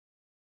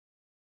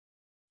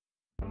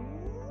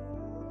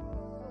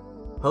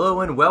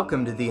Hello and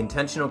welcome to the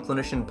Intentional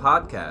Clinician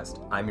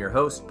Podcast. I'm your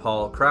host,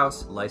 Paul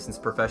Kraus,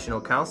 licensed professional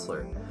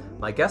counselor.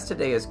 My guest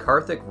today is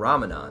Karthik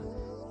Ramanan.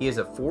 He is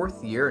a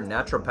fourth-year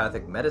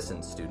naturopathic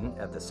medicine student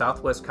at the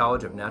Southwest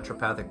College of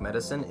Naturopathic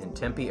Medicine in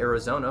Tempe,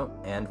 Arizona,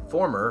 and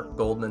former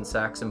Goldman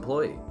Sachs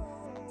employee.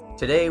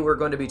 Today we're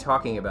going to be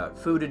talking about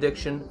food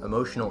addiction,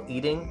 emotional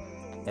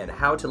eating, and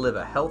how to live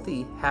a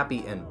healthy,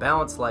 happy, and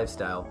balanced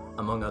lifestyle,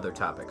 among other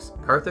topics.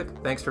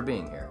 Karthik, thanks for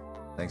being here.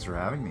 Thanks for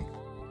having me.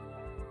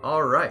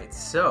 All right,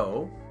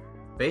 so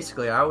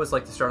basically I always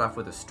like to start off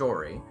with a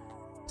story.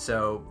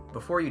 So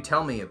before you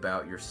tell me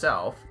about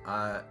yourself,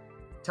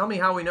 tell me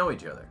how we know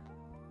each other.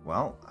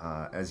 Well,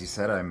 as you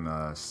said, I'm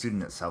a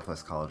student at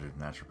Southwest College of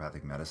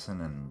Naturopathic Medicine,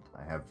 and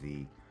I have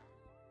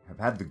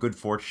had the good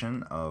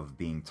fortune of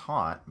being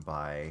taught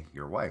by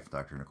your wife,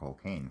 Dr. Nicole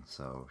Kane.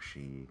 So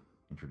she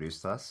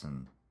introduced us,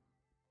 and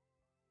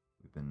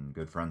we've been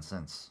good friends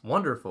since.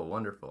 Wonderful,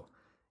 wonderful.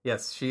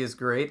 Yes, she is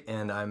great,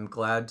 and I'm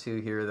glad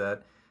to hear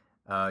that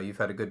you've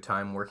had a good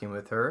time working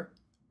with her,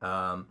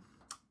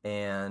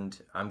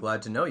 and I'm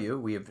glad to know you.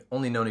 We have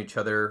only known each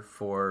other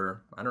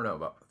for, I don't know,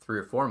 about 3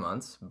 or 4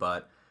 months,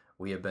 but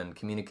we have been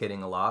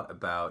communicating a lot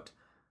about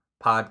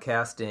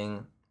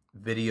podcasting,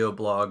 video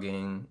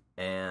blogging,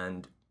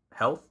 and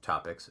health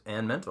topics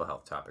and mental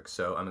health topics.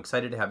 So I'm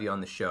excited to have you on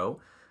the show.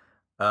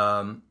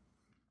 All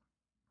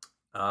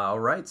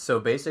right, so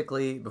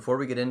basically, before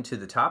we get into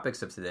the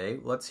topics of today,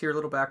 let's hear a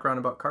little background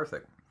about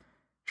Karthik.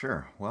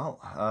 Sure. Well,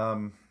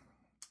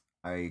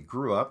 I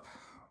grew up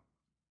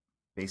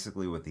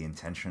basically with the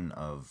intention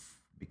of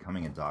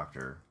becoming a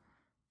doctor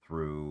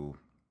through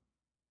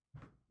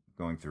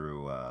going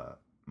through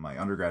my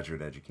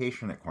undergraduate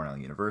education at Cornell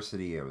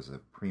University. I was a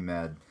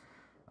pre-med.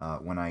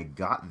 When I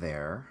got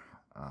there,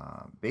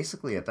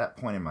 basically at that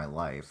point in my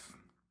life,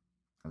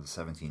 as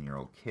a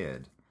 17-year-old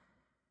kid,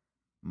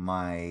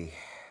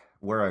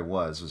 where I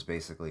was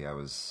basically I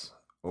was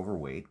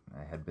overweight.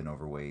 I had been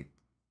overweight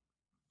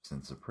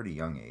since a pretty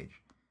young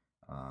age.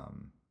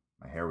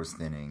 My hair was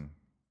thinning.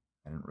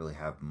 I didn't really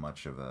have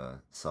much of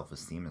a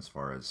self-esteem as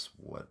far as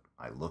what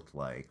I looked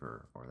like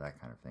or that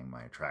kind of thing,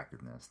 my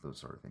attractiveness, those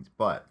sort of things.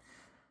 But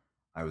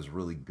I was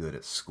really good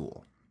at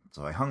school.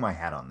 So I hung my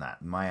hat on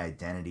that. My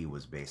identity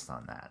was based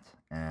on that.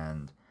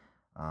 And,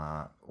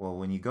 well,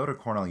 when you go to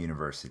Cornell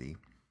University,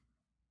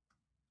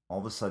 all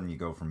of a sudden you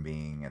go from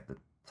being at the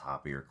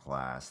top of your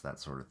class, that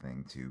sort of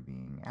thing, to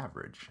being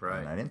average. Right.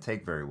 And I didn't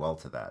take very well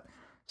to that.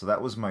 So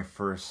that was my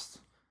first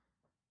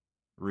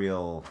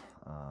real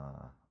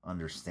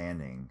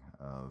understanding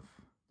of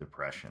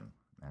depression,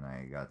 and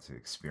I got to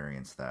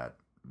experience that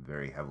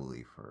very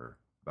heavily for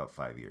about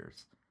 5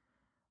 years.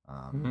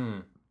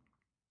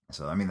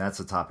 So, I mean, that's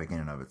a topic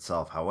in and of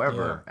itself.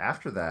 However,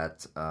 after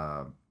that,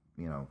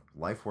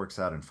 life works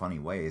out in funny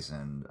ways,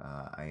 and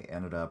I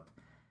ended up,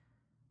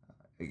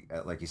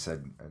 like you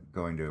said,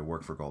 going to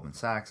work for Goldman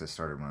Sachs. I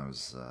started when I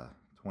was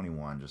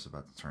 21, just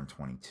about to turn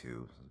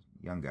 22,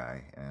 young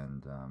guy,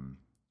 and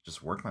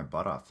just worked my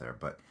butt off there.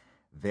 But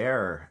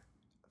there,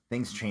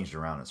 things changed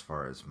around as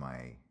far as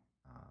my,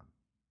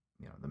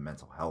 the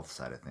mental health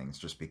side of things,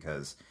 just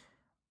because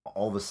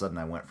all of a sudden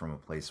I went from a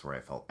place where I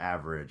felt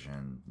average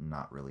and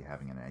not really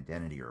having an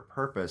identity or a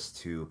purpose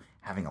to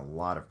having a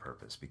lot of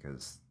purpose,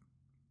 because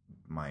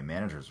my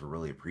managers were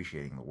really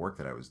appreciating the work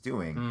that I was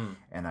doing,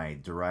 and I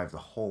derived a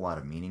whole lot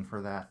of meaning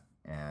from that,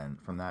 and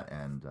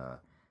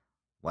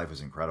life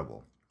was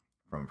incredible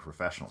from a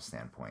professional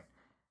standpoint.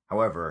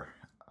 However,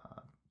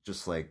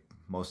 just like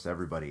most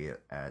everybody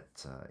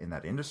in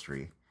that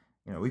industry,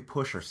 we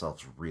push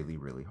ourselves really,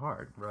 really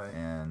hard. Right.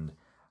 And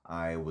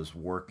I was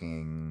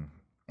working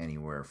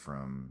anywhere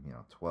from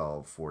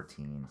 12,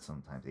 14,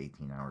 sometimes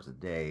 18 hours a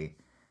day,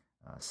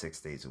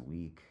 6 days a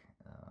week,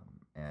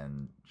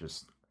 and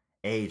just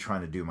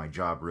trying to do my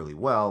job really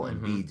well,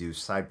 and B, do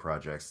side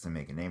projects to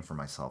make a name for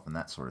myself and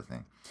that sort of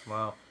thing.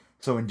 Wow.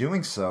 So in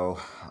doing so,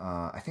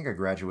 I think I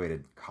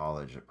graduated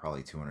college at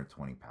probably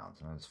 220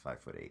 pounds, and I was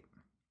 5'8".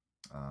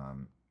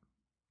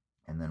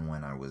 And then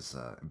when I was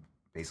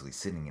basically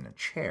sitting in a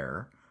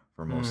chair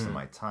for most of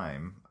my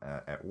time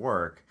at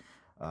work,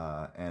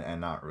 and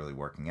not really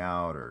working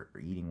out or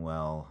eating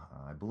well,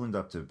 I ballooned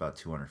up to about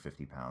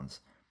 250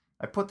 pounds.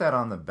 I put that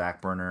on the back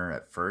burner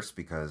at first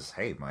because,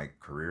 hey, my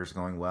career's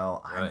going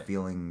well. Right. I'm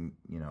feeling,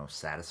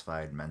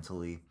 satisfied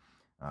mentally.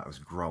 I was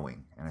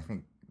growing, and I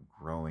think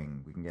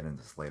growing, we can get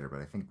into this later, but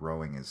I think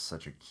growing is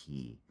such a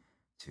key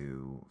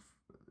to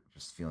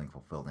just feeling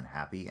fulfilled and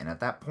happy. And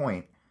at that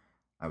point,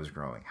 I was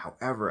growing.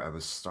 However, I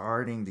was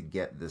starting to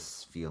get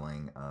this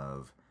feeling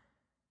of,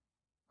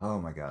 oh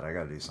my God, I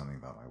got to do something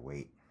about my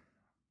weight.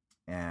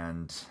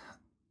 And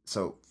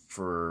so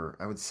for,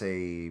 I would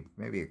say,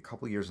 maybe a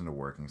couple years into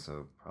working,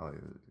 so probably,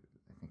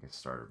 I think I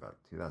started about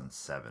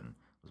 2007,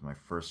 was my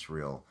first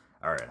real,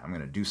 all right, I'm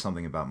going to do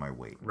something about my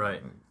weight.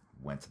 Right. I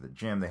went to the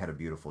gym. They had a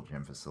beautiful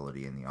gym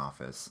facility in the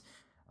office.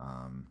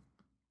 And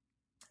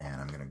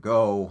I'm going to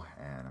go,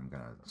 and I'm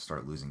going to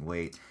start losing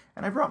weight.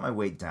 And I brought my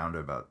weight down to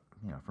about,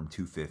 from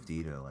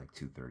 250 to like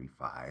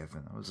 235,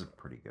 and that was a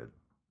pretty good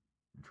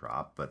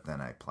drop, but then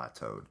I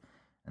plateaued.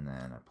 and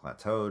then I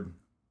plateaued,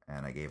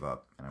 and I gave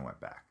up, and I went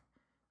back.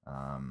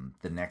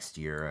 The next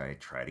year, I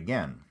tried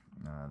again.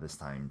 This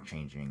time,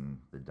 changing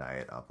the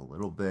diet up a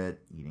little bit,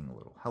 eating a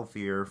little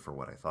healthier for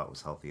what I thought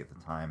was healthy at the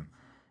time,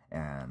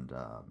 and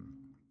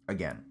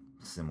again,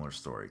 similar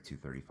story.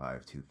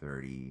 235,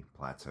 230,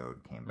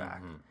 plateaued, came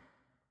back.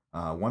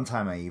 One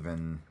time, I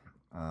even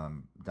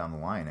down the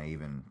line, I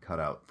even cut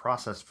out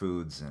processed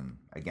foods, and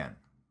again,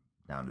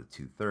 down to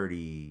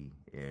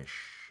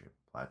 230-ish,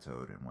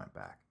 plateaued, and went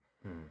back.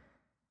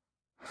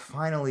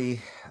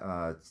 Finally,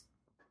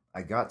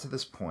 I got to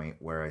this point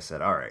where I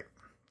said, all right,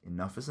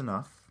 enough is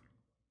enough.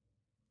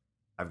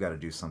 I've got to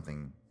do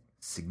something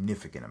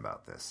significant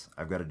about this.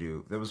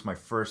 That was my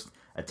first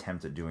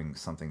attempt at doing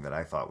something that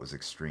I thought was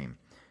extreme.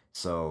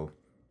 So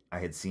I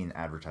had seen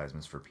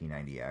advertisements for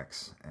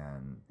P90X,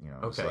 and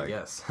it's like,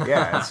 yes,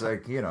 yeah, it's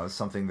like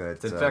something that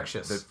it's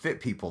infectious, that fit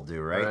people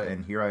do, right?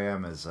 And here I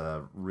am as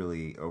a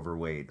really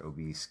overweight,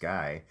 obese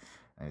guy,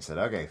 and I said,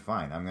 okay,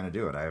 fine, I'm going to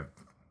do it. I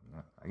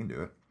can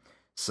do it.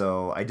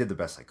 So I did the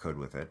best I could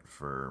with it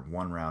for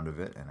one round of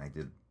it, and I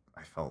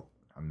felt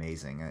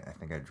amazing. I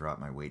think I dropped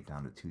my weight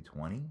down to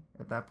 220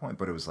 at that point,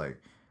 but it was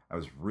like I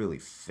was really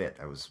fit.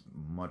 I was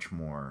much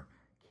more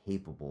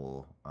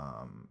capable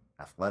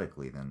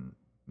athletically than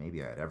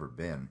maybe I had ever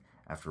been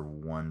after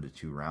 1 to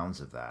 2 rounds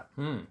of that.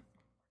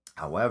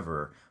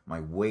 However, my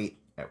weight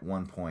at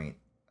one point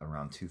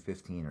around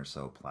 215 or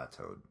so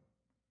plateaued,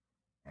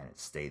 and it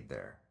stayed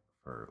there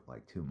for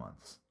like 2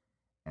 months,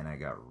 and I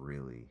got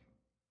really...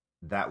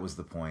 That was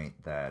the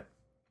point that...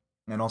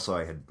 And also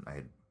I had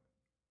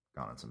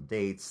gone on some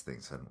dates,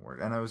 things hadn't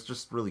worked, and I was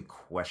just really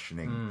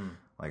questioning,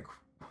 like,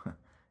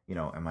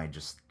 am I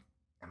just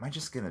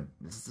gonna...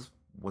 Is this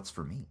what's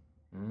for me?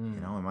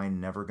 Am I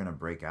never gonna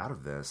break out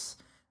of this?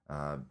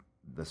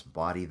 This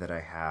body that I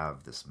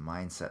have, this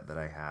mindset that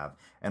I have.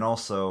 And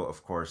also,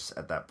 of course,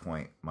 at that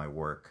point, my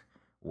work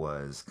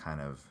was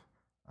kind of,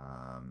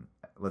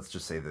 let's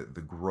just say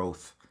the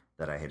growth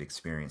that I had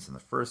experienced in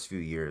the first few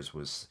years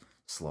was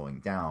slowing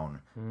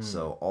down.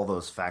 So all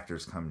those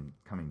factors coming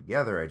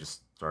together, I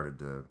just started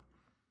to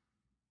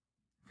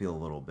feel a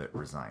little bit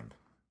resigned.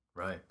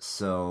 Right.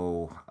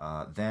 So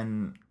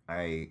then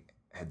I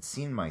had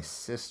seen my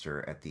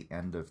sister at the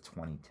end of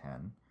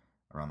 2010,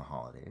 around the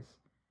holidays.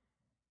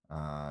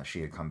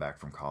 She had come back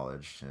from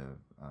college to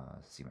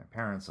see my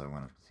parents, so I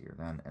went up to see her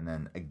then. And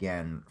then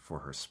again for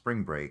her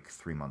spring break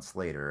 3 months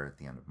later at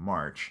the end of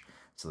March.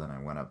 So then I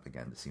went up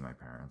again to see my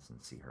parents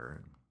and see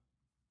her.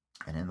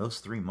 And in those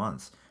 3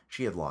 months,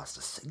 she had lost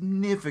a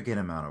significant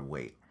amount of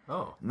weight.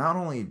 Oh. Not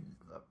only,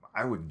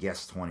 I would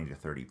guess 20 to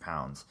 30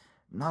 pounds.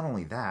 Not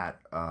only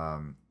that,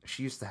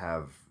 she used to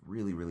have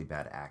really, really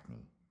bad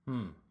acne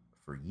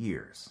for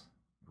years.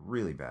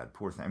 Really bad.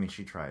 Poor thing. I mean,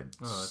 she tried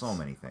so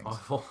many things.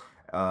 Awful.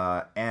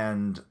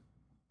 And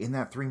in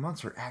that 3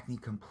 months, her acne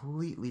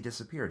completely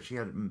disappeared. She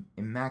had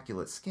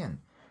immaculate skin.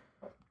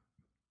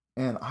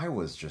 And I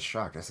was just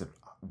shocked. I said,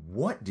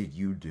 what did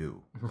you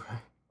do? Right.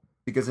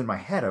 Because in my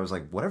head, I was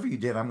like, whatever you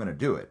did, I'm going to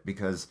do it.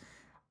 Because,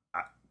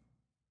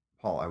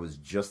 Paul, I was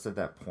just at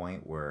that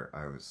point where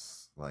I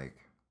was like,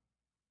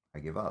 I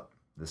give up.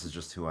 This is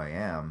just who I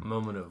am.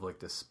 Moment of like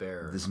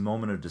despair. This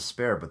moment of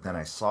despair. But then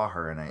I saw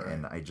her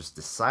and I just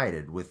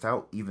decided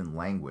without even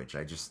language.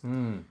 I just,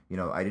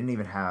 I didn't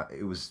even have,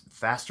 it was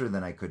faster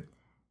than I could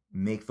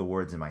make the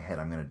words in my head.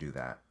 I'm going to do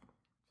that.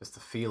 Just the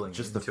feeling.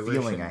 Just the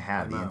feeling I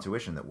had, the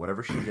intuition that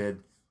whatever she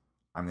did,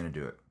 I'm going to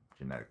do it.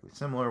 Genetically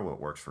similar. What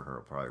works for her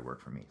will probably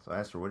work for me. So I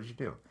asked her, what did you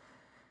do?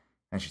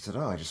 And she said,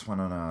 I just went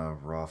on a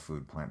raw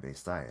food,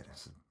 plant-based diet. I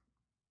said,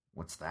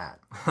 what's that?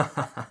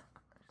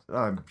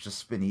 I've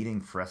just been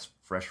eating fresh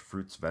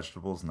fruits,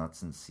 vegetables,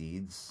 nuts, and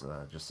seeds,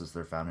 just as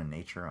they're found in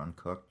nature,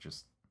 uncooked,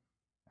 just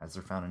as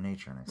they're found in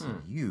nature. And I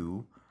said,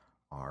 you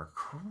are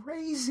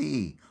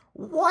crazy.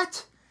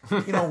 What?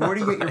 Where do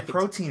you get your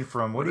protein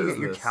from? Where do you get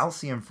your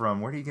calcium from?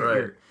 Where do you get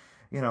your,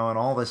 and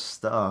all this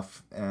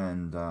stuff?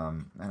 And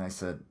I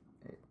said,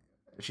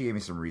 she gave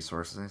me some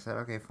resources. I said,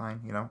 okay, fine,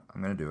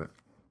 I'm going to do it.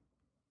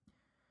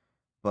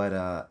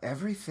 But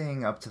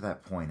everything up to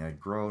that point,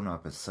 I'd grown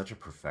up as such a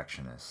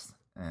perfectionist.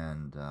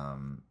 And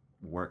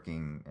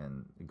working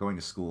and going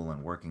to school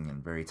and working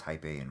in very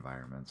type A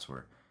environments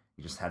where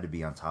you just had to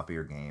be on top of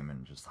your game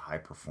and just a high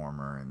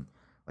performer, and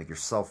like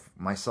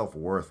my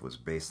self-worth was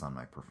based on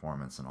my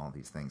performance and all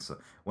these things. So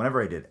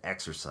whenever I did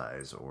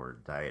exercise or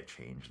diet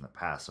change in the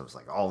past, I was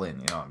like all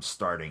in, I'm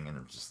starting and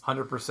I'm just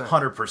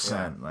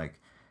 100%, like,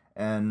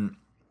 and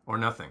or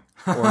nothing,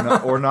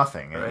 or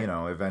nothing,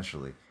 right.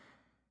 Eventually.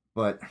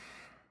 But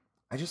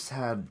I just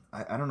had,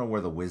 I don't know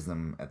where the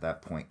wisdom at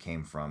that point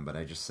came from, but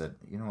I just said,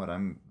 you know what, I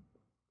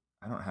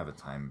don't have a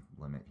time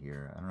limit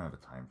here. I don't have a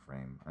time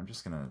frame. I'm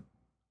just going to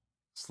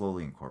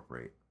slowly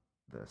incorporate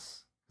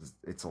this.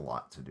 It's a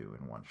lot to do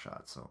in one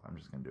shot, so I'm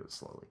just going to do it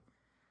slowly.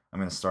 I'm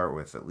going to start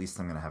with, at least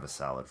I'm going to have a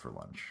salad for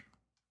lunch.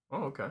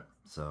 Oh, okay.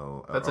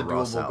 So that's a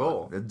doable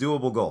goal. A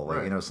doable goal,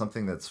 right. Like,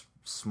 something that's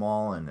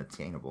small and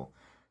attainable.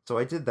 So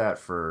I did that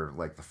for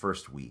like the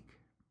first week,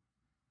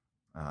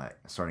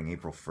 starting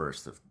April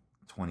 1st of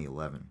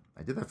 2011.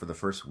 I did that for the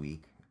first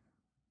week.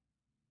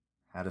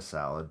 Had a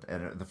salad,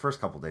 and the first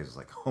couple of days I was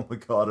like, "Oh my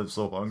god, I'm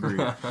so hungry!"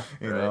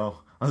 You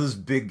know, I'm this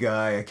big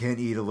guy. I can't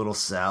eat a little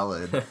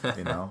salad.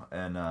 You know,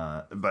 and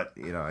but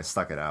you know, I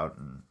stuck it out,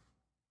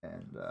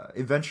 and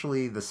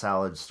eventually the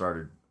salad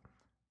started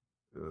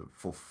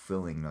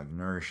fulfilling, like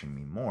nourishing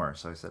me more.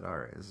 So I said, "All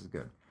right, this is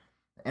good."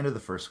 End of the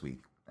first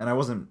week, and I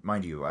wasn't,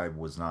 mind you, I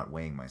was not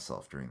weighing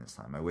myself during this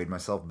time. I weighed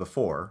myself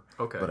before,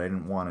 but I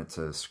didn't want it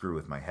to screw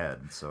with my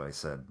head, so I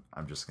said,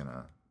 "I'm just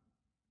gonna."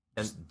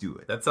 Just do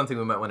it. That's something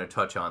we might want to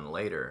touch on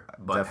later,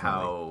 but Definitely.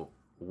 How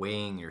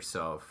weighing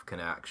yourself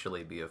can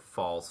actually be a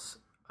false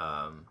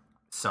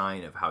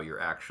sign of how you're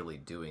actually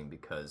doing,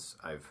 because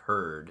I've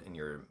heard, and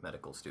you're a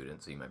medical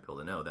student, so you might be able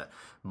to know, that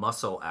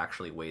muscle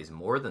actually weighs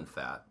more than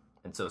fat.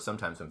 And so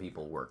sometimes when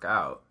people work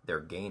out, they're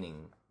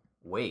gaining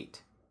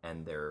weight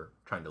and they're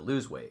trying to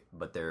lose weight,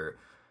 but they're,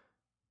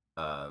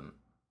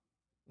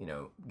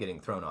 getting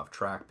thrown off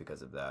track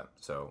because of that.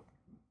 So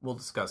we'll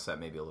discuss that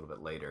maybe a little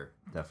bit later.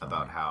 Definitely.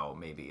 About how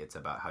maybe it's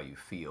about how you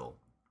feel,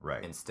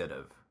 right, instead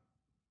of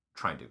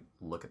trying to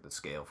look at the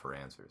scale for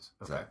answers.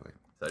 Okay. Exactly.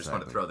 So I just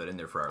want to throw that in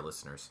there for our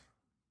listeners.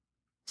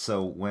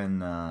 So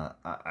when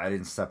I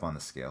didn't step on the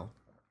scale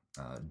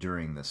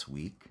during this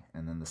week,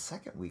 and then the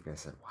second week I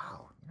said,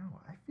 "Wow,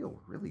 I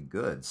feel really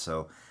good.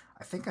 So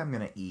I think I'm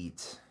gonna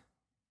eat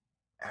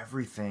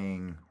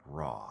everything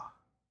raw,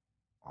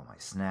 all my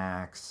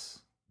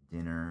snacks,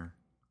 dinner,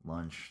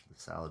 lunch, the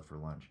salad for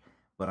lunch."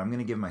 But I'm going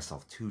to give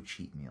myself 2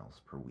 cheat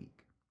meals per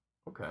week.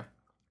 Okay.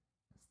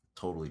 It's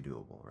totally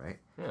doable, right?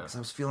 Yeah. Because I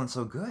was feeling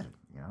so good,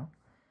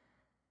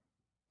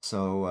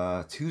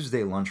 So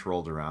Tuesday lunch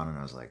rolled around, and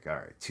I was like, all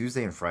right,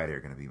 Tuesday and Friday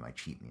are going to be my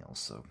cheat meals.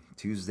 So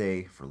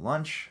Tuesday for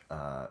lunch,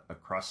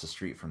 across the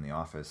street from the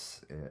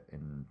office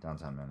in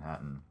downtown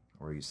Manhattan,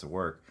 where I used to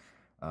work,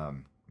 there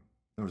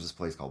was this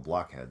place called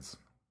Blockheads.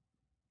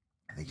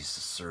 And they used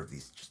to serve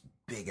these just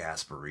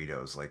big-ass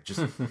burritos, like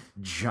just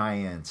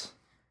giant...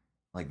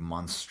 like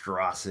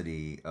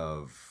monstrosity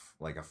of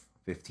like a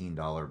 $15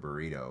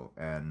 burrito.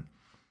 And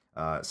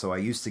so I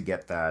used to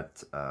get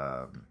that,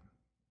 a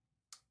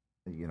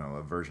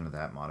version of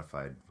that,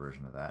 modified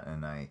version of that.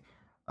 And I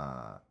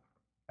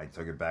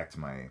took it back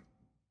to my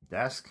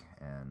desk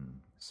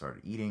and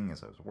started eating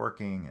as I was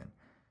working and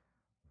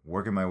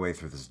working my way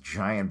through this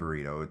giant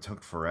burrito. It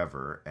took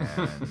forever.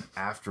 And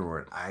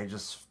afterward, I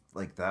just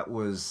like,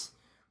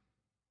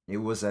 it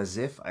was as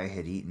if I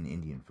had eaten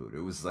Indian food. It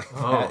was like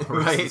that.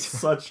 Right. It was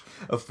such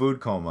a food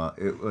coma.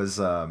 It was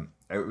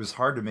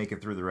hard to make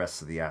it through the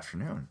rest of the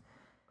afternoon.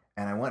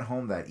 And I went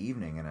home that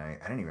evening, and I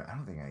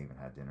don't think I even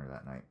had dinner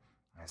that night.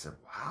 And I said,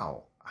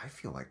 "Wow, I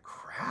feel like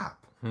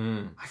crap.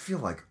 I feel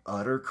like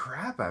utter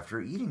crap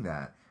after eating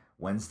that."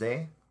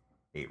 Wednesday,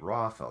 ate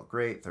raw, felt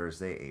great.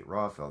 Thursday, ate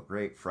raw, felt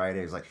great.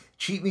 Friday was like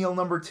cheat meal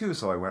number 2,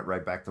 so I went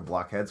right back to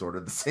Blockheads,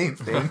 ordered the same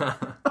thing.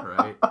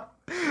 Right.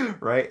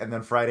 Right, and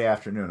then Friday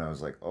afternoon, I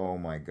was like, "Oh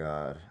my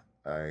god,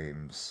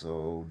 I'm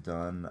so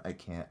done. I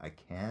can't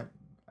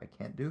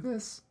do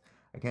this.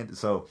 I can't."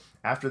 So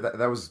after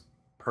that was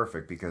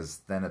perfect, because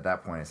then at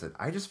that point I said,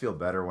 I just feel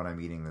better when I'm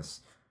eating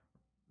this,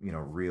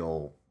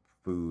 real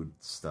food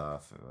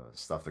stuff,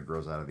 stuff that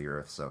grows out of the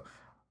earth. So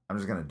I'm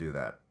just gonna do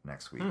that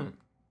next week.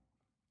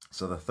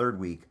 So the third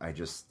week, I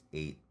just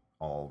ate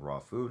all raw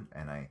food,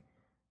 and I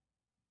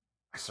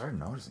started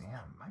noticing,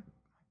 my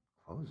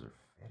clothes are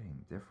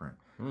fitting different.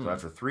 So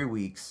after 3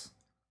 weeks,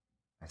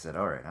 I said,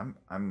 "All right,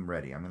 I'm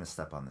ready. I'm going to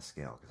step on the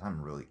scale because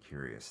I'm really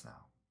curious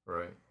now."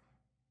 Right.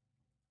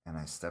 And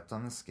I stepped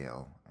on the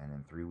scale, and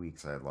in 3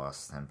 weeks, I had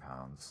lost 10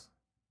 pounds.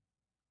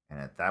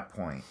 And at that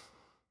point,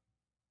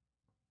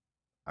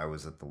 I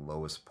was at the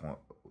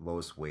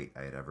lowest weight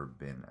I had ever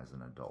been as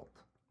an adult.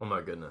 Oh my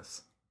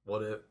goodness!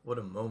 What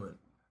a moment!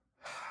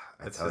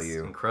 I tell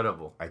you,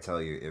 incredible. I tell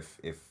you,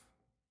 if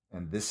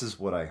and this is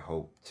what I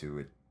hope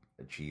to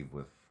achieve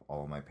with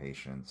all of my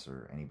patients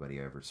or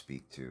anybody I ever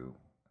speak to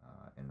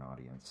in an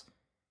audience.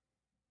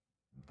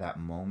 That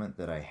moment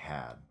that I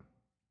had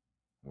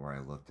where I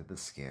looked at the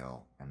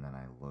scale and then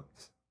I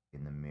looked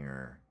in the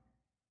mirror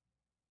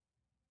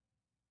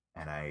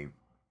and I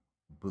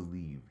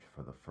believed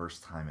for the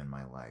first time in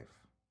my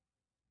life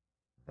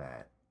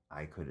that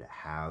I could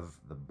have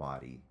the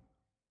body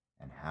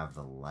and have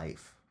the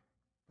life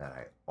that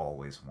I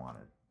always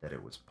wanted, that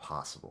it was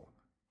possible.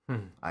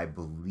 I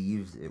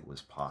believed it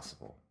was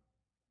possible.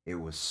 It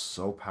was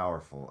so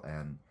powerful,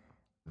 and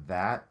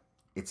that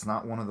it's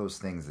not one of those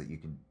things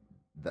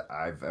that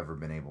I've ever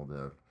been able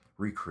to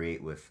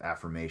recreate with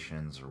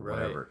affirmations or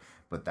whatever.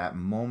 But that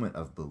moment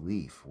of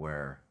belief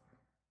where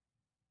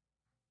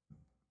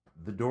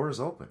the door is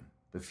open,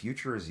 the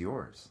future is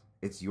yours.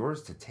 It's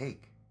yours to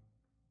take.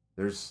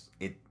 Here's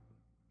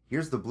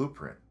the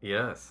blueprint.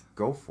 Yes.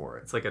 Go for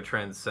it. It's like a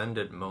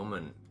transcendent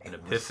moment, an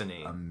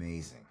epiphany.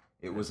 Amazing.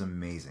 It was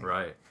amazing.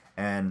 Right.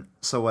 And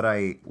so what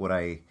I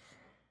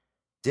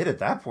did at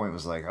that point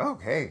was like,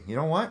 okay, you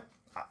know what?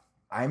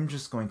 I'm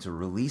just going to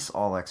release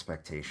all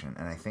expectation.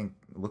 And I think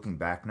looking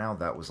back now,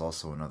 that was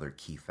also another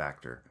key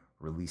factor,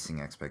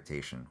 releasing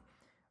expectation.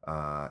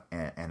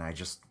 And I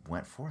just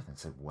went forth and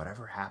said,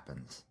 whatever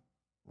happens,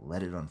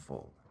 let it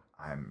unfold.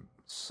 I'm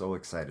so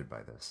excited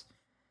by this.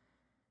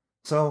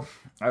 So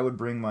I would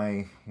bring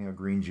my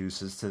green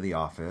juices to the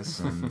office,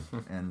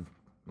 and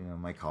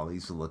my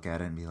colleagues would look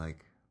at it and be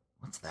like,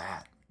 "What's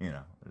that?"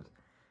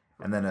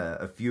 And then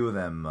a few of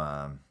them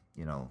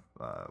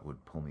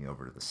would pull me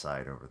over to the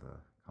side over the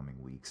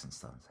coming weeks and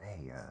stuff and say,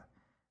 "Hey,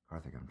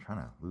 Karthik, I'm trying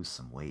to lose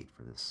some weight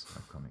for this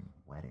upcoming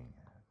wedding.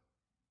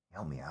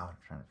 Help me out. I'm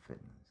trying to fit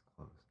in these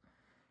clothes."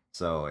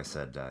 So I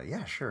said,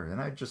 "Yeah, sure."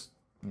 And I'd just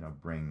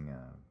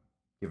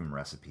give them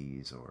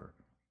recipes or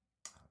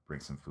bring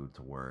some food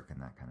to work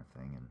and that kind of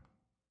thing.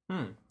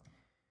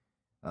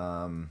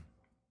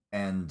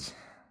 And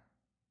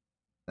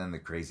then the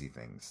crazy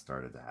things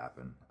started to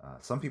happen.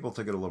 Some people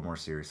took it a little more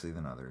seriously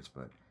than others,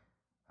 but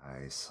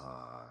I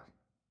saw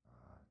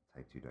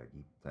type 2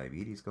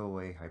 diabetes go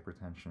away,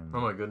 hypertension.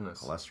 Oh my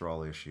goodness.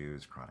 Cholesterol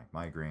issues, chronic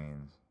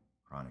migraines,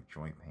 chronic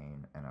joint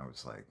pain, and I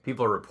was like...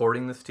 People are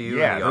reporting this to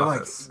you in the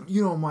office.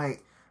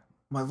 Like,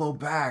 my low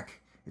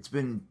back, it's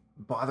been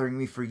bothering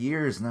me for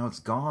years, now it's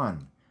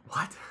gone.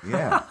 What?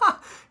 Yeah.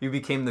 You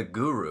became the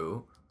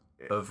guru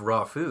of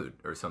raw food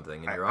or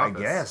something in your office.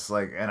 I guess,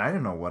 and I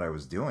didn't know what I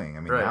was doing.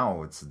 I mean,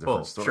 now it's a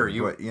different story.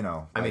 Sure, but,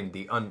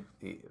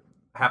 the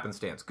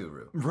happenstance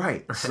guru.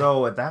 Right.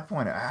 So at that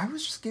point, I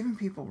was just giving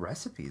people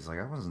recipes. Like,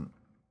 I wasn't,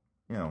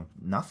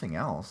 nothing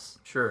else.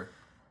 Sure.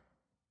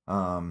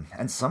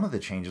 And some of the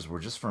changes were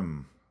just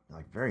from,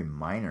 very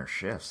minor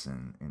shifts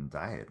in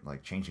diet,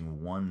 like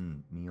changing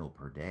one meal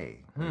per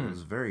day. It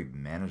was very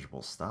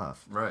manageable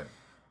stuff. Right.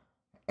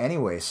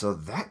 Anyway, so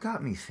that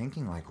got me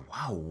thinking,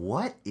 wow,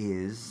 what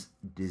is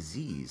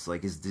disease?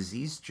 Is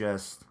disease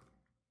just...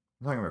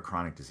 I'm talking about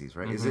chronic disease,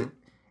 right? Mm-hmm.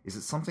 Is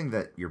it something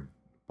that your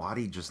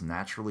body just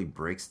naturally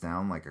breaks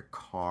down like a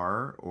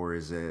car, or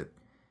is it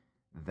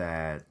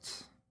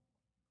that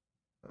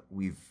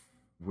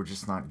we're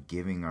just not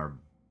giving our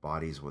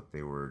bodies what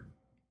they were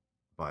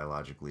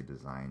biologically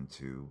designed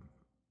to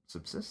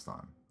subsist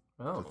on,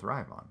 to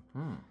thrive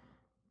on?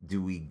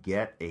 Do we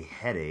get a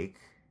headache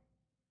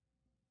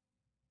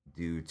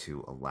due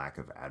to a lack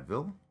of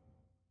Advil?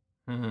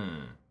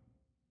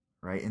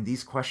 Right? And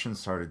these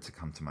questions started to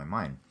come to my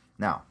mind.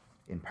 Now,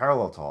 in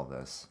parallel to all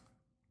this,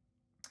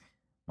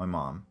 my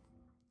mom,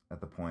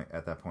 at that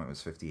point,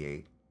 was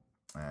 58,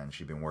 and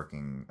she'd been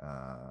working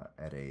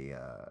at a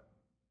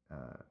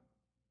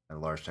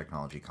large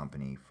technology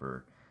company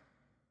for,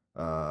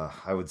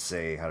 I would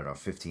say,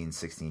 15,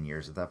 16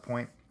 years at that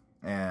point.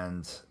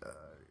 And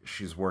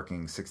she's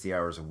working 60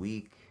 hours a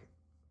week,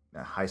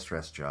 a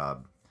high-stress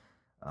job.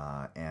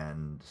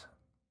 And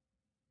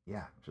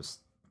yeah, just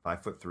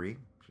 5'3",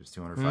 she's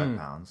 205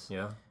 pounds.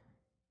 Yeah.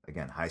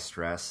 Again, high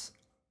stress.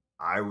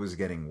 I was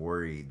getting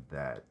worried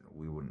that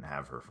we wouldn't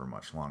have her for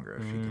much longer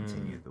if she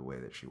continued the way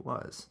that she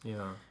was.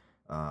 Yeah.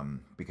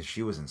 Because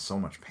she was in so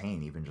much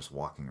pain, even just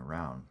walking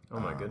around. Oh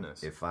my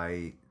goodness. If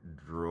I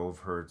drove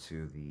her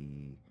to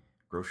the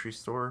grocery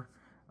store,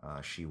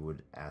 she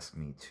would ask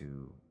me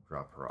to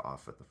drop her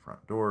off at the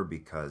front door,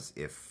 because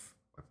if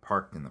I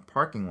parked in the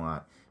parking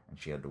lot and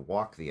she had to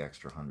walk the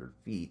extra 100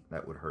 feet,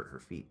 that would hurt her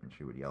feet, and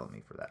she would yell at me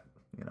for that.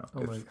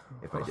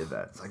 If I did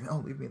that, it's like, no,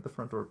 leave me at the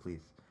front door, please.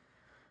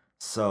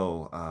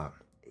 So, I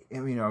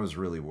was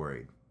really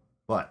worried,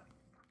 but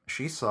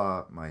she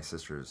saw my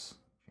sister's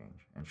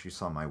change, and she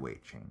saw my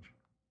weight change.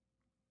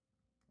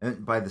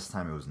 And by this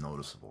time, it was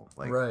noticeable.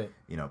 Right.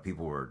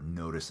 People were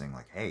noticing,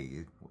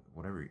 hey,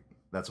 whatever.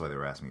 That's why they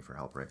were asking me for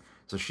help, right?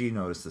 So she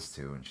noticed this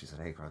too, and she said,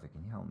 "Hey, Karthik,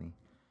 can you help me?"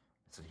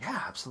 I said,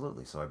 "Yeah,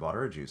 absolutely." So I bought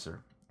her a juicer,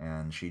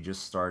 and she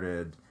just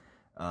started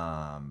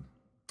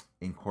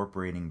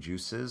incorporating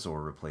juices,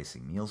 or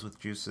replacing meals with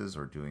juices,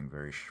 or doing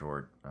very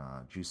short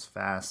juice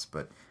fasts,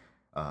 but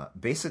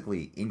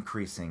basically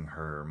increasing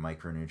her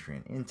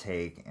micronutrient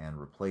intake and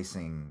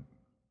replacing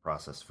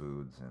processed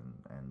foods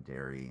and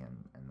dairy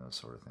and those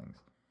sort of things.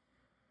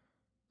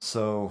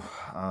 So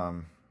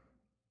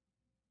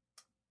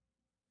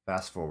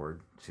fast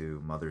forward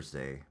to Mother's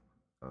Day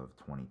of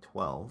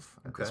 2012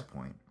 at this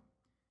point.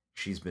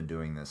 She's been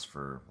doing this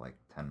for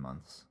 10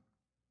 months.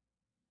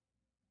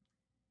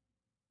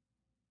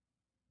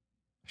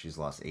 She's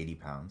lost 80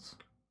 pounds.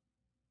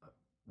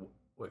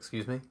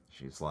 Excuse me?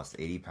 She's lost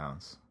 80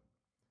 pounds.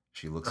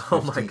 She looks 15,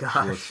 oh my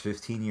gosh. She looks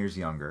 15 years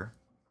younger.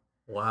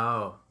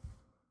 Wow.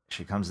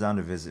 She comes down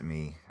to visit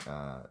me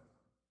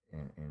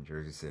in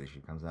Jersey City. She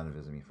comes down to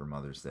visit me for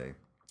Mother's Day,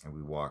 and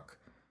we walk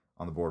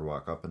on the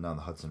boardwalk up and down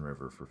the Hudson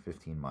River for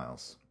 15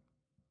 miles.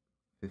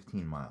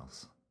 15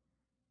 miles.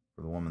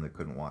 For the woman that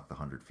couldn't walk the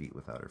 100 feet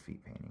without her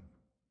feet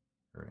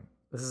hurting.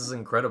 This is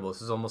incredible.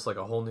 This is almost like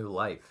a whole new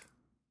life.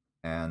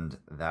 And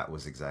that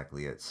was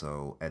exactly it.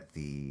 So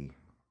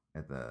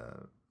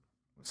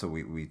so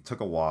we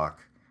took a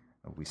walk.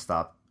 We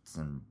stopped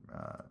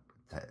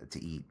to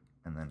eat,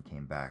 and then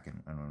came back.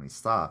 And when we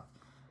stopped,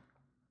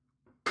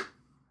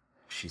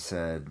 she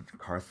said,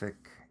 "Karthik,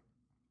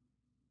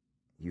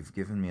 you've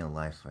given me a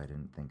life I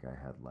didn't think I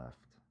had left.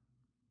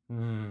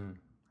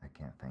 I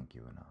can't thank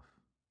you enough."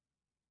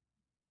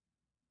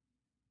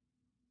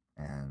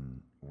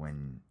 And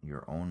when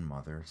your own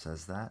mother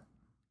says that,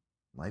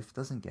 life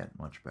doesn't get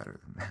much better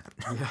than that.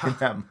 Yeah. In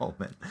that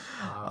moment.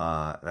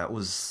 That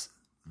was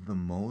the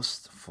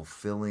most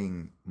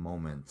fulfilling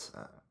moment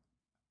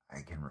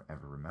I can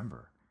ever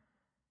remember.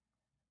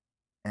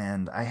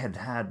 And I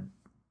had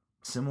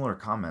similar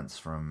comments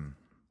from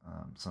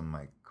some of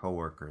my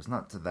coworkers,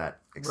 not to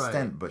that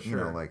extent, but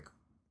sure. like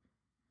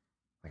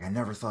I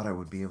never thought I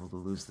would be able to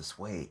lose this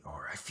weight,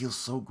 or I feel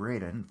so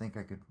great, I didn't think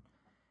I could.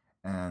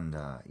 And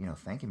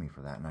thanking me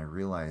for that. And I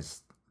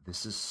realized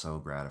this is so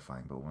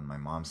gratifying. But when my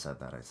mom said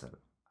that, I said,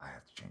 I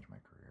have to change my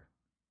career.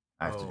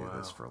 I have to do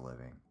this for a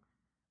living.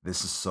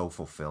 This is so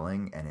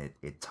fulfilling, and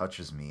it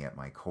touches me at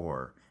my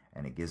core,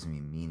 and it gives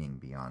me meaning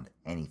beyond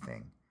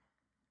anything.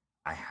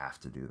 I have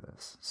to do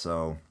this.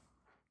 So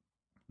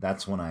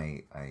that's when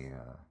I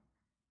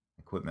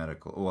quit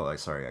medical. Well, I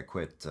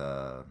quit.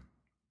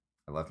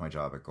 I left my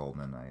job at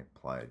Goldman. I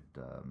applied.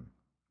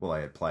 I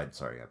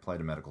applied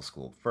to medical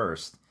school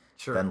first.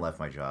 Sure. Then left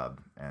my job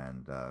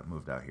and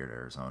moved out here to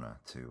Arizona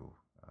to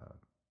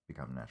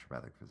become a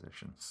naturopathic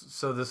physician.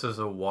 So this is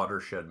a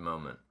watershed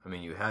moment. I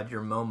mean, you had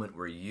your moment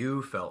where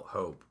you felt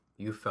hope.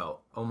 You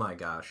felt, oh my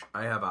gosh,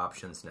 I have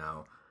options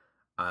now.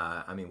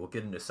 We'll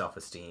get into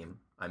self-esteem.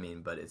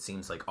 But it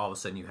seems like all of a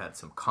sudden you had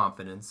some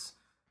confidence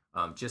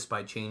just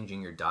by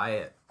changing your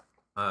diet.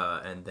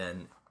 And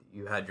then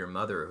you had your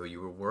mother who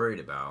you were worried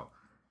about.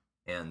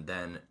 And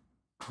then,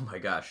 oh my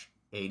gosh,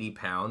 80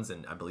 pounds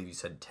and I believe you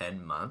said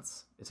 10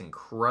 months. It's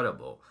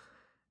incredible.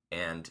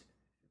 And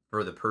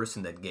for the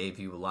person that gave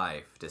you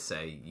life to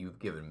say, you've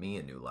given me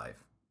a new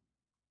life.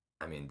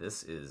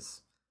 This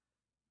is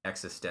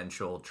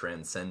existential,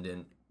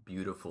 transcendent,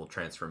 beautiful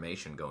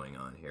transformation going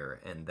on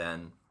here. And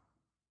then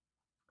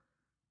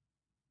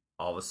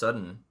all of a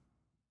sudden,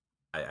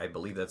 I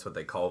believe that's what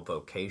they call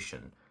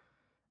vocation.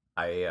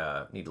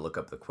 I need to look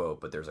up the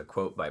quote, but there's a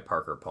quote by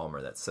Parker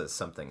Palmer that says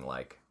something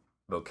like,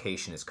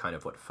 vocation is kind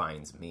of what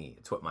finds me.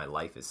 It's what my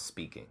life is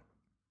speaking.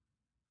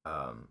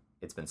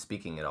 It's been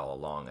speaking it all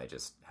along. I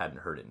just hadn't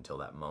heard it until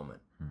that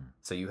moment.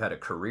 So you had a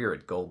career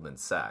at Goldman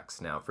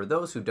Sachs. Now, for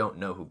those who don't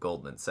know who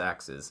Goldman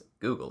Sachs is,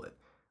 Google it.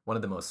 One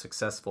of the most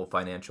successful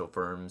financial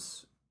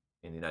firms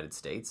in the United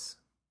States.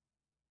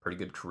 Pretty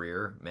good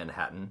career,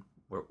 Manhattan.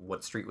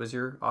 What street was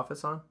your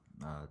office on?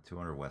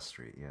 200 West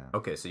Street, yeah.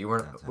 Okay, so we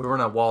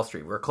weren't on Wall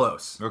Street. We're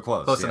close. We're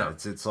close. Close yeah,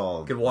 enough. It's all.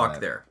 You could walk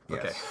there. Yes,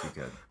 okay, you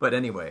could. But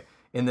anyway,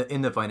 in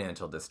the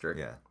financial district,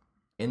 yeah,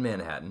 in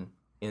Manhattan,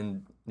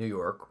 in New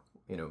York,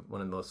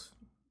 one of the most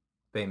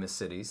famous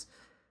cities,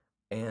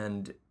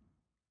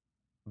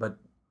 but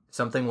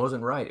something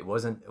wasn't right. It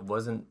wasn't.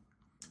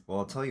 Well,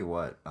 I'll tell you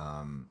what.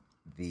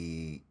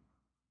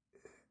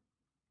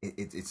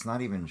 It's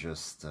not even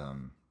just.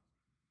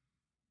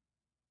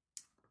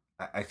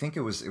 I think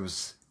it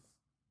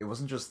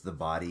wasn't just the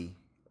body.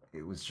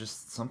 It was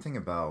just something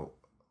about.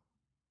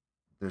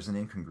 There's an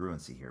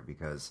incongruency here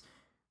because,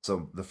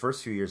 so the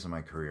first few years of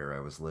my career, I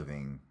was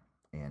living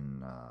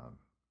in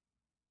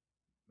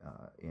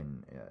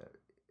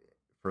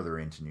further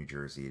into New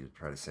Jersey to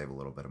try to save a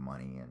little bit of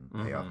money and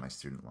pay off my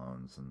student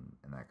loans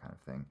and that kind of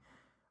thing.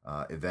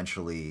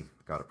 Eventually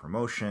got a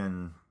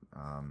promotion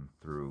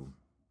through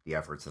the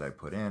efforts that I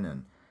put in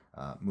and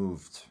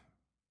moved,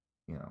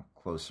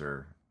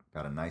 closer.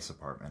 Got a nice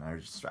apartment.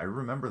 I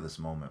remember this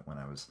moment when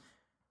I was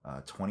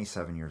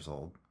 27 years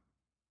old,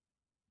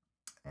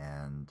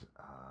 and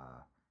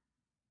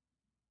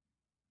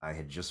I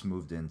had just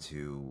moved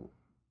into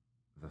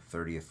the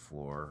 30th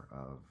floor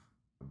of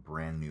a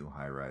brand new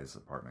high-rise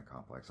apartment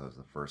complex. I was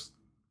the first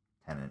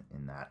tenant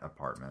in that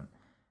apartment,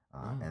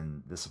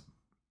 and it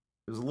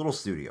was a little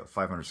studio,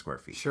 500 square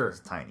feet. Sure, it was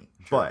tiny,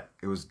 but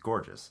it was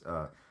gorgeous.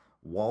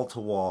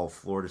 Wall-to-wall,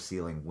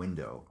 floor-to-ceiling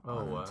window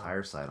on the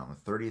entire side on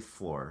the 30th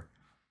floor.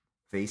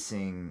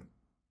 Facing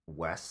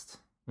west,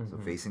 so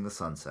facing the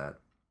sunset,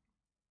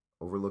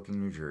 overlooking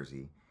New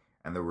Jersey,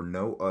 and there were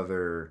no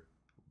other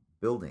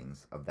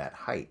buildings of that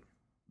height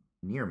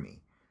near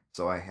me.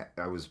 So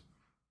I was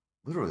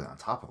literally on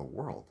top of the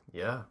world.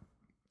 Yeah.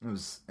 It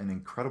was an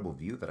incredible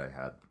view that I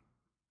had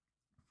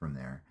from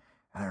there.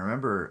 And I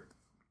remember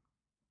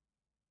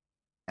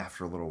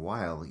after a little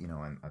while,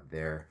 I'm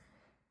there.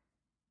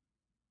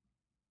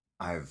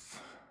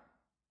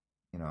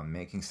 I'm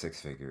making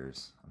six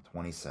figures. I'm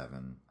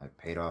 27. I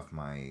paid off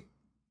my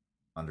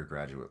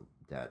undergraduate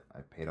debt.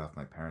 I paid off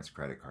my parents'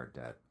 credit card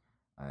debt.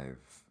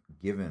 I've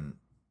given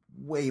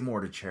way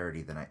more to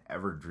charity than I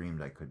ever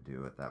dreamed I could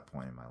do at that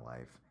point in my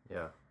life.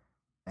 Yeah.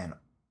 And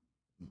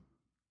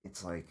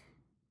it's like,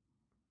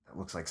 that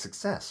looks like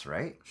success,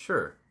 right?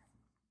 Sure.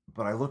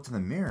 But I looked in the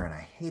mirror and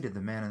I hated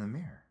the man in the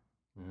mirror.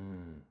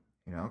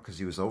 Because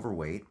he was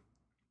overweight.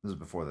 This was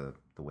before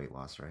the weight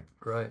loss, right?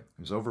 Right.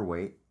 He was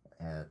overweight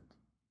and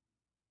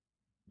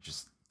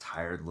just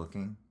tired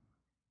looking,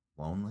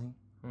 lonely,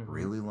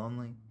 really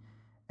lonely,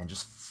 and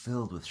just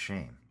filled with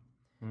shame.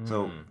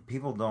 So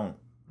people don't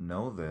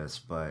know this,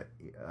 but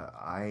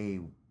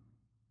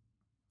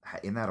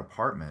in that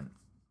apartment,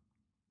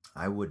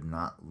 I would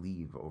not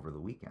leave over the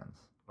weekends.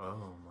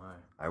 Oh my!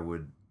 I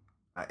would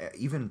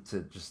even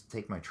to just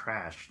take my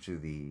trash to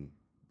the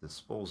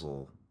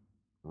disposal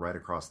right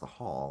across the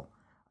hall,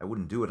 I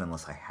wouldn't do it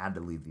unless I had to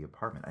leave the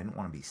apartment. I didn't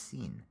want to be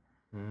seen.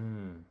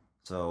 Mm.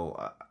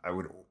 So I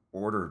would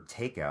order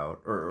takeout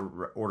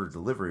or order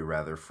delivery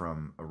rather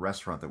from a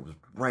restaurant that was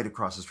right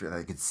across the street that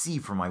I could see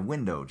from my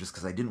window just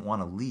because I didn't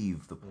want to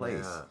leave the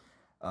place.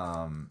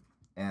 Yeah.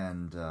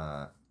 And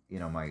you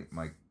know,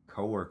 my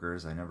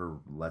coworkers, I never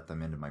let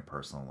them into my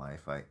personal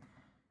life.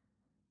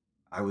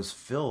 I was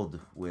filled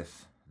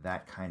with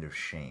that kind of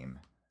shame,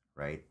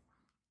 right?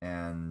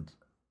 And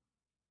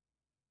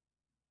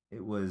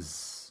it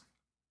was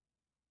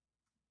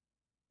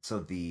so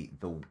the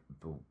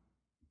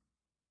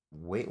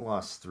weight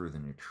loss through the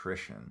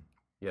nutrition,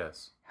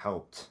 yes,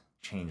 helped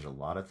change a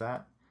lot of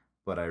that.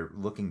 But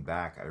looking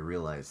back, I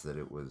realized that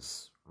it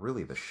was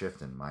really the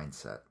shift in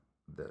mindset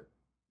that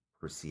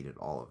preceded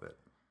all of it.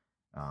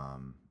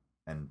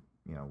 And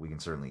you know, we can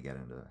certainly get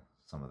into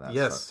some of that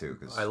stuff too.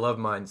 Because I love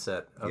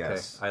mindset. Okay,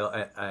 yes.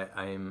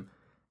 I'm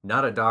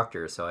not a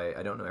doctor, so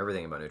I don't know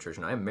everything about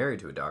nutrition. I'm married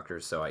to a doctor,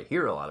 so I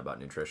hear a lot about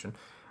nutrition.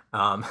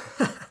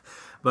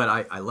 But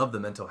I love the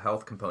mental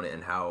health component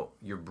and how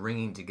you're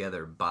bringing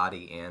together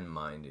body and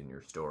mind in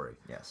your story.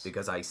 Yes.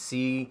 Because I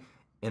see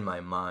in my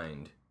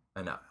mind,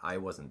 and I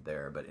wasn't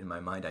there, but in my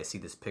mind I see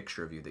this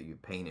picture of you that you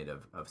painted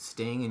of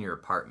staying in your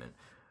apartment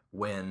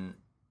when,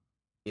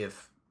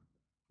 if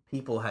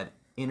people had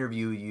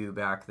interviewed you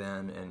back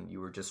then and you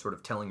were just sort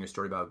of telling your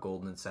story about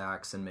Goldman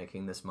Sachs and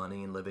making this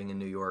money and living in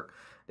New York,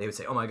 they would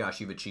say, oh my gosh,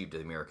 you've achieved the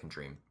American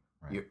dream.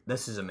 Right.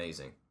 This is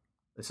amazing.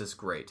 This is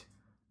great.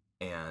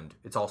 And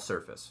it's all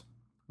surface.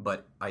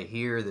 But I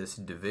hear this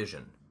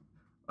division,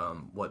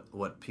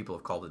 what people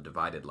have called a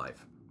divided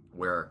life,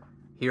 where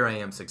here I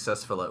am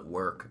successful at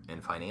work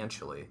and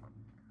financially,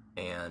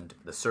 and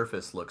the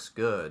surface looks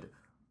good,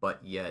 but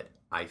yet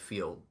I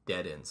feel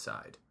dead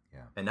inside.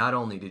 Yeah. And not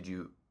only did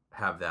you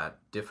have that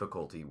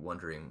difficulty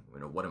wondering, you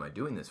know, what am I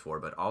doing this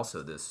for, but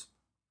also this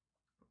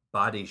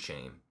body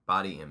shame,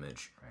 body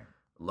image, right,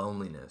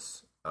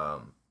 loneliness,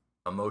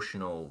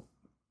 emotional,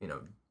 you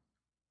know,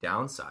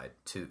 downside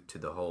to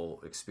the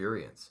whole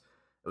experience.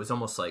 It was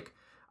almost like,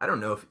 I don't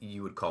know if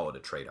you would call it a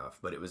trade-off,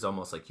 but it was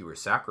almost like you were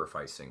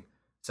sacrificing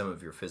some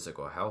of your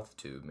physical health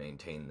to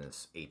maintain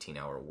this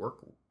 18-hour work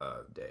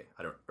day,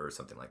 or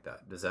something like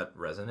that. Does that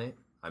resonate?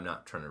 I'm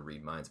not trying to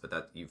read minds, but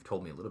that you've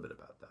told me a little bit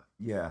about that.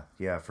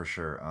 Yeah, for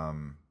sure.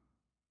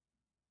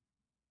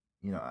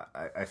 You know,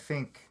 I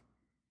think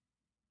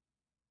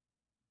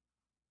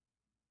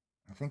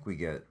we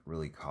get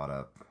really caught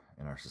up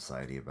in our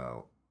society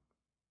about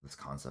this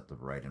concept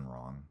of right and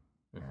wrong,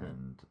 mm-hmm,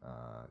 and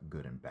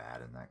good and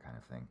bad and that kind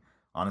of thing.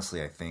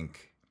 Honestly, I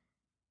think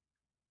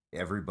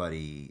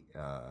everybody,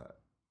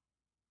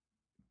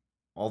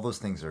 all those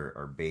things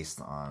are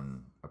based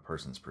on a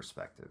person's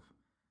perspective.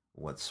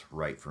 What's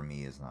right for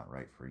me is not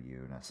right for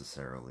you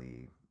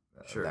necessarily,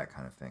 sure, that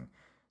kind of thing.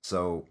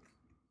 So,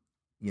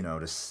 you know,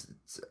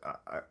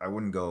 I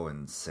wouldn't go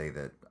and say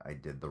that I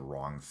did the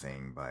wrong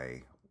thing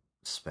by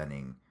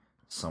spending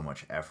so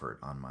much effort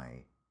on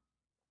my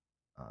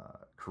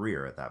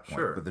career at that point.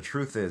 Sure. But the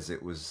truth is,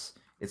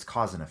 it's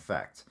cause and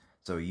effect.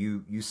 So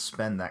you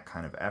spend that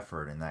kind of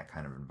effort in that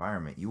kind of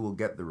environment, you will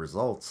get the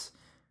results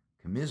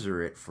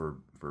commensurate or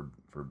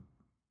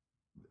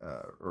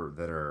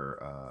that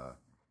are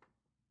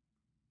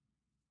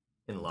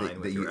in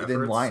line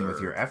with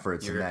your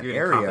efforts in that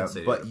area.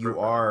 But you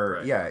are,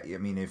 right. Yeah. I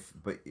mean, if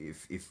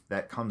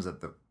that comes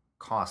at the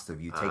cost of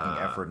you taking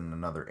effort in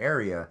another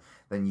area,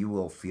 then you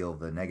will feel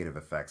the negative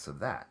effects of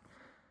that.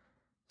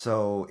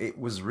 So it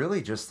was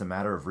really just a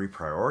matter of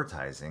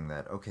reprioritizing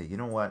that, okay, you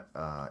know what?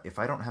 If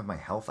I don't have my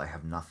health, I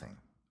have nothing.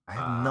 I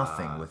have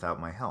nothing without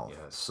my health.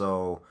 Yes.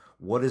 So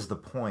what is the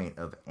point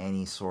of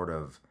any sort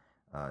of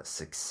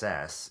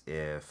success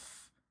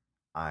if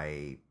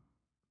I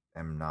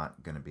am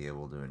not going to be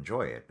able to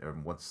enjoy it?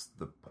 And what's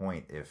the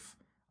point if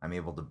I'm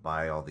able to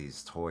buy all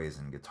these toys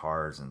and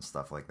guitars and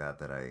stuff like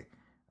that,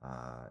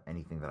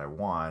 anything that I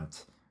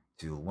want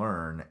to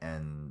learn,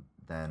 and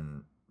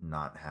then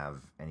not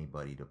have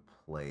anybody to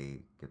play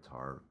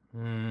guitar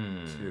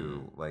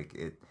to, like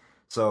it.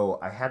 So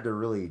I had to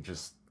really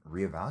just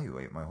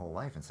reevaluate my whole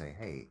life and say,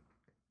 hey,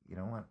 you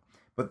know what?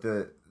 But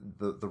the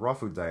raw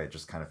food diet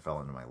just kind of fell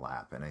into my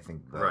lap, and I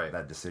think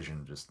that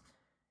decision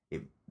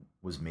it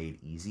was made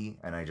easy,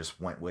 and I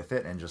just went with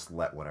it and just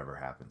let whatever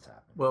happens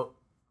happen. Well,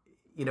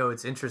 you know,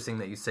 it's interesting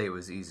that you say it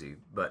was easy,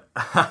 but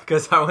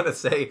because I want to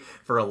say,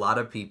 for a lot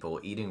of people,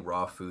 eating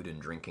raw food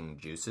and drinking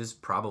juices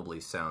probably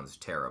sounds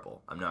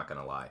terrible. I'm not going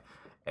to lie.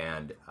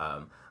 And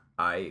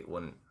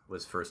when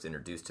was first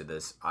introduced to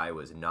this, I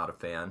was not a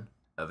fan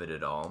of it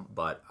at all.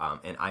 But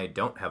and I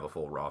don't have a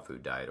full raw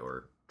food diet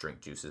or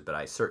drink juices, but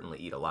I certainly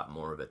eat a lot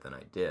more of it than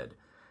I did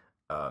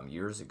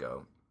years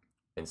ago,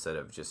 instead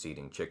of just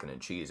eating chicken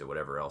and cheese or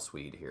whatever else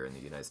we eat here in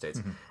the United States.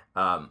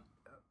 Mm-hmm.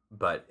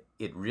 But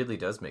it really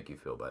does make you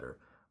feel better.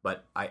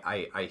 But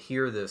I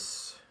hear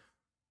this,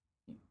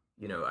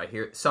 you know, I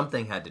hear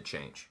something had to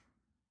change.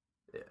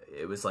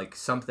 It was like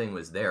something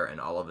was there, and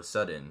all of a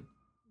sudden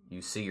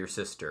you see your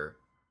sister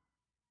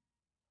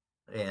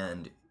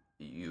and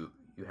you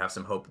have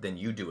some hope, then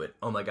you do it.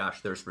 Oh my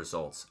gosh, there's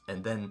results.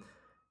 And then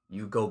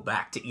you go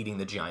back to eating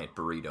the giant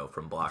burrito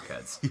from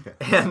Blockheads.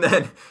 Yeah. And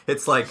then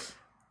it's like,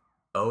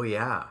 oh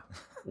yeah,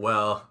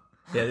 well,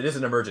 yeah, it is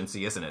an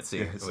emergency, isn't it? See,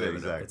 yes,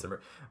 exactly.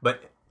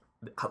 But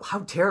how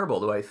terrible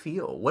do I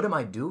feel? What am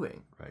I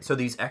doing? Right. So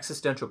these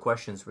existential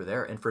questions were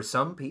there. And for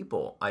some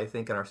people, I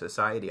think in our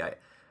society,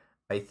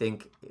 I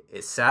think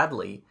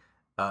sadly,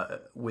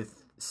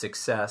 with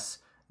success,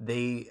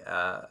 they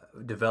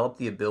develop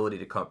the ability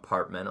to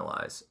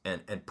compartmentalize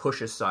and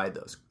push aside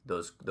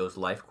those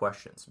life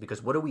questions.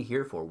 Because what are we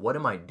here for? What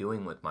am I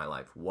doing with my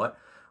life? What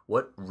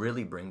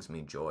really brings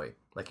me joy?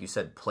 Like you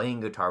said,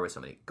 playing guitar with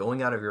somebody,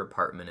 going out of your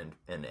apartment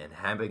and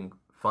having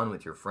fun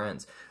with your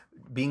friends,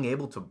 being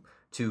able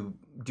to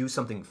do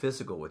something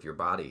physical with your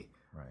body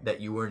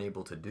that you weren't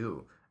able to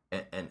do,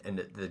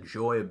 and the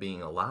joy of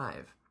being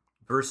alive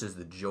versus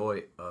the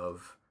joy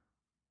of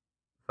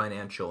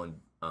financial and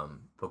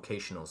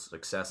vocational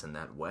success in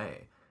that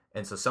way.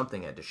 And so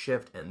something had to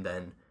shift, and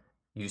then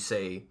you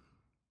say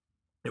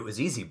it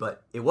was easy,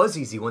 but it was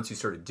easy once you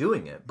started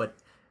doing it. But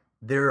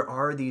there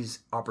are these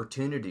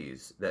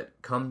opportunities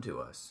that come to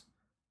us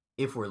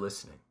if we're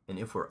listening and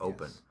if we're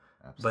open.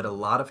 Yes, but a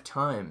lot of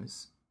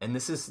times, and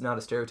this is not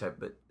a stereotype,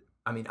 but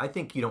I mean, I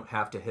think you don't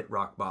have to hit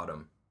rock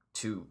bottom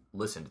to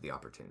listen to the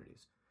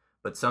opportunities.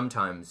 But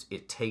sometimes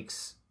it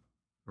takes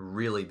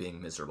really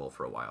being miserable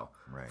for a while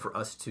for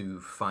us to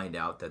find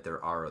out that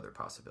there are other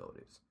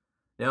possibilities.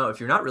 Now, if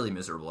you're not really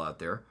miserable out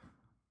there,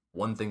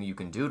 one thing you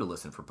can do to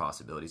listen for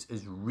possibilities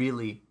is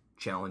really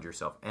challenge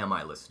yourself. Am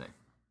I listening?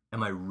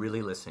 Am I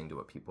really listening to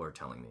what people are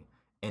telling me?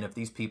 And if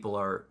these people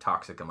are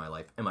toxic in my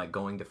life, am I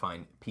going to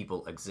find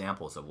people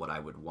examples of what I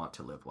would want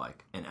to live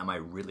like? And am I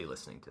really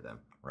listening to them?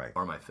 Right.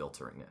 Or am I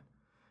filtering it?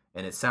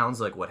 And it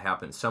sounds like what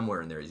happened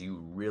somewhere in there is you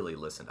really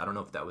listened. I don't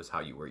know if that was how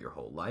you were your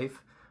whole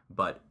life,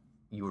 but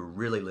you were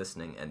really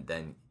listening, and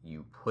then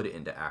you put it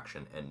into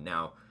action. And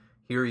now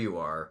here you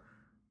are,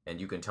 and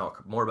you can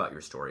talk more about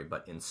your story,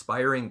 but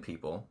inspiring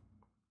people,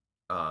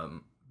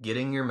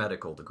 getting your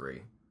medical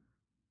degree,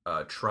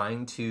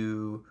 trying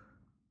to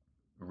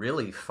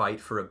really fight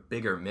for a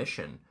bigger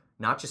mission,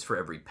 not just for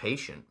every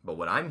patient, but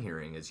what I'm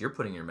hearing is you're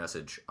putting your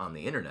message on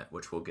the internet,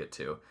 which we'll get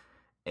to,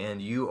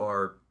 and you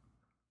are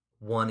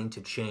wanting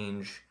to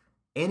change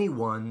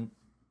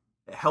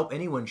help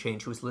anyone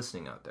change who's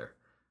listening out there,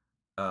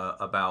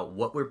 about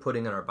what we're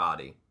putting in our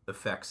body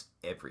affects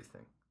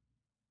everything.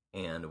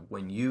 And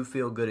when you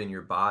feel good in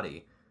your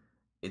body,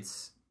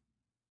 it's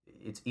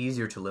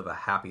easier to live a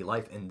happy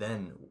life. And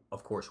then,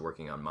 of course,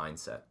 working on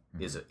mindset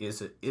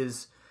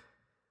is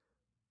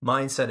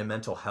mindset and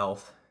mental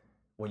health.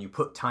 When you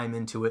put time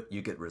into it,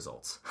 you get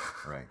results.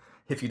 Right.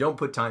 If you don't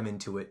put time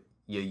into it,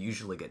 you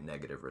usually get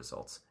negative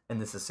results.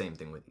 And it's the same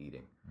thing with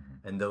eating.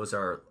 And those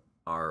are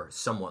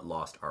somewhat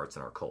lost arts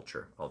in our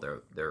culture,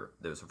 although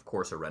there's, of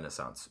course, a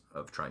renaissance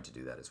of trying to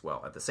do that as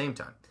well at the same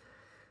time.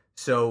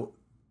 So,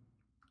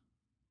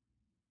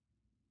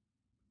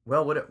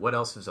 well, what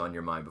else is on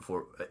your mind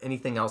before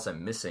anything else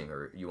I'm missing,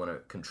 or you want to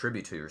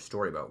contribute to your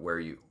story about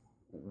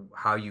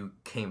how you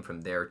came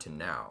from there to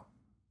now?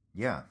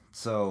 Yeah.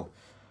 So,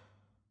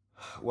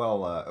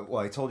 well,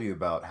 I told you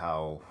about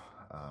how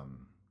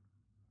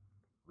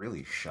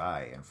really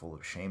shy and full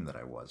of shame that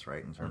I was,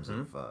 right, in terms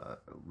of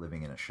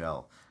living in a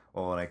shell.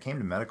 Well, when I came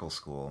to medical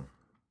school,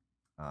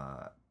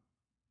 I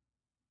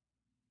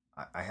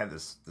had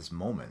this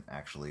moment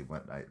actually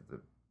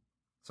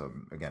so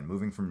again,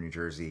 moving from New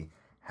Jersey,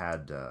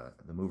 had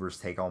the movers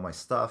take all my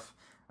stuff.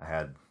 I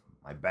had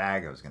my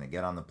bag. I was going to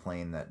get on the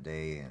plane that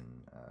day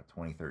in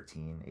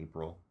 2013,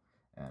 April,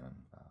 and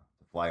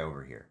to fly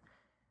over here.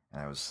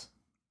 And I was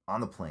on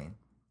the plane,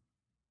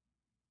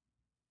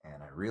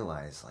 and I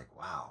realized, like,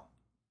 wow,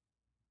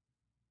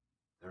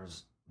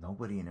 there's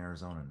nobody in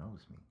Arizona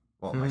knows me.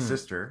 Well, my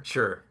sister,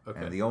 sure,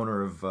 okay, and the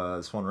owner of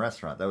this one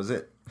restaurant. That was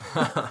it.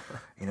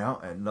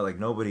 And like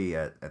nobody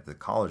at the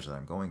college that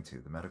I'm going to,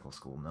 the medical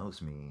school,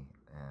 knows me.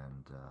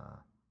 And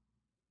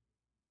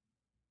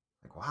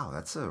like, wow,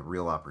 that's a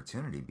real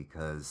opportunity,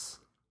 because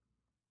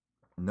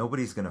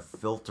nobody's going to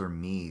filter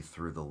me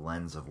through the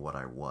lens of what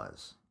I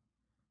was.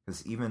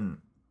 Because even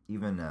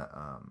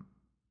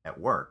at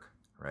work,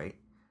 right?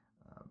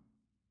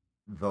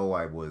 Though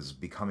I was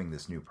becoming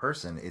this new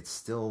person, it's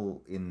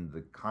still in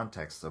the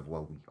context of,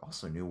 well, we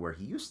also knew where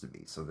he used to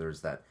be. So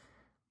there's that,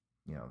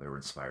 they were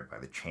inspired by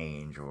the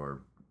change,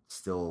 or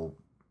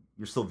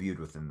you're still viewed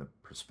within the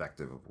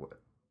perspective of what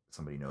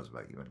somebody knows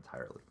about you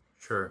entirely.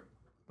 Sure.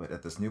 But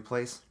at this new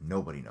place,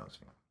 nobody knows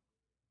me.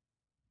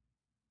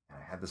 And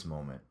I had this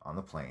moment on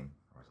the plane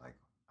where I was like,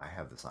 I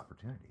have this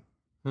opportunity.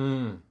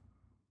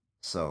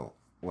 So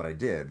what I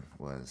did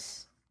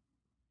was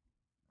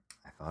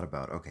I thought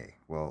about, okay,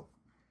 well,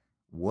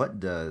 what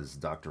does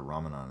Dr.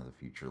 Ramanan of the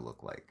future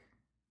look like?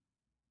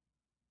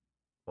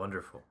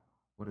 Wonderful.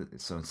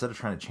 So instead of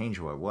trying to change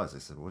who I was, I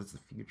said, what does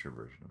the future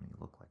version of me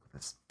look like?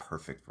 This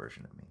perfect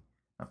version of me.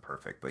 Not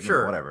perfect, but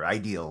sure, whatever.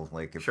 Ideal.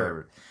 Like if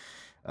sure.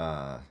 So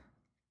I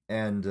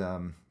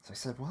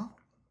said, well,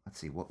 let's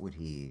see,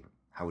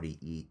 how would he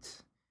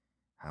eat?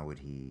 How would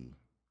he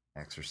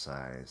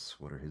exercise?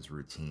 What are his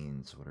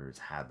routines? What are his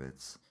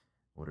habits?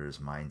 What are his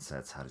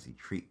mindsets? How does he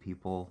treat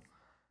people?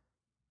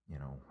 You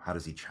know, how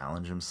does he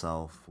challenge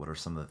himself? What are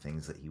some of the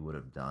things that he would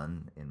have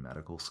done in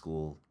medical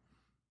school?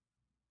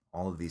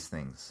 All of these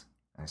things.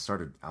 And I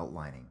started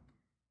outlining,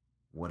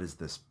 what is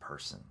this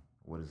person?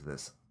 What does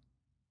this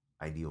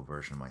ideal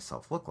version of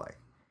myself look like?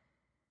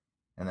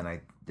 And then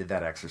I did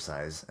that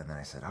exercise, and then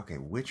I said, okay,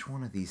 which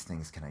one of these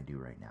things can I do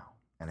right now?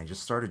 And I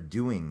just started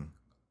doing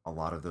a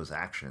lot of those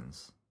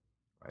actions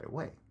right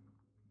away,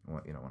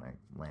 you know, when I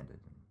landed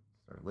and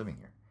started living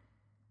here.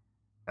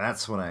 And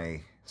that's when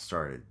I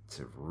started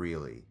to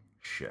really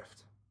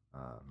shift,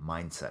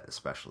 mindset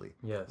especially,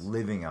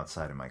 living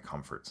outside of my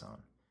comfort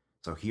zone.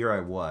 So here I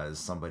was,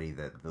 somebody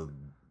that the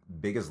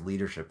biggest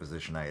leadership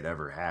position I had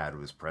ever had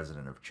was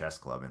president of chess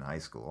club in high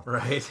school.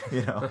 Right.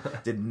 You know,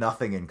 did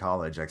nothing in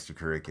college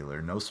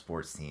extracurricular, no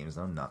sports teams,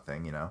 no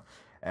nothing, you know.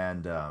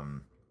 And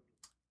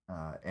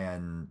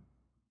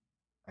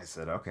I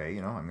said, okay,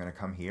 you know, I'm going to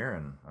come here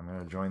and I'm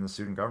going to join the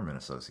Student Government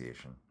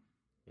Association.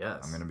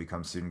 Yes. I'm going to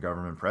become student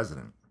government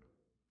president.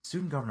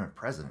 Student government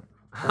president.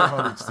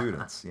 400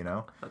 students, you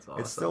know. That's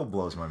awesome. It still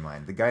blows my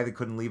mind. The guy that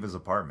couldn't leave his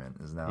apartment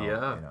is now, you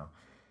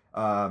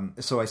know.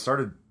 So I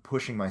started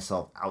pushing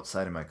myself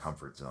outside of my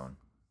comfort zone.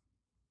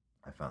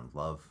 I found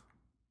love.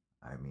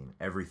 I mean,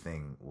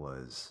 everything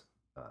was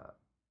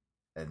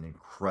an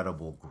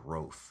incredible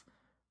growth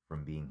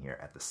from being here.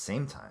 At the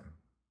same time,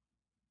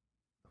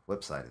 the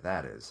flip side of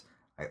that is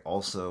I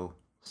also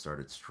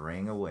started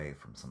straying away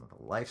from some of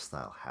the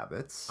lifestyle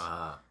habits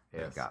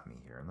that got me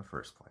here in the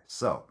first place.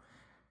 So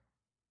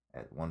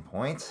at one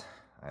point,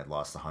 I had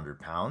lost 100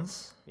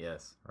 pounds.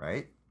 Yes.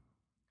 Right?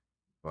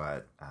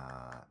 But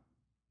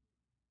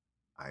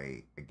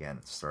I, again,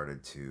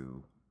 started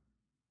to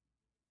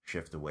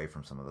shift away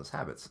from some of those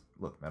habits.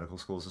 Look, medical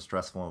school is a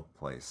stressful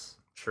place.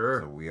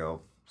 Sure. So we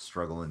all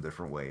struggle in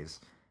different ways.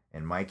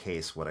 In my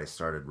case, what I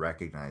started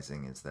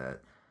recognizing is that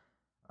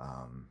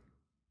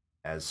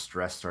as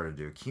stress started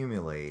to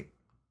accumulate,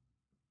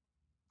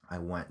 I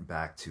went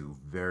back to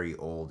very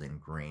old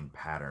ingrained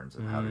patterns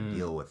of how to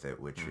deal with it,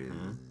 which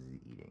is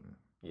eating.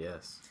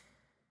 Yes.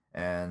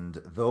 And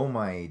though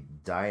my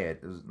diet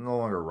is no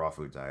longer a raw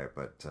food diet,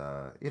 but,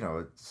 you know,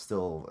 it's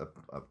still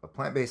a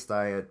plant-based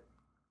diet,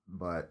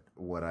 but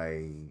what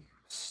I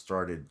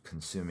started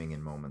consuming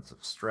in moments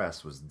of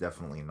stress was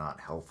definitely not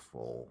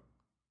healthful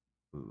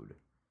food.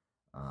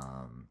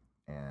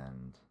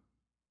 And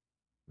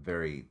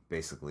very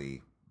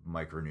basically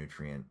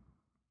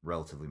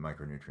relatively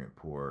micronutrient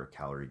poor,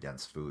 calorie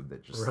dense food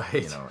that just,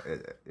 you know,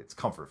 it's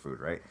comfort food,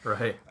 right?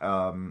 Right.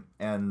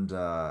 And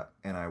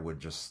I would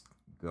just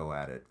go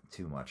at it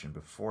too much. And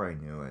before I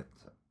knew it,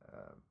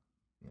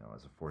 you know,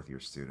 as a fourth year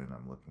student,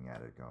 I'm looking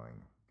at it going,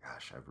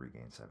 gosh, I've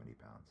regained 70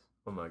 pounds.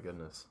 Oh my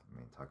goodness. I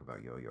mean, talk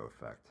about yo-yo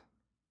effect.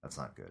 That's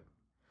not good.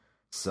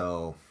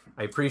 So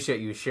I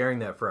appreciate you sharing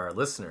that for our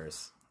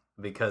listeners,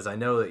 because I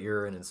know that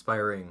you're an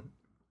inspiring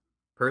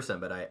person,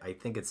 but I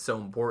think it's so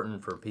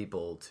important for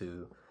people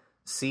to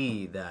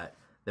see that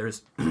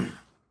there's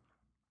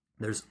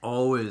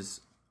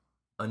always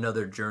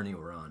another journey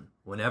we're on.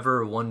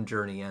 Whenever one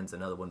journey ends,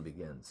 another one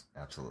begins.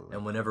 Absolutely.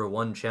 And whenever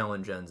one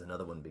challenge ends,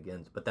 another one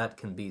begins. But that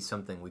can be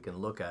something we can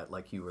look at,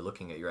 like you were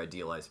looking at your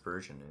idealized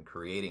version and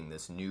creating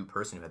this new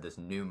person who had this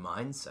new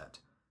mindset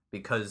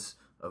because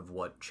of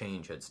what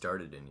change had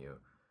started in you.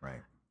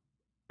 Right.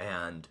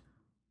 And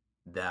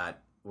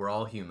that we're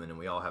all human and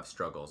we all have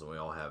struggles and we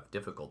all have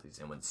difficulties.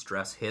 And when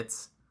stress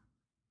hits,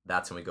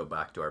 that's when we go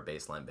back to our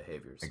baseline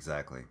behaviors.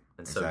 Exactly.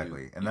 And so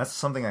exactly. And that's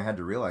something I had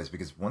to realize,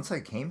 because once I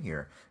came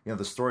here, you know,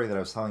 the story that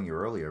I was telling you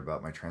earlier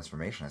about my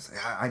transformation, I said,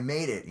 I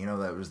made it. You know,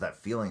 that was that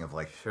feeling of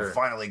like, I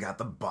finally got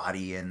the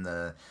body and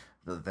the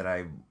that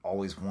I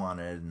always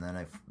wanted. And then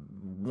I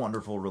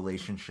wonderful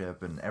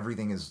relationship and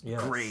everything is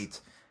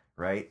great.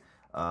 Right.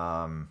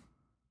 Well,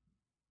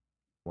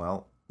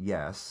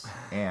 yes.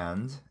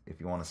 And if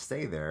you want to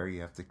stay there,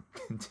 you have to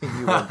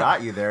continue what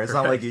got you there. It's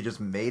not like you just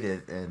made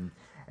it and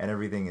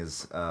everything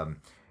is,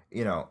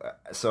 you know,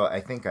 so I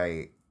think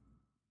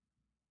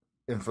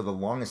and for the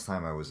longest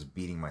time I was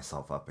beating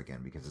myself up again,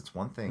 because it's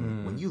one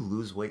thing when you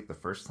lose weight the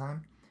first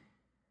time,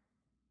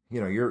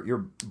 you know,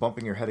 you're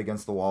bumping your head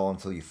against the wall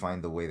until you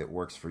find the way that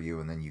works for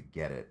you, and then you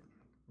get it.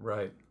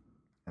 Right.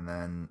 And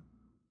then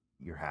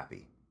you're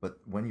happy. But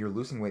when you're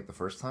losing weight the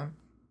first time,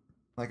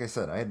 like I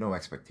said, I had no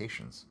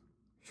expectations.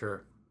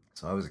 Sure.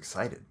 So I was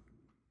excited.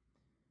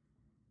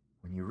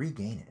 When you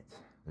regain it,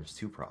 there's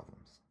two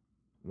problems.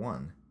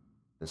 One,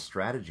 the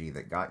strategy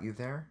that got you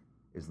there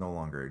is no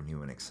longer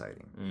new and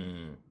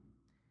exciting.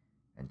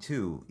 And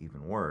two,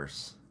 even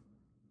worse,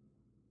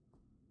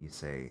 you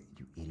say,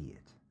 you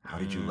idiot. How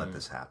did you let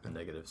this happen?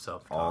 Negative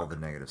self-talk. All the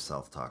negative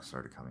self-talk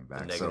started coming back.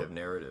 The negative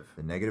narrative.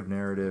 The negative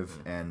narrative,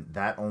 and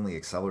that only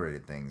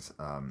accelerated things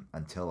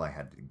until I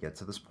had to get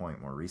to this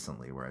point more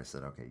recently where I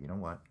said, okay, you know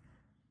what?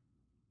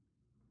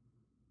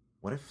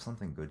 What if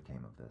something good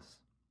came of this?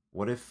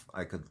 What if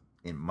I could,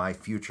 in my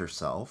future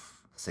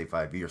self, say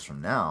 5 years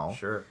from now,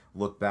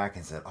 look back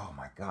and said, oh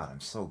my God, I'm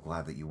so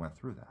glad that you went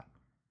through that.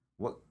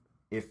 what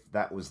if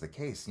that was the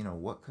case? You know,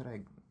 what could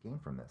I gain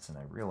from this? And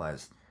I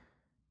realized,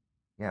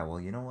 yeah, well,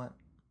 you know what?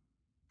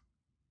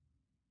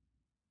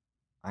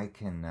 I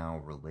can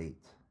now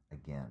relate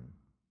again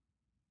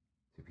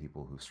to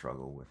people who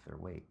struggle with their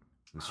weight,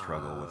 who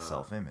struggle with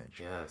self-image.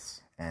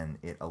 Yes. And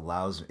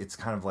it's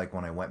kind of like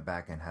when I went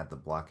back and had the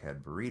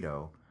blockhead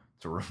burrito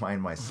to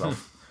remind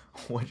myself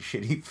what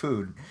shitty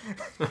food,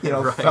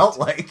 Right. felt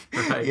like,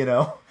 Right.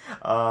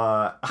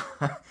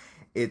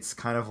 It's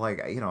kind of like,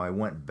 I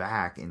went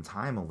back in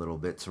time a little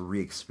bit to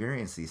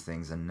re-experience these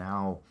things, and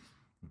now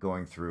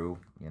going through,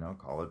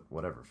 call it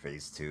whatever,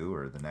 phase 2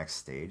 or the next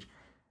stage.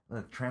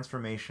 Look,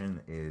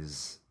 transformation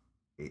is,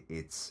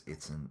 it's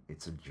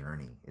a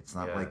journey. It's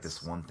not like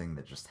this one thing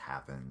that just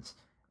happens.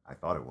 I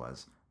thought it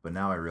was, but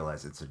now I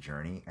realize it's a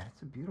journey, and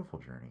it's a beautiful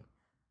journey.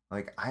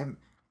 Like, I'm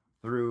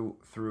through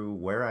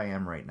where I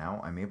am right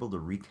now, I'm able to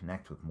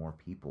reconnect with more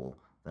people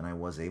than I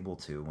was able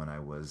to when I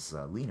was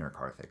leaner,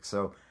 Karthik.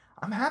 So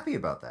I'm happy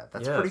about that.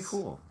 That's pretty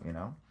cool,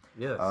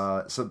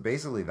 Yes. So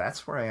basically,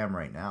 that's where I am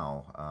right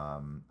now.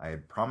 I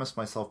had promised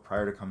myself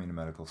prior to coming to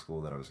medical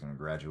school that I was going to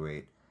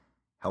graduate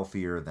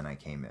healthier than I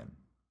came in.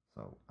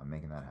 So I'm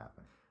making that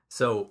happen.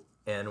 So,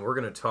 and we're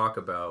going to talk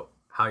about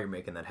how you're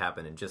making that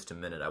happen in just a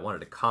minute. I wanted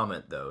to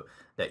comment, though,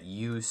 that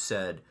you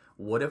said,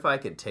 what if I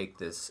could take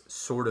this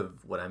sort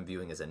of what I'm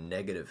viewing as a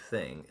negative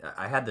thing?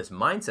 I had this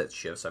mindset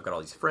shift. So I've got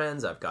all these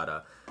friends. I've got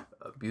a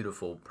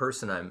beautiful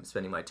person I'm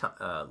spending my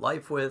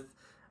life with.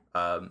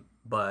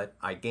 But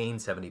I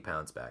gained 70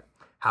 pounds back.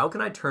 How can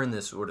I turn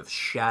this sort of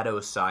shadow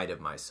side of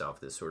myself,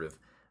 this sort of,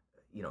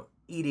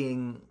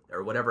 eating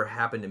or whatever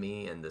happened to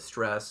me and the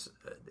stress,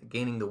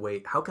 gaining the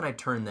weight, how can I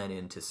turn that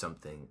into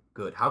something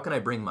good? How can I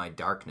bring my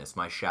darkness,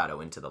 my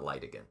shadow into the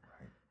light again?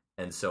 Right.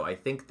 And so I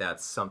think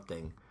that's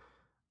something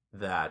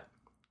that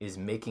is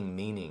making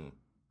meaning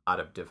out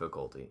of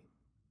difficulty.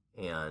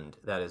 And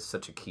that is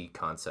such a key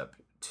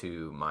concept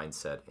to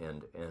mindset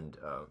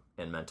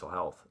and mental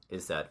health,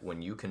 is that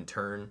when you can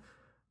turn,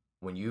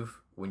 when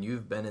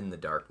you've been in the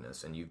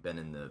darkness and you've been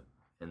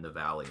in the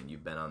valley and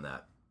you've been on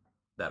that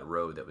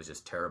road that was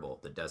just terrible,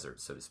 the desert,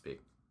 so to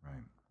speak.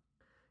 Right.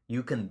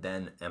 You can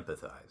then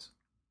empathize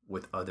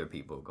with other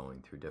people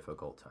going through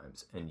difficult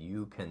times, and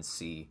you can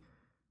see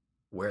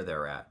where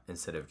they're at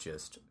instead of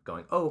just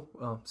going, oh,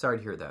 well, sorry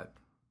to hear that.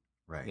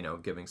 Right.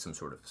 Giving some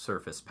sort of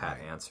surface pat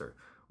answer.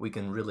 We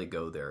can really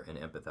go there and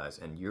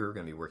empathize, and you're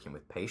going to be working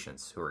with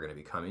patients who are going to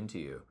be coming to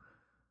you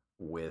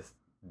with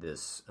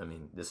this. I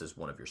mean, this is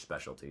one of your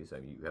specialties. I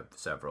mean, you have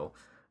several,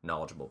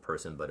 knowledgeable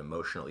person, but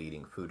emotional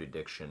eating, food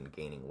addiction,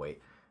 gaining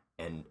weight.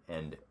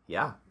 And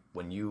yeah,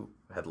 when you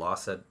had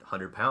lost that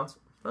 100 pounds,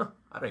 I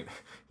don't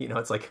even,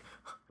 it's like,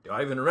 do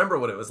I even remember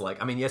what it was like?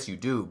 I mean, yes, you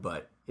do,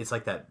 but it's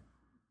like that,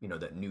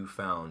 that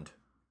newfound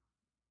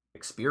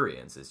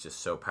experience is just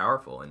so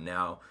powerful. And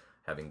now,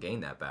 having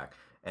gained that back,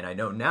 and I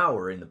know now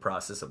we're in the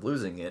process of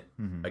losing it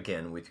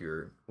again with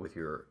your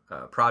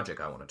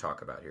project I want to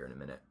talk about here in a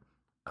minute.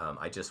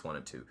 I just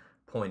wanted to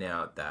point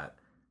out that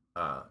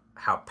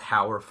how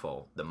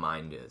powerful the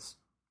mind is,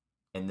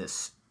 and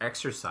this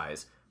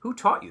exercise. Who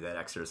taught you that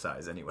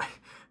exercise anyway?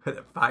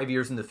 5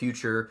 years in the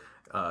future,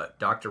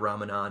 Dr.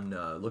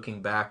 Ramanan,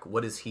 looking back,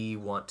 what does he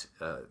want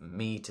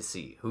me to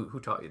see? Who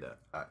taught you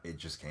that? It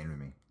just came to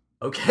me.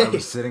 Okay. I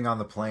was sitting on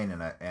the plane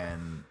and I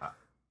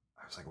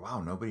was like,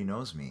 wow, nobody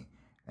knows me.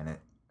 And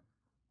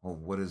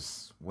what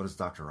does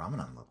Dr.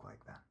 Ramanan look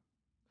like then?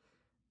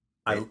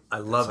 I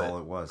love it. That's all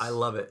it was. I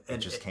love it. It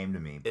just came to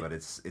me, but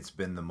it's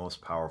been the most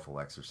powerful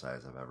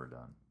exercise I've ever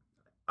done.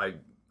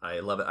 I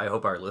love it. I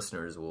hope our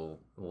listeners will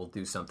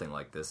do something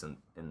like this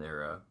in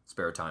their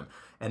spare time.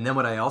 And then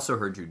what I also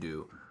heard you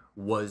do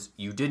was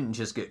you didn't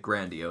just get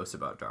grandiose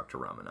about Dr.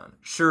 Ramanan.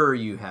 Sure,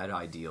 you had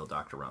ideal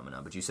Dr.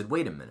 Ramanan, but you said,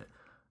 wait a minute.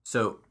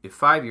 So if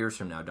 5 years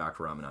from now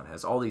Dr. Ramanan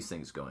has all these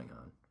things going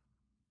on,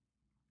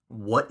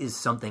 what is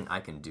something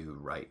I can do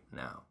right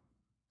now?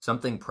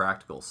 Something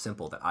practical,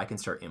 simple that I can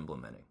start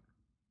implementing.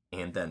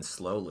 And then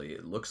slowly,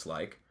 it looks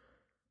like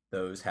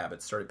those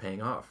habits started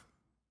paying off.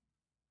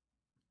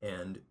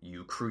 And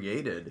you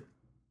created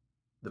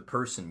the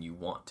person you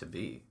want to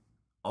be.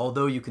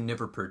 Although you can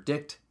never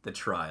predict the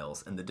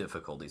trials and the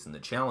difficulties and the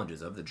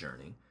challenges of the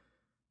journey,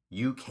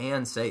 you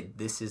can say,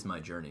 this is my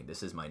journey,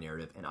 this is my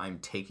narrative, and I'm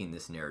taking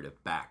this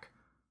narrative back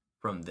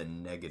from the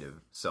negative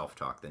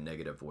self-talk, the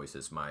negative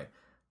voices, my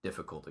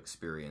difficult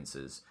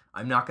experiences.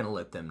 I'm not going to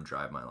let them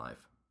drive my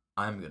life.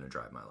 I'm going to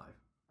drive my life.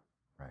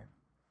 Right.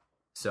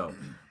 So,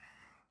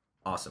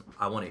 awesome.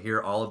 I want to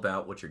hear all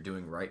about what you're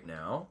doing right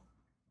now.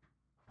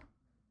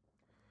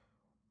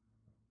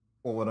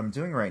 Well, what I'm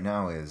doing right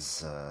now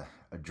is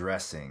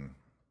addressing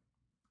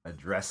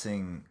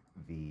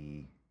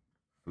the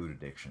food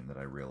addiction that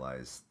I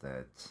realized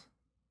that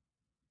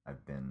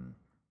I've been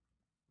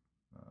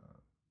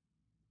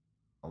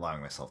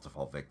allowing myself to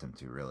fall victim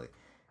to, really.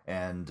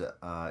 And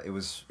it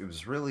was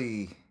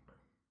really,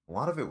 a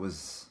lot of it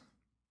was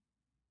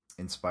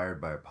inspired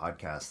by a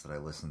podcast that I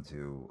listened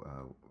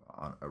to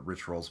on a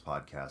Rich Roll's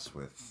podcast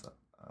with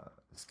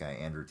this guy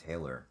Andrew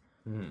Taylor,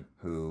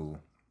 who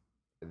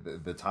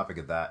the topic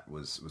of that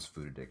was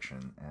food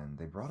addiction, and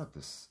they brought up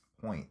this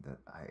point that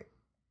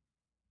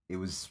it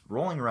was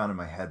rolling around in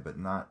my head, but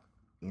not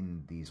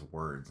in these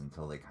words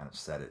until they kind of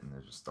said it, and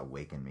they just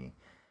awakened me.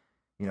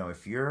 You know,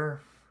 if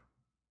you're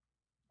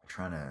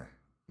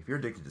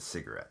addicted to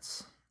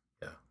cigarettes,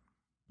 yeah,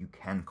 you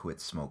can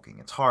quit smoking.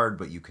 It's hard,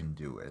 but you can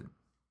do it.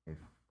 If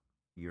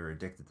you're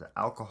addicted to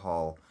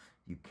alcohol,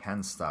 you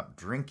can stop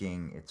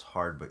drinking. It's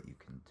hard, but you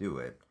can do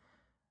it.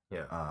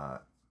 Yeah.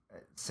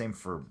 Same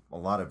for a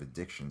lot of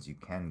addictions. You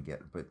can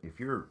get, but if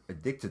you're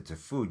addicted to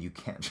food, you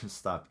can't just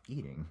stop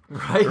eating.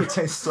 Right.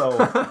 So,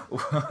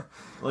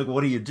 like,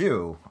 what do you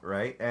do?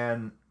 Right.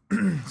 And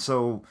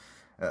so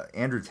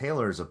Andrew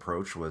Taylor's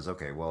approach was,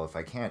 okay, well, if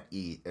I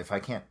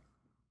can't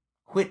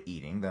quit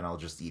eating, then I'll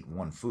just eat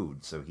one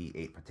food. So he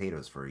ate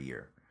potatoes for a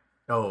year.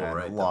 Oh, and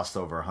right. Lost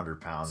over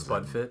 100 pounds.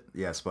 Spud Fit?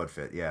 Yeah, Spud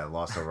Fit. Yeah,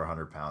 lost over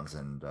 100 pounds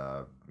and,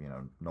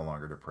 no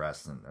longer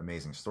depressed. And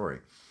amazing story.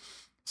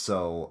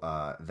 So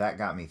that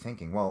got me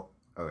thinking, well,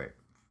 okay,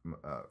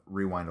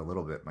 rewind a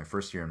little bit. My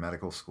first year in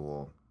medical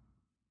school,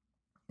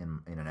 in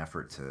an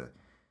effort to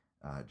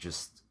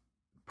just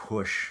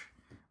push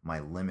my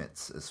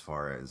limits as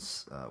far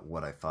as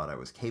what I thought I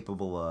was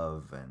capable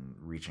of and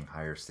reaching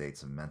higher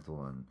states of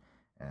mental and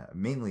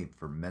mainly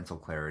for mental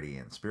clarity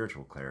and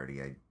spiritual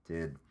clarity, I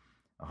did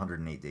a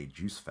 108-day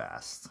juice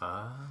fast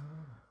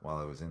while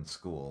I was in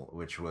school,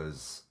 which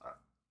was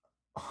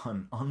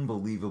an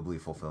unbelievably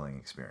fulfilling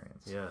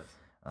experience. Yes.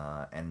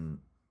 And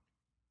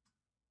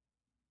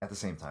at the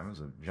same time, it was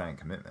a giant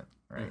commitment,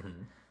 right?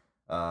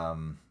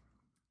 Mm-hmm.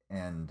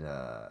 And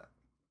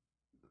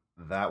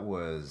that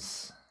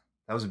was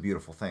a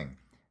beautiful thing.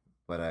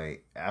 But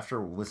after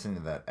listening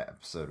to that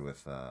episode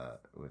with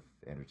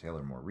Andrew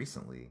Taylor more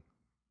recently,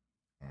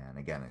 and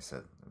again, I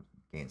said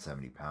gained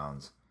 70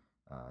 pounds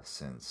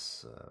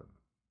since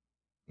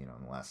in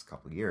the last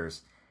couple of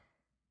years,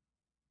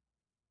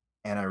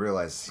 and I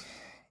realized,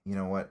 you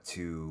know what,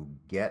 to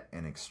get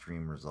an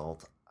extreme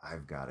result,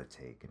 I've got to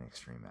take an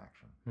extreme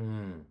action.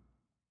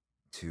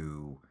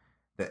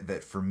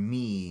 That for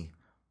me,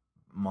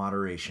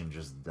 moderation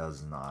just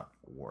does not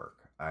work.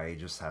 I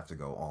just have to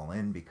go all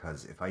in,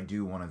 because if I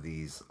do one of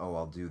these,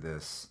 I'll do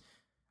this,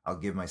 I'll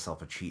give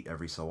myself a cheat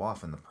every so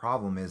often. The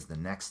problem is the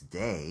next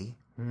day,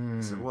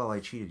 I said, well, I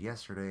cheated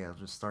yesterday, I'll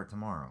just start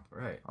tomorrow.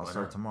 Right. I'll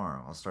start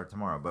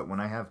tomorrow. But when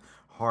I have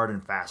hard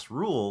and fast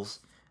rules,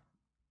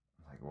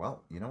 I'm like,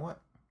 well, you know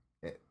what?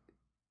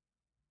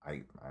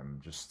 I'm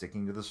just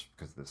sticking to this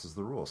because this is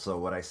the rule.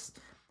 So I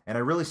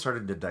really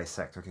started to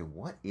dissect, okay,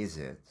 what is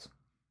it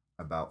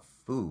about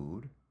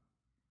food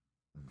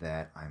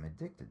that I'm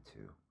addicted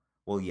to?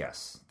 Well,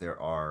 yes,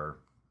 there are,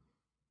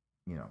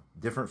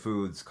 different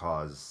foods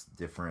cause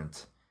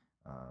different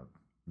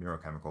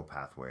neurochemical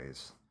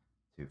pathways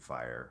to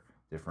fire.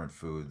 Different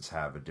foods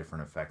have a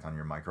different effect on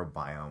your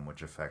microbiome,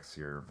 which affects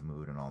your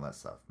mood and all that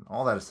stuff. And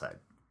all that aside,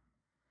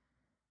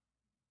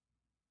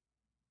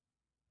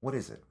 what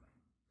is it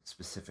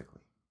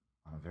specifically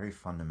on a very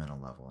fundamental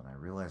level? And I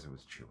realized it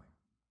was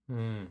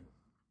chewing.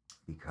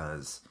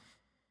 Because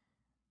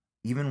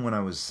even when I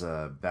was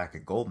back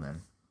at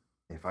Goldman,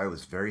 if I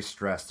was very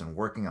stressed and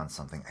working on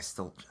something, I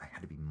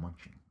had to be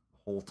munching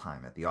the whole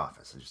time at the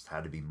office. I just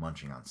had to be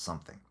munching on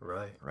something.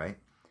 Right.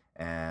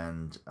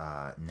 And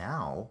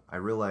now I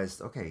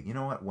realized, okay, you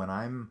know what? When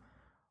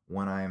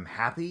I'm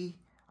happy,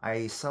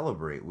 I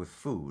celebrate with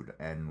food,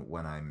 and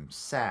when I'm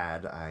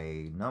sad,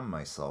 I numb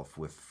myself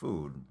with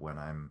food. When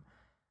I'm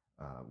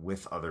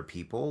with other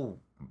people,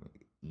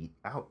 eat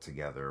out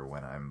together.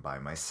 When I'm by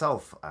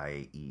myself,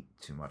 I eat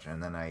too much,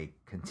 and then I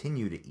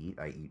continue to eat.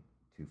 I eat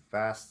too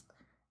fast.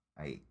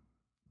 I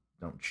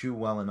don't chew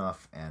well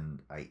enough, and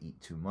I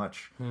eat too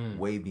much,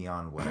 way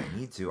beyond what I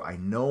need to. I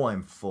know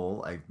I'm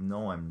full. I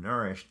know I'm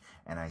nourished,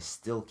 and I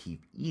still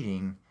keep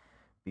eating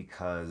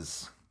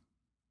because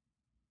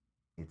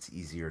it's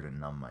easier to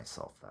numb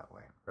myself that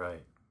way.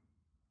 Right.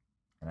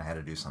 And I had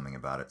to do something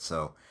about it.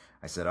 So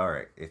I said, all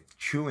right, if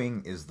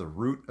chewing is the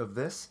root of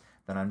this,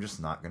 then I'm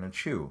just not going to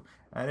chew.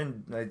 I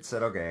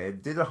said, okay, I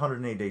did a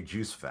 108-day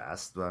juice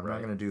fast, but I'm not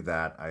going to do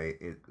that.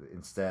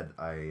 Instead,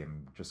 I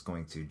am just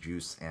going to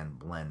juice and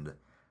blend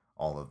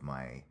all of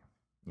my,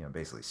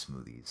 basically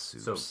smoothies,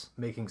 soups. So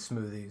making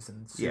smoothies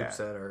and soups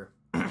that are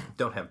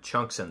don't have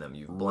chunks in them.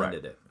 You've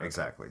blended it. Okay.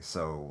 Exactly.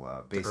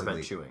 So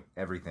basically chewing.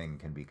 Everything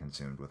can be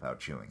consumed without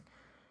chewing.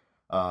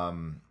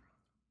 In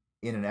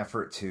an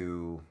effort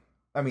to,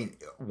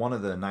 one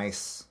of the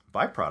nice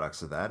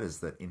byproducts of that is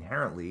that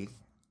inherently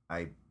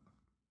I'm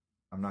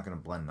not going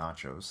to blend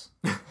nachos,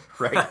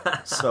 right?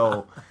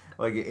 So,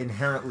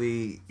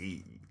 inherently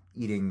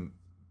eating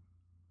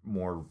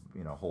more,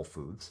 whole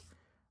foods,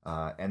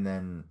 and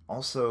then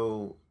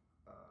also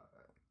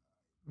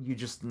you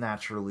just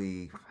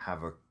naturally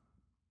have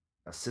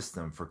a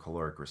system for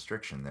caloric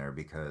restriction there,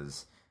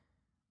 because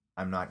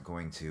I'm not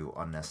going to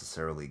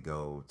unnecessarily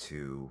go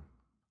to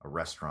a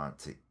restaurant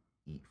to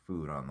eat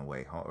food on the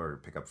way home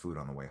or pick up food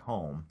on the way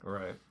home,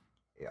 right?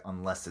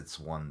 Unless it's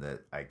one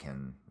that I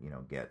can,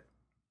 get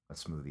a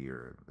smoothie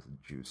or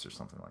a juice or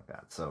something like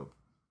that. So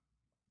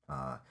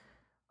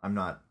I'm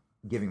not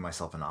giving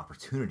myself an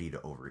opportunity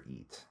to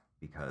overeat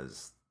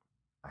because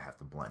I have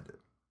to blend it,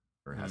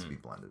 or it has to be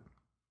blended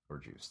or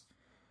juiced.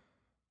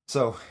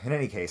 So in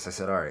any case, I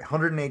said, all right,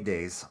 108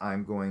 days,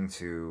 I'm going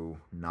to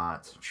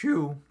not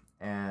chew.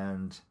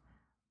 And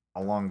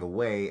along the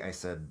way, I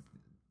said,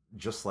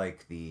 just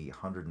like the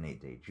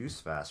 108-day juice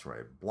fast where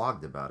I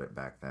blogged about it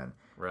back then,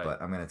 right.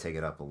 But I'm going to take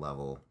it up a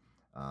level,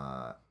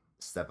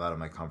 step out of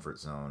my comfort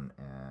zone,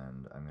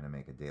 and I'm going to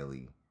make a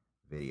daily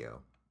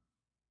video.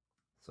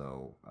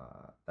 So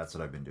that's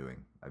what I've been doing.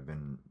 I've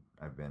been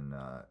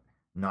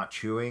not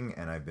chewing,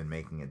 and I've been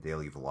making a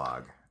daily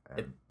vlog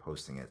and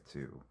posting it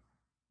to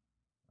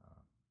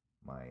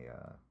my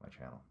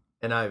channel.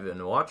 And I've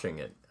been watching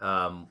it.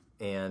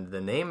 And the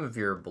name of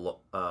your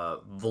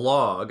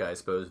vlog, I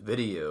suppose,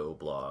 video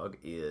blog,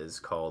 is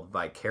called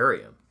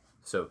Vicarium.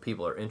 So if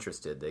people are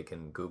interested, they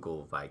can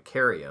Google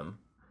Vicarium,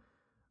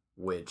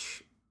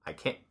 which I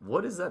can't...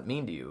 What does that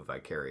mean to you,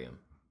 Vicarium?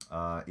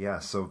 Yeah,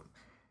 so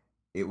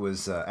it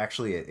was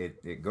actually,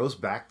 it goes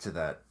back to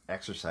that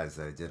exercise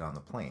that I did on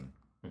the plane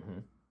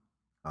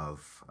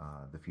of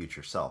the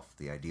future self,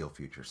 the ideal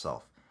future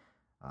self.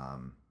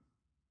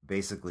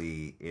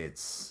 Basically,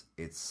 it's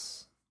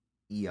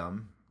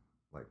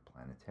like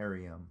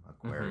planetarium,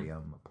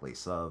 aquarium, a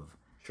place of.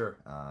 Sure.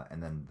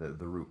 And then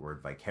the root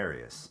word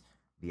vicarious.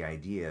 The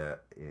idea,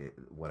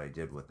 what I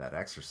did with that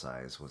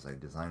exercise was I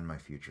designed my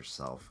future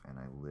self and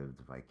I lived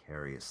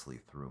vicariously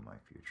through my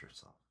future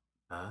self.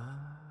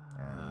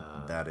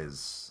 And that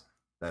is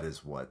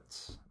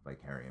what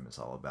Vicarium is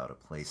all about, a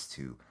place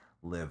to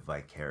live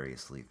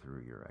vicariously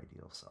through your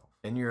ideal self.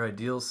 And your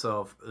ideal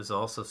self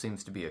also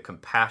seems to be a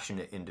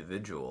compassionate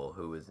individual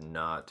who is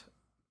not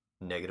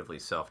negatively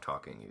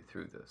self-talking you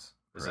through this.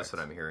 Is Correct. This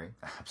what I'm hearing?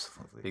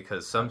 Absolutely.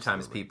 Because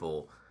sometimes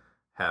people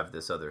have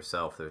this other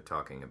self they're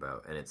talking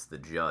about, and it's the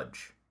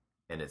judge,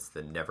 and it's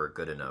the never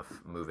good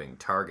enough moving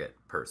target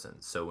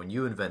person. So when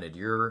you invented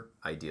your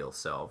ideal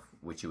self,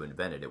 which you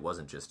invented, it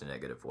wasn't just a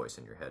negative voice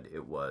in your head.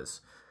 It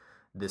was,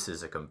 this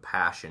is a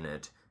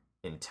compassionate,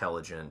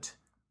 intelligent,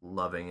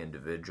 loving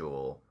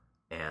individual,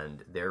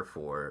 and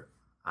therefore,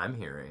 I'm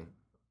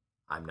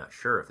not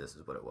sure if this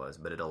is what it was,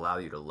 but it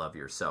allowed you to love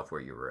yourself where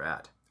you were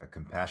at. A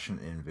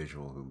compassionate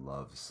individual who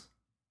loves,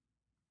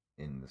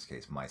 in this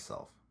case,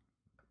 myself.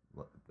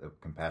 A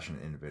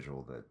compassionate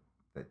individual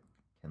that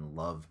can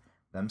love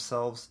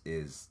themselves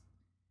is,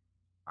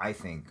 I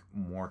think,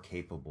 more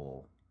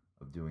capable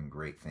of doing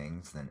great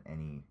things than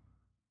any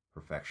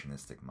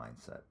perfectionistic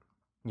mindset.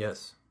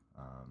 Yes.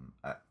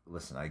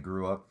 Listen, I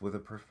grew up with a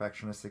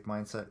perfectionistic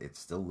mindset. It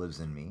still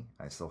lives in me.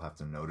 I still have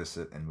to notice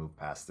it and move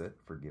past it,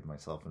 forgive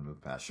myself and move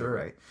past it,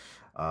 right?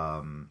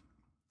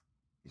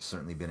 You've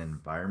certainly been in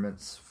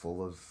environments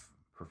full of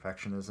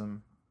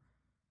perfectionism.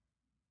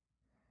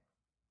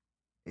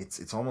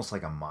 It's almost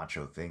like a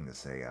macho thing to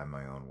say I'm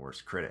my own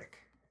worst critic.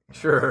 You know,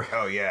 sure. Like,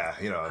 oh yeah,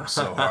 I'm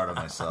so hard on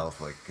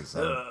myself, like because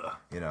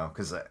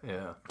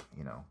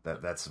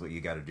that's what you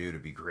got to do to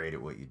be great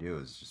at what you do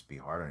is just be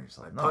hard on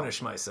yourself. I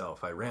punish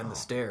myself. I ran the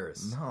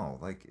stairs. No,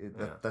 like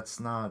that's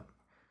not.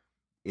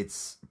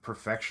 It's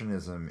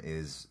perfectionism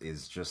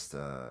is just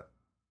a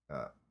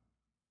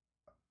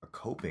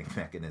coping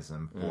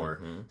mechanism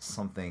for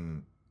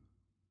something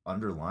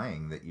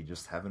underlying that you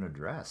just haven't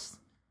addressed.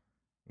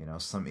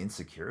 Some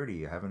insecurity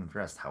you haven't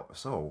addressed.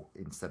 So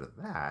instead of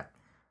that,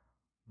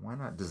 why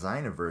not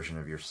design a version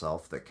of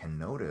yourself that can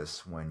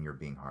notice when you're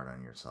being hard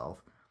on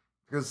yourself?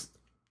 Because,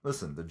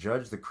 listen, the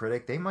judge, the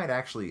critic, they might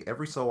actually,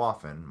 every so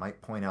often,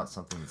 might point out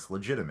something that's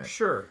legitimate.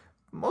 Sure.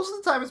 Most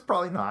of the time it's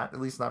probably not,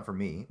 at least not for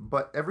me,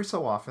 but every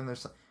so often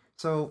there's...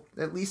 So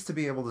at least to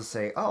be able to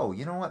say, oh,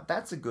 you know what,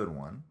 that's a good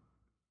one.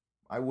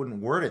 I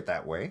wouldn't word it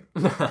that way,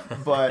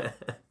 but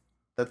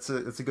that's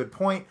a good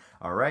point.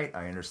 All right,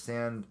 I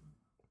understand.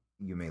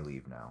 You may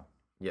leave now.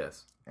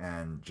 Yes.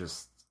 And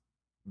just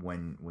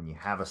when you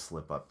have a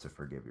slip up, to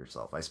forgive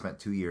yourself. I spent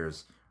 2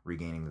 years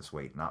regaining this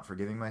weight, not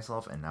forgiving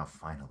myself, and now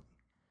finally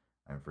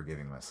I'm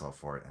forgiving myself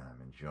for it, and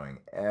I'm enjoying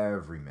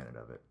every minute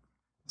of it.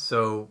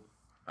 So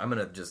I'm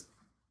going to just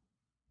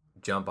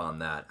jump on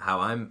that.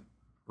 How I'm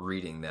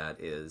reading that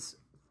is,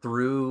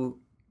 through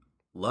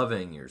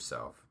loving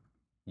yourself,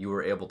 you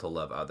were able to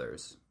love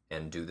others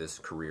and do this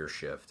career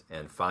shift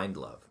and find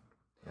love.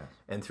 Yes.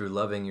 And through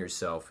loving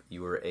yourself,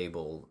 you were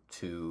able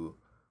to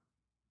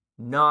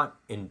not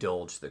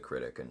indulge the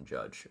critic and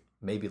judge,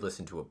 maybe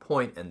listen to a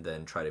point and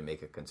then try to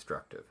make it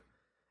constructive.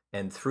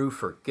 And through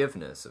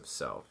forgiveness of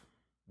self,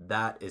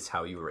 that is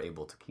how you were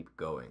able to keep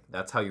going.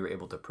 That's how you were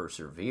able to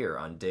persevere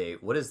on day,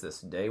 what is this?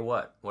 Day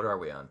what? What are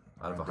we on?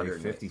 Out of 100?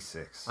 Day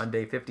 56. On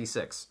day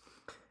 56.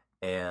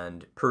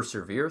 And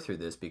persevere through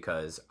this,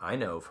 because I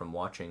know from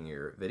watching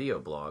your video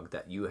blog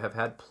that you have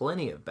had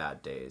plenty of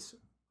bad days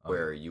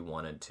where you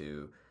wanted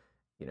to,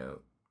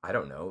 I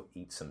don't know,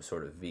 eat some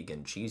sort of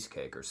vegan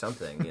cheesecake or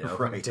something,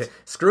 Right.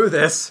 Screw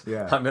this.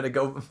 Yeah. I'm going to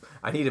go,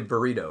 I need a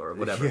burrito or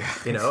whatever.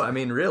 Yeah.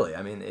 Really,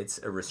 it's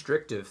a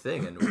restrictive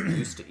thing, and we're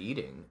used to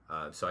eating.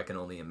 So I can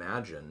only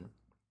imagine,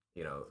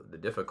 the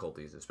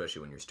difficulties,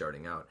 especially when you're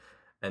starting out.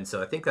 And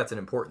so I think that's an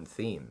important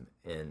theme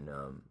in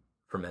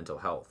for mental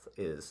health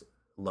is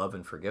love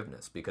and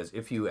forgiveness, because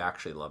if you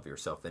actually love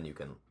yourself, then you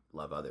can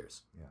love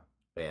others. Yeah.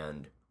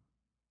 And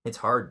it's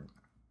hard.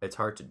 It's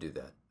hard to do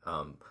that.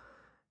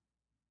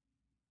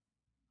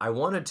 I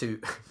wanted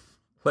to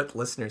let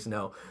listeners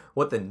know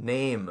what the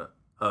name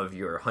of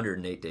your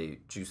 108-day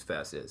juice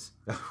fast is.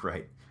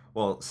 Right.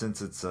 Well,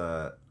 since it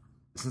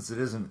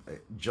isn't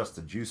just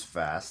a juice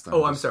fast.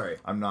 I'm sorry.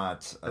 I'm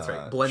not. That's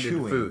right. Blended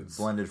foods.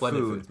 Blended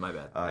foods. My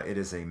bad. It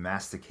is a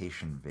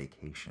mastication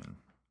vacation.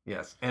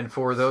 Yes. And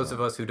for those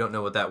of us who don't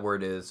know what that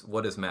word is,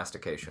 what is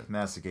mastication?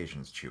 Mastication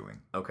is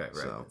chewing. Okay, right.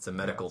 So, it's a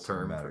medical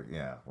term.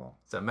 Well,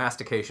 it's a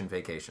mastication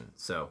vacation.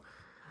 So,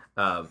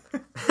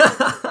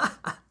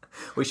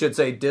 we should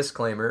say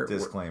disclaimer.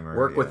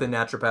 Work with a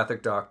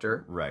naturopathic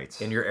doctor.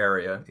 Right. In your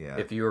area. Yeah.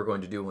 If you are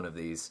going to do one of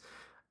these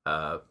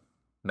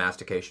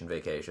mastication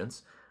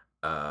vacations.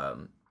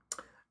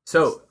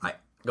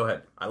 Go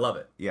ahead. I love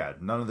it. Yeah,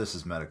 none of this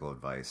is medical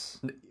advice.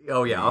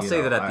 Oh, yeah. I'll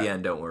say that at the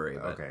end. Don't worry.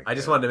 But okay. I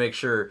just wanted to make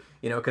sure,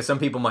 because some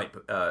people might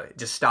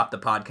just stop the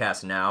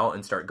podcast now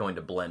and start going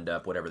to blend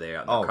up whatever they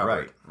got in their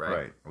cupboard.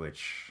 Right.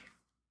 Which,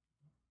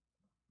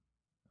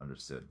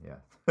 understood, yeah.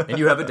 And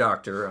you have a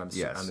doctor, I'm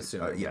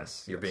assuming.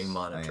 Yes. You're being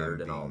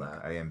monitored and all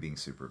that. I am being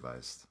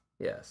supervised.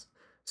 Yes.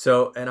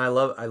 So, and I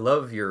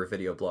love your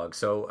video blog,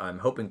 so I'm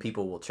hoping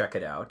people will check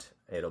it out.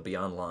 It'll be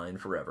online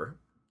forever,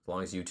 as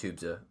long as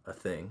YouTube's a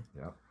thing.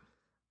 Yeah.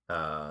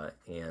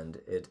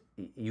 And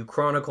you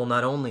chronicle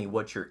not only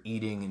what you're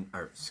eating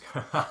or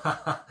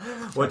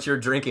what you're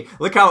drinking.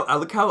 Look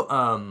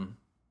how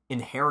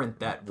inherent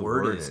that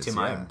word is to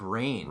my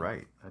brain.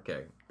 Right.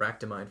 Okay. Back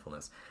to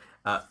mindfulness.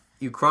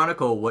 You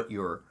chronicle what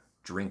you're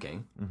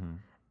drinking, mm-hmm.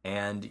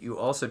 and you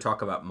also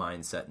talk about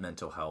mindset,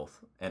 mental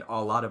health, and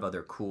a lot of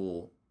other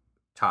cool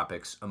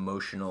topics: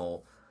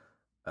 emotional,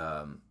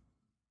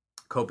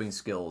 coping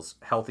skills,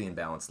 healthy and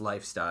balanced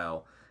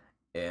lifestyle,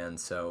 and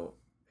so.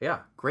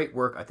 Yeah, great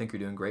work. I think you're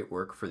doing great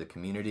work for the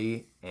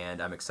community,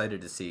 and I'm excited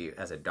to see,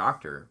 as a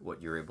doctor,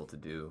 what you're able to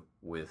do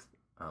with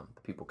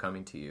the people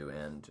coming to you,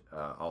 and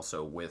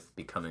also with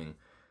becoming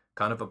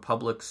kind of a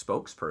public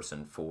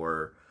spokesperson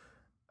for,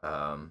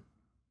 I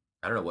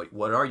don't know,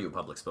 what are you a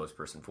public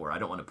spokesperson for? I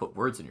don't want to put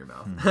words in your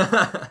mouth.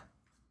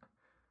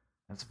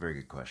 That's a very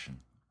good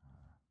question.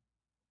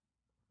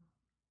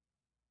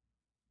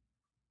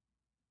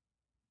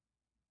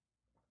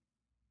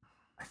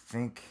 I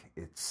think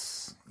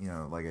it's,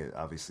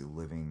 obviously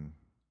living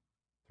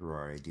through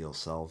our ideal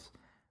selves,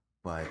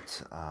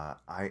 but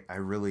I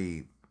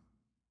really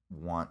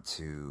want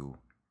to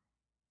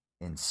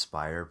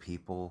inspire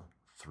people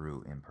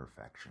through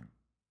imperfection.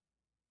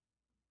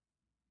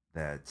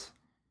 That,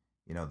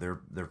 there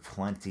are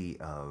plenty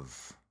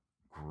of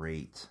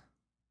great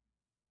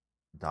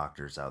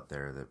doctors out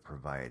there that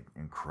provide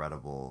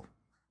incredible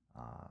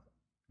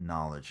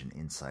knowledge and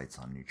insights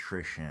on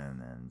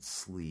nutrition and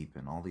sleep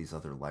and all these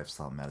other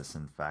lifestyle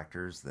medicine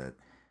factors that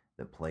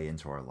play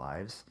into our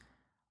lives.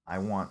 I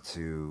want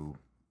to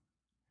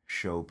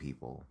show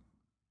people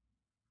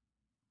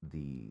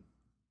the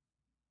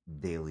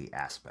daily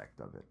aspect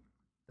of it,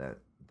 that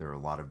there are a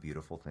lot of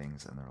beautiful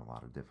things and there are a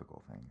lot of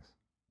difficult things.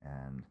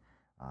 And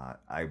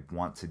I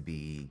want to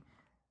be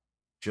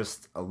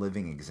just a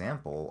living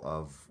example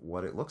of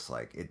what it looks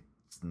like.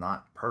 It's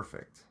not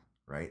perfect.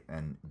 Right,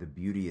 and the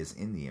beauty is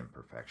in the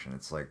imperfection.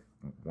 It's like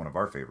one of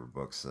our favorite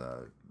books,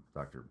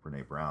 Dr.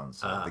 Brene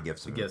Brown's "The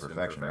Gifts of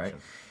Imperfection." Right?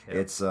 Yep.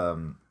 It's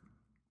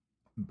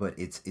but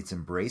it's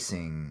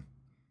embracing.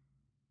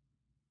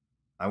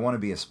 I want to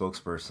be a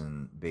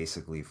spokesperson,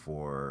 basically,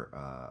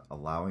 for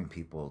allowing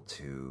people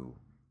to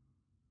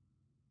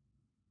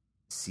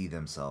see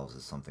themselves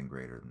as something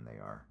greater than they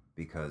are.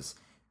 Because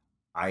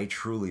I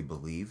truly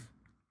believe,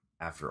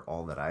 after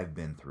all that I've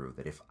been through,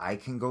 that if I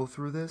can go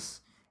through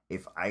this.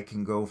 If I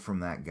can go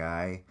from that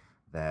guy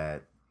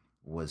that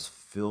was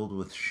filled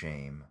with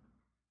shame,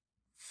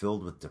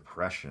 filled with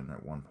depression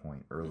at one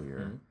point earlier,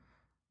 mm-hmm.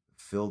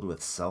 filled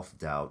with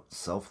self-doubt,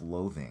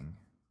 self-loathing,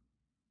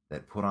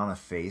 that put on a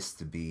face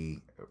to be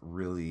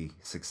really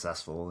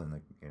successful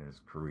in his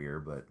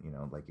career, but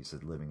like you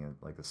said, living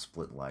a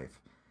split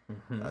life,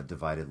 mm-hmm. a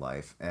divided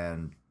life,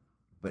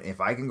 but if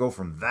I can go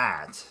from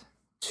that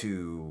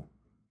to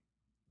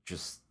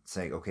just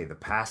saying, okay, the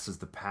past is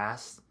the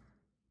past.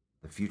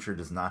 The future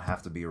does not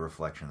have to be a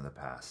reflection of the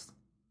past.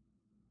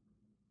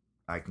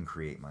 I can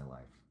create my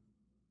life.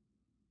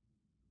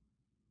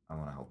 I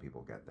want to help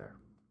people get there.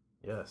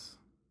 Yes.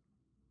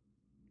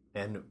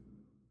 And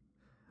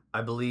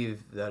I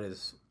believe that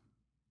is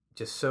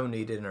just so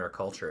needed in our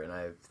culture, and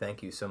I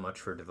thank you so much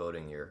for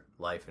devoting your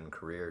life and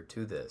career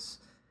to this.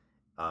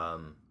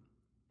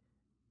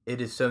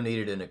 It is so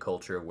needed in a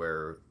culture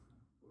where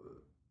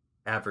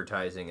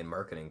advertising and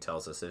marketing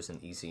tells us there's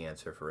an easy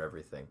answer for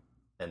everything.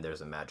 And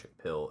there's a magic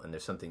pill, and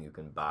there's something you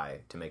can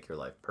buy to make your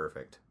life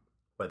perfect,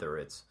 whether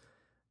it's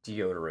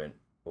deodorant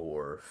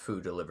or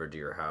food delivered to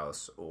your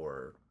house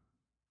or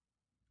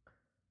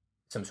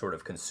some sort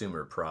of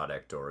consumer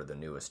product or the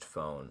newest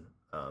phone,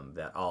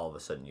 that all of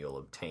a sudden you'll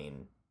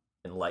obtain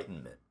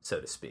enlightenment, so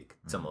to speak.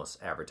 It's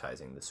almost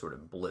advertising this sort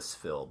of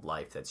bliss-filled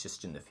life that's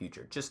just in the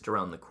future, just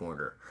around the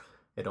corner.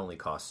 It only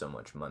costs so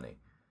much money.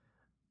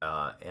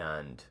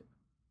 And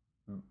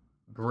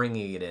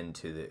bringing it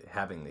into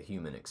having the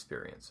human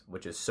experience,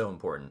 which is so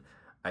important.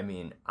 I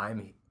mean,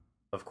 I'm,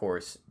 of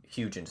course,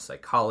 huge into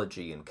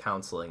psychology and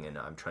counseling, and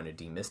I'm trying to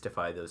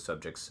demystify those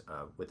subjects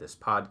with this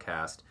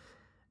podcast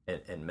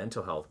and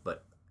mental health.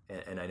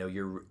 And I know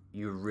you're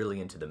really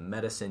into the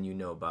medicine. You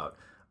know about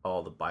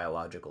all the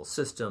biological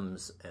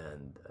systems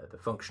and the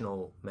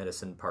functional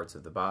medicine parts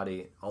of the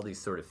body, all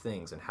these sort of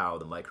things, and how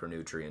the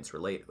micronutrients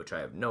relate, which I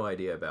have no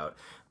idea about.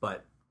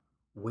 But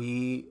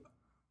we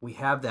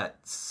have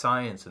that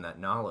science and that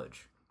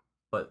knowledge.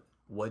 But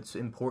what's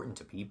important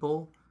to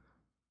people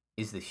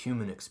is the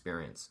human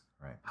experience.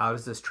 Right. How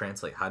does this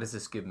translate? How does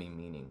this give me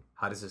meaning?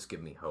 How does this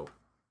give me hope?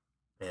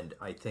 And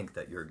I think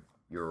that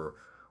you're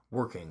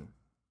working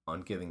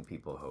on giving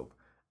people hope.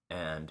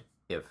 And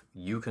if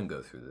you can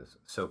go through this,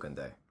 so can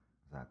they.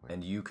 Exactly.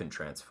 And you can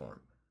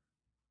transform,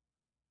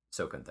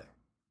 so can they.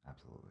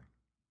 Absolutely.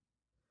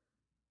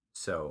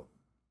 So,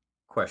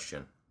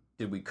 question.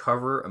 Did we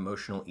cover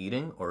emotional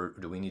eating, or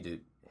do we need to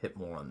hit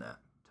more on that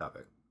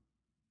topic?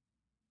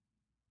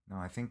 No,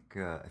 I think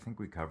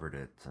we covered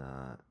it.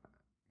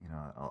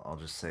 I'll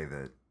just say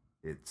that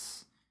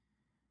it's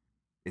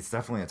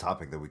definitely a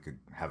topic that we could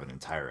have an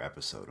entire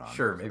episode on.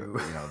 Sure, maybe.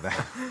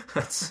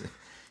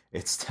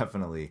 It's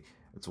definitely,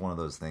 it's one of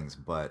those things.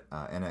 But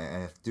and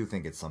I do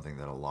think it's something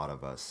that a lot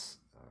of us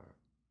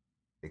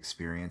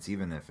experience,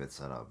 even if it's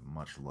at a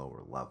much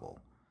lower level.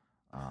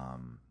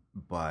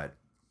 But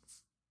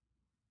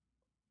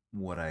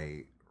what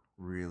I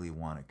really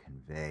want to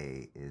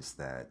convey is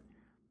that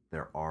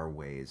there are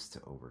ways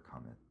to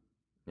overcome it.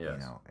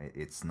 Yes.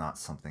 It's not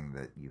something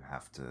that you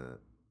have to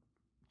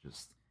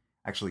just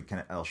actually.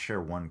 I'll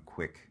share one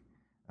quick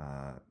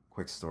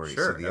story.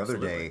 Sure, so the other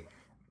day,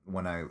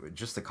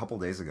 just a couple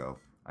days ago,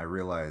 I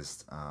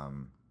realized,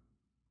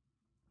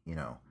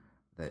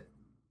 that,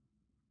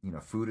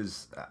 food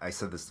is. I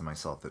said this to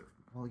myself that,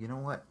 well, you know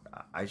what?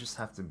 I just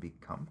have to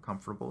become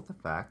comfortable with the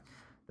fact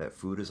that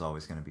food is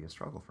always going to be a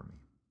struggle for me.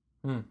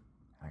 And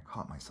I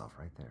caught myself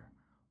right there.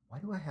 Why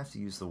do I have to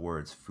use the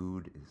words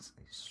food is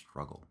a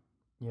struggle?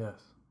 Yes.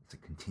 It's a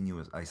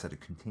continuous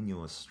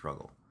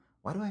struggle.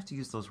 Why do I have to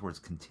use those words,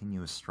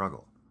 continuous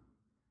struggle?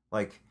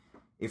 Like,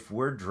 if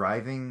we're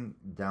driving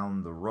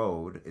down the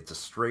road, it's a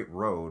straight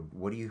road.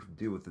 What do you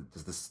do with it?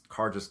 Does this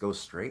car just go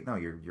straight? No,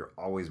 you're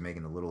always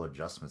making the little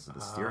adjustments to the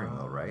steering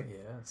wheel, right?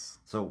 Yes.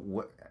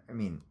 So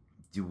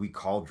do we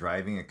call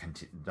driving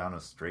down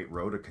a straight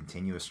road a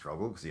continuous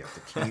struggle because you have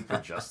to keep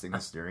adjusting the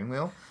steering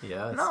wheel?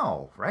 Yes.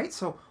 No, right?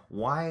 So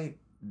why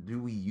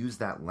do we use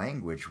that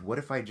language? What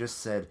if I just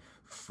said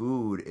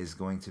food is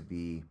going to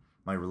be,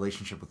 my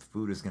relationship with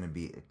food is going to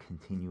be a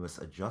continuous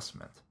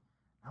adjustment?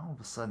 Now all of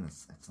a sudden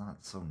it's not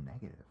so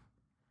negative.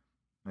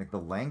 Like, the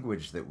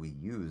language that we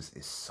use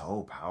is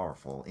so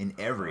powerful in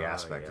every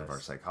aspect of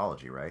our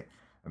psychology, right?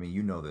 I mean,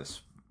 you know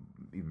this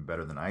even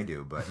better than I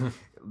do, but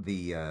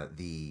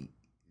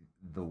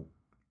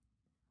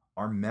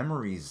our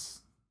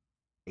memories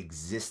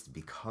exist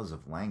because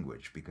of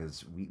language,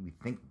 because we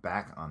think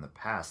back on the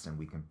past and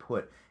we can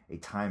put a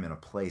time and a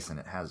place and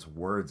it has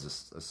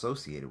words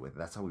associated with it.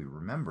 That's how we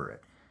remember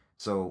it.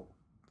 So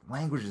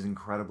language is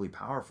incredibly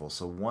powerful.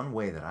 So one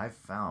way that I've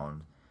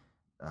found,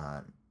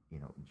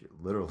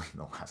 literally in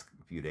the last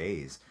few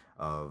days,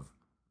 of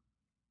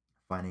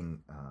finding,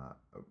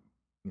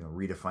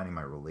 redefining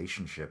my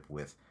relationship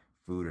with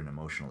food and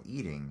emotional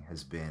eating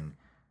has been,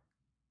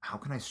 how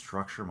can I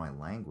structure my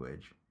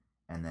language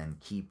and then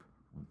keep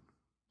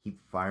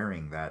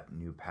firing that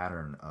new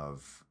pattern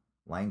of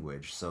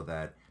language so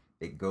that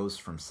it goes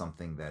from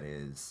something that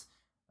is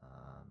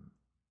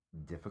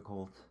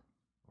difficult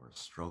or a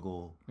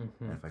struggle,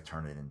 and if I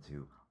turn it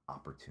into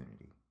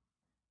opportunity.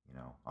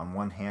 On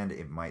one hand,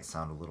 it might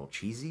sound a little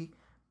cheesy,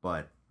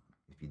 but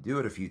if you do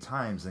it a few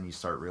times, then you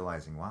start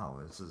realizing, wow,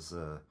 this is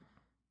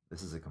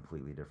a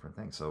completely different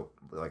thing. So,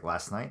 like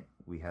last night,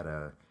 we had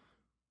a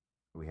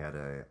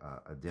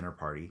dinner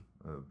party.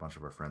 A bunch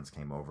of our friends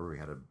came over. We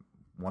had a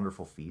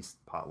wonderful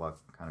feast, potluck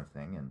kind of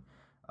thing, and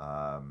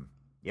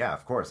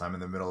of course, I'm in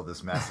the middle of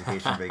this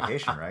mastication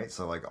vacation, right?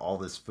 So, like, all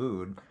this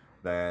food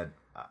that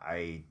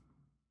I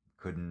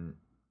couldn't,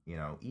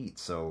 eat.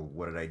 So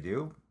what did I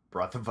do?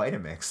 Brought the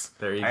Vitamix.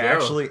 There you go.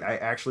 I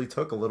actually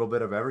took a little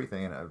bit of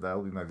everything, and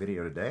that'll be my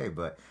video today,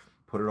 but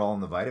put it all in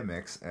the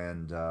Vitamix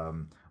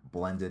and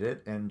blended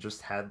it and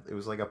just it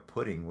was like a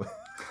pudding with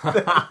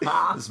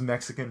this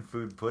Mexican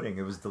food pudding.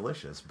 It was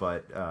delicious,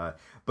 but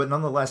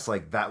nonetheless,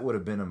 like, that would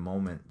have been a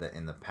moment that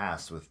in the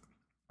past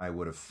I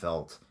would have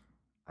felt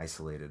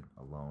isolated,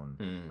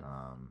 alone.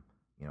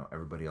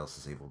 Everybody else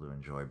is able to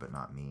enjoy, but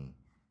not me.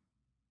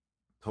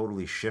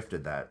 Totally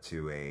shifted that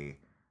to a,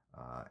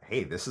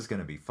 hey, this is going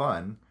to be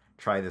fun.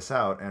 Try this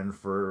out. And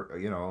for,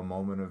 a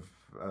moment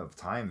of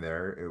time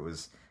there, it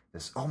was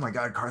this, oh my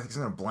God, Karthik's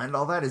going to blend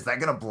all that? Is that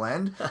going to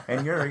blend?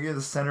 And you're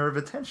the center of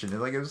attention. It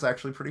was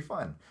actually pretty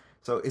fun.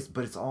 So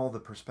it's all the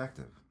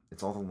perspective.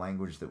 it's all the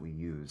language that we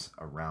use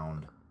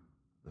around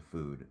the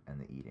food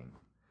and the eating.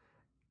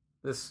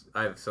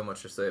 I have so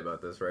much to say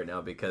about this right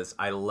now because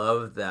I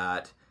love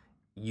that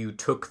you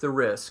took the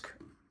risk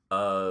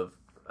of,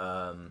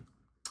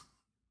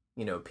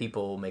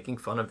 people making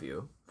fun of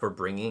you for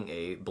bringing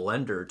a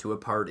blender to a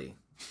party.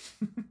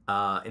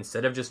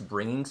 Instead of just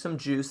bringing some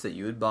juice that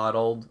you had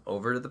bottled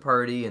over to the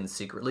party and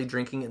secretly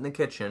drinking it in the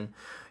kitchen,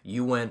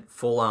 you went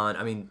full on.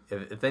 I mean,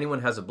 if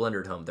anyone has a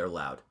blender at home, they're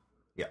loud.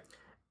 Yeah.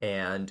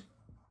 And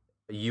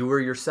you were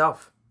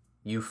yourself.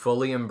 You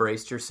fully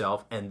embraced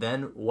yourself. And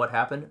then what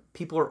happened?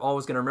 People are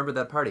always going to remember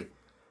that party.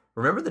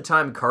 Remember the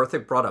time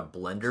Karthik brought a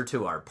blender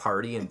to our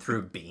party and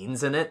threw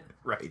beans in it?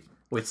 Right.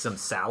 With some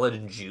salad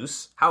and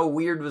juice? How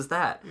weird was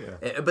that?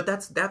 Yeah. But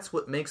that's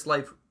what makes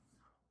life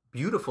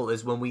beautiful,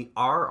 is when we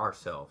are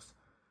ourselves.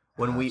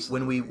 When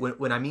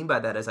I mean by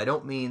that is, I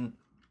don't mean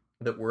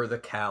that we're the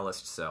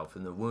calloused self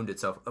and the wounded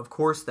self. Of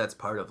course, that's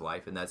part of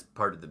life, and that's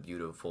part of the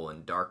beautiful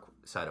and dark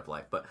side of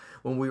life. But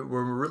when we're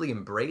really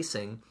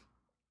embracing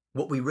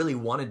what we really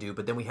want to do,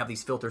 but then we have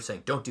these filters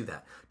saying, don't do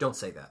that, don't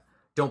say that,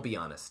 don't be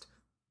honest,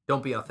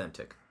 don't be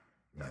authentic,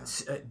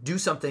 do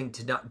something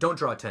to don't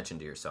draw attention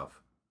to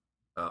yourself,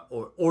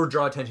 or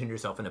draw attention to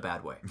yourself in a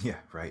bad way. Yeah,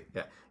 right.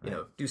 Yeah,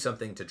 do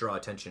something to draw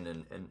attention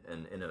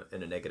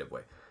in a negative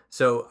way.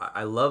 So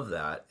I love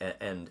that,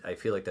 and I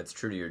feel like that's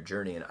true to your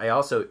journey. And I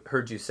also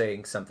heard you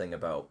saying something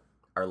about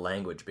our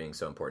language being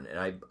so important,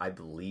 and I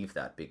believe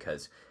that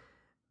because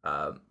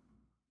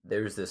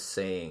there's this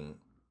saying,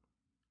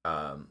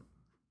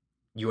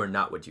 you are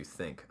not what you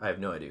think. I have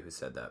no idea who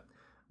said that,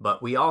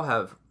 but we all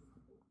have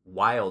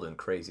wild and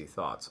crazy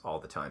thoughts all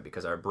the time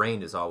because our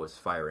brain is always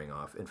firing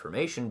off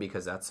information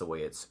because that's the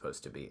way it's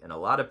supposed to be. And a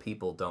lot of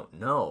people don't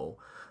know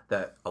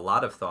that a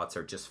lot of thoughts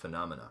are just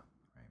phenomena.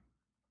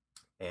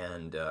 Right.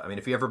 And I mean,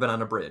 if you've ever been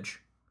on a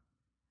bridge,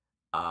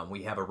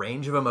 we have a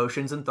range of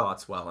emotions and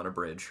thoughts while on a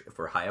bridge. If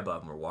we're high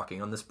above and we're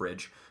walking on this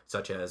bridge,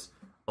 such as,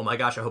 oh my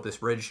gosh, I hope this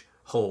bridge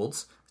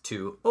holds,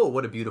 to, oh,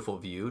 what a beautiful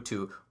view,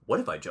 to, what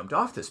if I jumped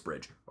off this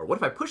bridge? Or what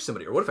if I pushed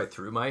somebody? Or what if I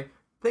threw my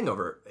thing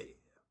over?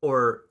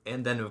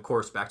 And then, of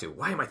course, back to,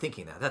 why am I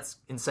thinking that? That's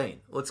insane.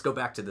 Let's go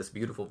back to this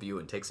beautiful view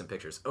and take some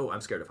pictures. Oh, I'm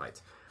scared of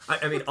heights.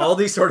 I mean, all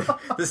these sort of,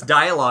 this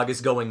dialogue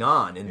is going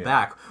on in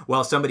back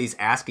while somebody's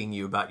asking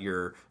you about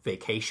your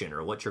vacation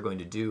or what you're going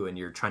to do, and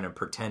you're trying to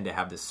pretend to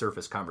have this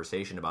surface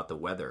conversation about the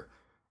weather,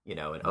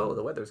 and, oh,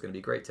 the weather's going to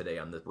be great today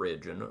on the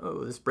bridge, and,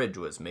 oh, this bridge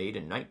was made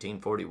in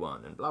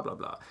 1941, and blah, blah,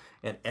 blah.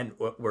 And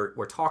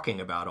we're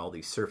talking about all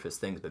these surface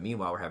things, but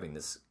meanwhile, we're having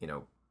this,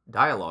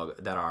 dialogue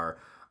that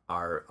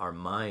our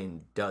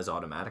mind does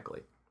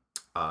automatically.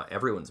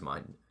 Everyone's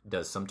mind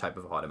does some type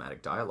of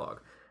automatic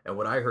dialogue. And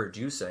what I heard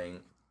you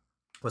saying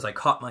was, I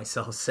caught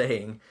myself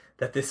saying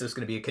that this is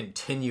going to be a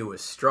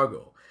continuous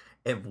struggle.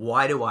 And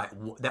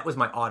that was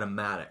my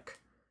automatic.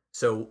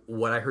 So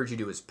what I heard you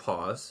do is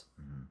pause.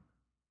 Mm-hmm.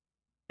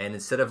 And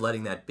instead of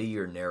letting that be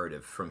your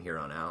narrative from here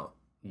on out,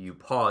 you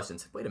paused and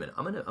said, wait a minute,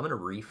 I'm going to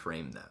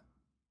reframe that.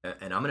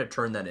 And I'm going to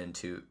turn that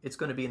into, it's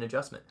going to be an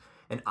adjustment.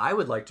 And I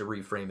would like to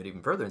reframe it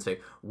even further and say,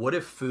 what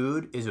if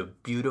food is a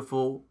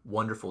beautiful,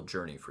 wonderful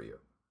journey for you?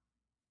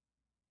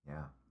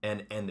 Yeah.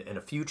 And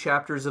a few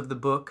chapters of the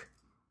book,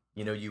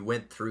 you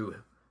went through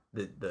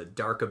the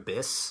dark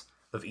abyss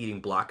of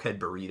eating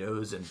blockhead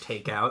burritos and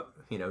takeout,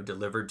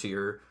 delivered to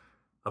your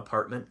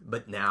apartment.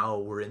 But now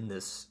we're in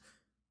this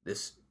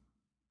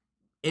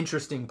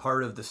interesting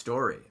part of the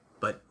story.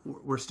 But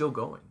we're still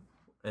going.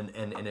 And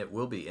it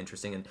will be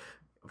interesting. And,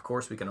 of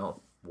course, we can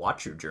all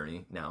watch your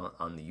journey now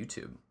on the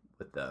YouTube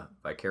with the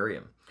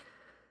Vicarium.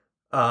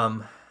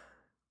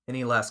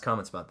 Any last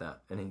comments about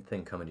that?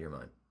 Anything coming to your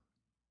mind?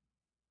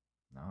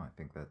 No, I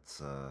think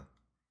that's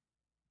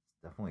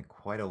definitely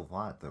quite a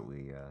lot that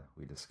we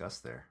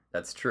discussed there.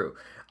 That's true.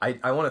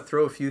 I want to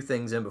throw a few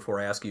things in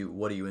before I ask you,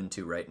 what are you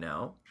into right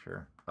now?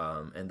 Sure.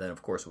 And then,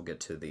 of course, we'll get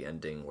to the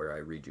ending where I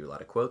read you a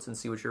lot of quotes and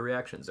see what your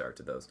reactions are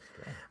to those.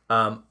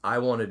 Okay. I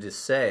wanted to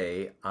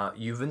say,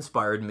 you've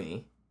inspired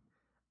me.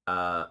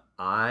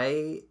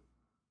 I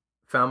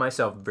found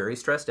myself very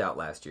stressed out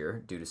last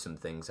year due to some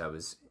things I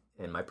was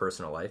in my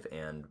personal life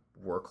and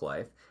work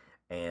life.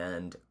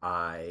 And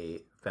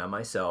I found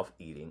myself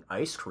eating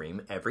ice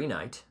cream every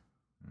night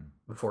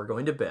before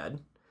going to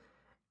bed.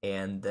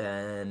 And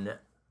then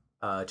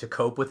to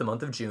cope with the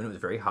month of June, it was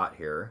very hot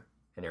here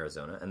in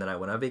Arizona. And then I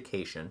went on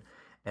vacation,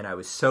 and I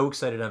was so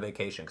excited on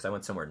vacation because I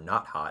went somewhere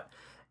not hot.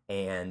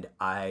 And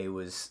I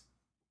was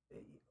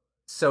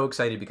so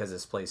excited because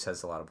this place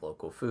has a lot of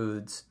local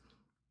foods.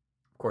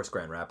 Of course,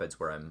 Grand Rapids,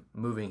 where I'm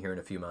moving here in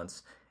a few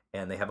months,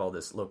 and they have all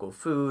this local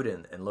food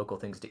and local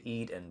things to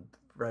eat and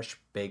fresh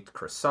baked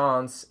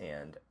croissants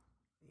and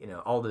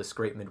all this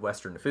great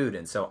Midwestern food.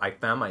 And so I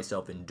found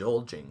myself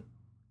indulging,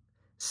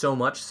 so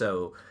much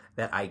so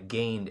that I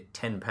gained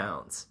 10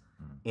 pounds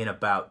in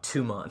about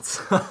 2 months,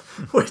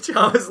 which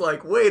I was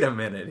like, wait a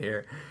minute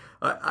here.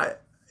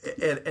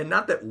 And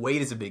not that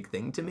weight is a big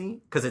thing to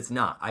me, because it's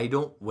not. I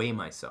don't weigh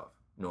myself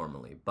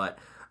normally. But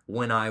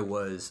when I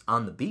was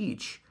on the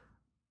beach,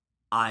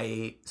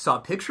 I saw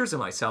pictures of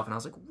myself, and I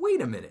was like,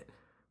 wait a minute.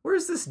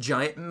 where's this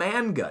giant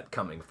man gut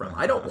coming from?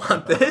 I don't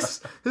want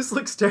this. This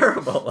looks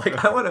terrible.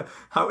 Like, I want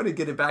to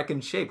get it back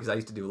in shape, because I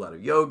used to do a lot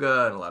of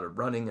yoga and a lot of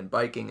running and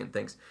biking and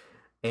things.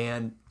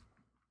 And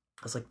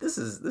I was like, this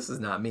is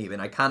not me.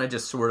 And I kind of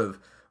just sort of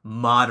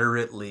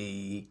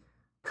moderately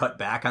cut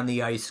back on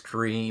the ice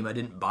cream. I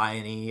didn't buy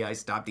any. I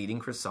stopped eating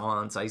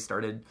croissants. I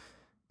started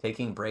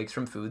taking breaks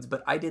from foods,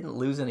 but I didn't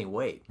lose any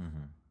weight.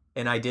 Mm-hmm.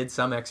 And I did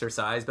some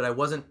exercise, but I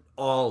wasn't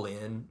all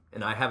in,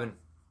 and I haven't,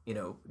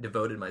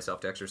 devoted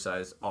myself to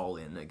exercise all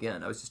in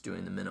again. I was just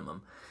doing the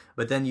minimum.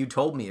 But then you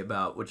told me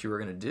about what you were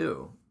going to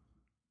do.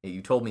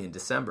 You told me in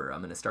December, I'm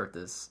going to start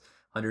this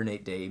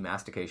 108-day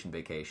mastication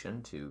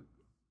vacation to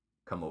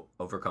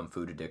overcome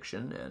food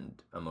addiction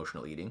and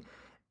emotional eating.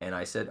 And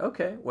I said,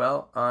 okay,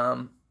 well,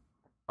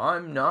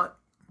 I'm not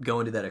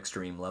going to that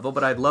extreme level,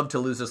 but I'd love to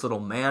lose this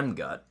little man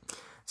gut.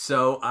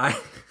 So I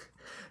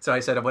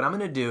said, what I'm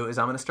going to do is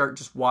I'm going to start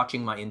just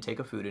watching my intake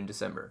of food in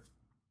December.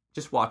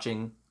 Just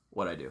watching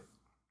what I do.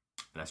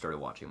 And I started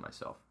watching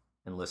myself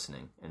and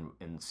listening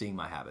and seeing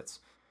my habits.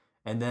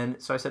 And then,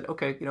 so I said,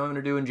 okay, what I'm going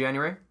to do in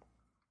January? I'm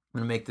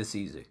going to make this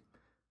easy.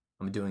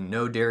 I'm doing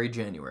no dairy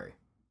January.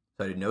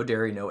 So I did no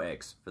dairy, no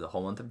eggs for the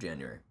whole month of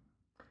January.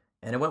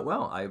 And it went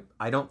well.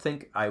 I don't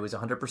think I was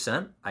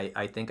 100%.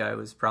 I think I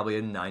was probably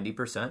a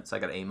 90%, so I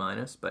got an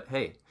A-, but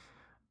hey,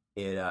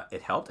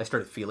 it helped. I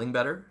started feeling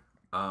better.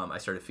 I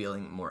started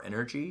feeling more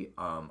energy.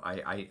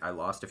 I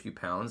lost a few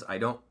pounds. I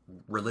don't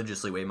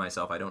religiously weigh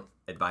myself. I don't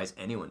advise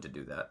anyone to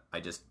do that.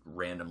 I just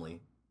randomly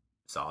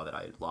saw that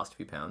I had lost a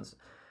few pounds.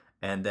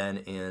 And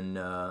then and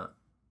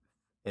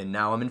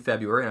now I'm in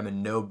February, and I'm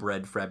in no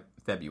bread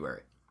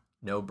February.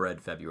 No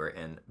bread February,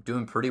 and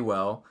doing pretty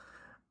well.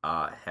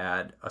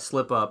 Had a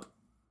slip up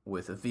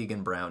with a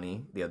vegan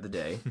brownie the other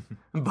day.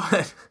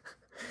 But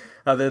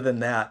other than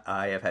that,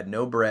 I have had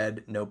no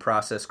bread, no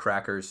processed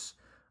crackers,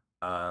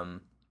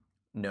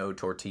 no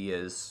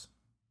tortillas,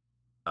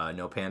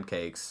 no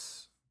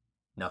pancakes,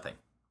 nothing.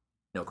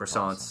 No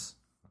croissants,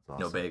 awesome.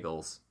 No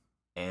bagels,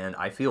 and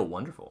I feel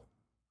wonderful.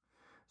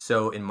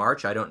 So in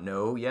March, I don't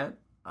know yet.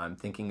 I'm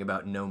thinking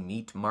about no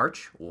meat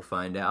March. We'll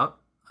find out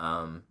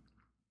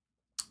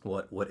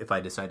what if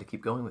I decide to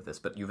keep going with this.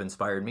 But you've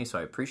inspired me, so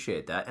I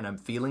appreciate that, and I'm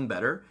feeling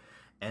better,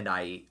 and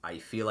I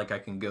feel like I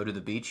can go to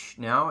the beach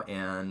now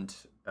and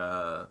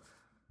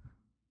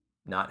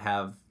not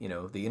have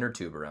the inner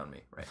tube around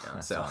me right now.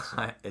 That's so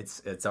awesome.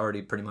 It's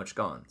already pretty much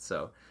gone.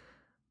 So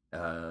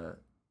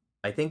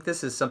I think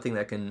this is something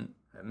that can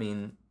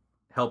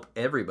help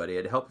everybody.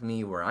 It helped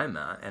me where I'm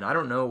at, and I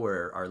don't know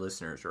where our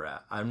listeners are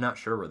at. I'm not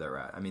sure where they're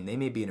at. They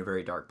may be in a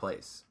very dark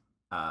place.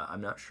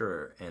 I'm not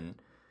sure, and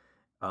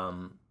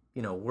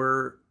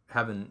we're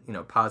having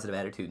positive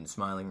attitude and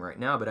smiling right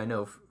now, but I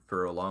know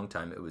for a long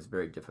time it was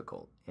very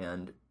difficult,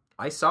 and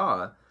I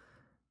saw,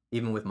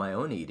 even with my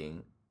own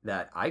eating,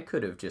 that I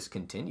could have just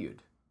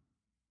continued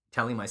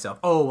telling myself,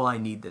 oh, well, I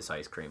need this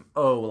ice cream.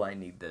 Oh, well, I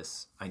need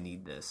this. I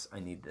need this. I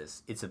need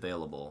this. It's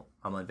available.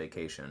 I'm on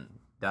vacation.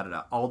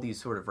 Da-da-da. All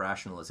these sort of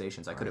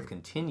rationalizations. I could have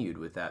continued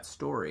with that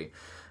story.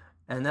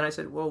 And then I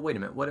said, well, wait a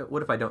minute.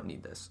 What if I don't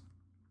need this?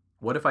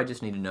 What if I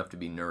just need enough to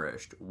be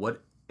nourished?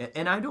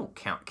 And I don't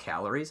count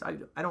calories. I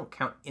don't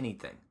count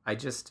anything.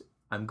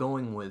 I'm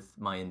going with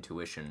my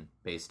intuition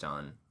based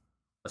on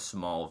a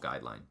small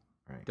guideline.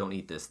 Right. Don't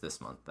eat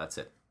this month. That's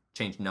it.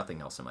 Change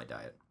nothing else in my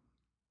diet.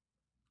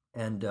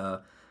 And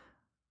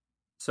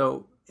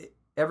so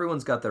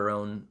everyone's got their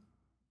own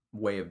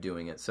way of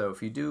doing it. So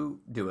if you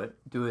do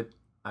it,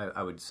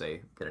 I would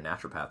say get a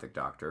naturopathic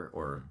doctor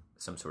or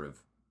some sort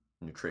of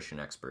nutrition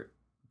expert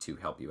to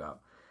help you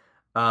out.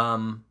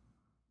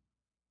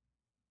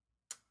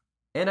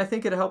 And I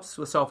think it helps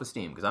with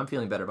self-esteem, because I'm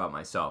feeling better about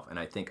myself. And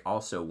I think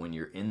also when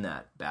you're in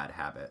that bad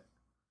habit,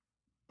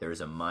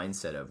 there's a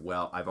mindset of,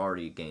 well, I've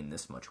already gained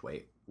this much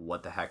weight.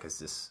 What the heck is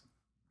this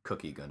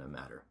cookie gonna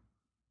matter?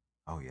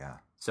 Oh, yeah.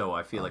 So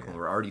I feel like when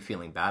we're already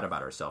feeling bad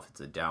about ourselves,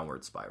 it's a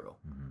downward spiral.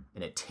 Mm-hmm.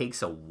 And it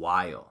takes a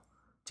while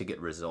to get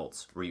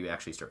results where you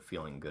actually start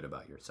feeling good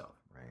about yourself.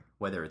 Right.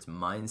 Whether it's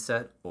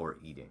mindset or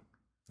eating.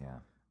 Yeah.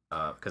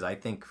 Because I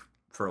think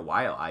for a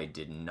while, I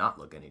did not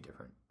look any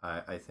different.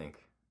 I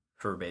think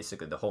for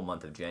basically the whole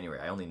month of January,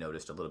 I only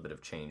noticed a little bit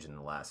of change in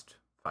the last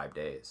 5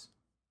 days,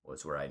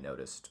 was where I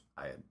noticed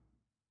I had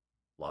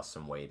lost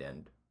some weight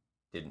and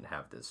didn't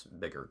have this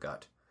bigger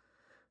gut.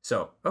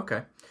 So,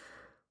 okay.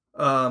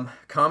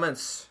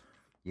 Comments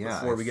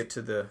before we get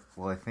to the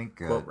I think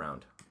quote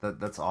round.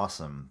 That's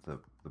awesome, the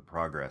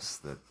progress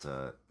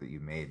that you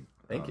made.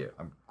 Thank you.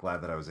 I'm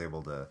glad that I was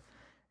able to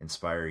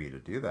inspire you to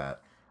do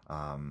that.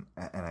 And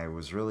I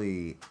was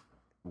really,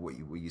 what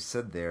you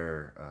said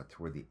there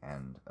toward the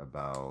end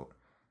about,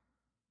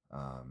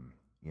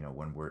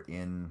 when we're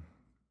in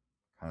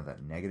kind of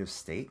that negative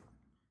state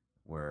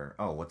where,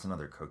 oh, what's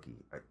another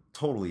cookie? I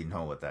totally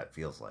know what that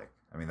feels like.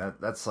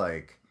 That's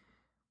like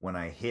when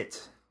I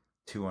hit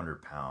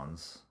 200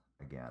 pounds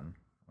again,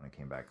 when I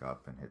came back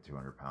up and hit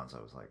 200 pounds,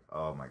 I was like,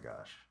 oh my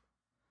gosh,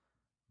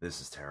 this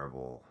is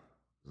terrible.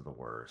 This is the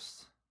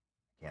worst.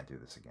 I can't do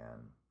this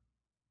again.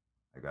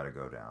 got to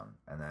go down.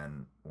 And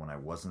then when I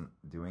wasn't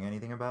doing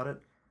anything about it,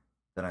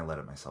 then I let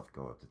it myself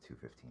go up to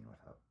 215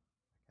 without,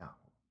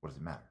 what does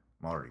it matter?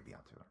 I'm already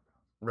beyond 200 pounds.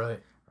 Right.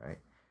 Right.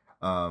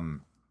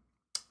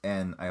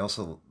 And I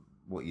also,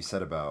 what you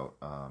said about,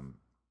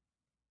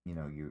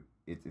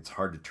 it's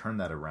hard to turn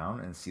that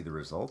around and see the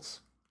results.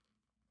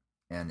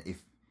 And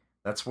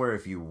that's where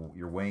if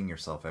you're weighing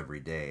yourself every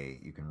day,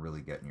 you can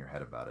really get in your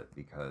head about it,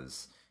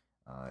 because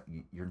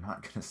you're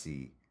not going to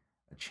see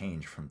a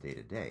change from day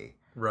to day.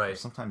 Right. Or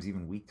sometimes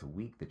even week to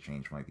week, the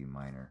change might be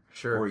minor.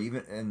 Sure. Or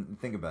even, and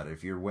think about it,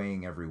 if you're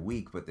weighing every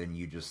week, but then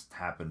you just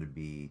happen to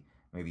be,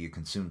 maybe you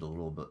consumed a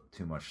little bit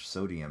too much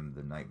sodium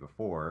the night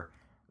before,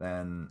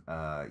 then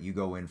you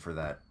go in for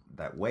that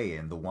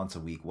weigh-in, the once a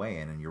week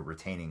weigh-in, and you're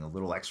retaining a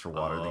little extra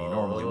water than you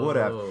normally would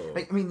have.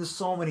 I mean, there's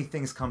so many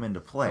things come into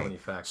play. So many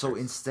factors. So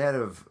instead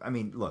of,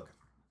 look,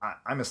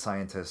 I'm a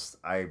scientist.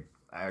 I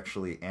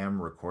actually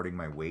am recording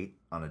my weight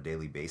on a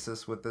daily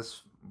basis with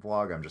this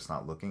vlog. I'm just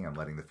not looking. I'm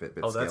letting the Fitbit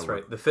scale. Oh, that's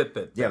right. The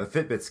Fitbit. Yeah, the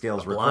Fitbit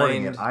scale's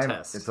recording it. I'm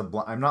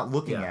not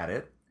looking at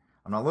it.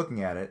 I'm not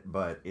looking at it,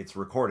 but it's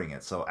recording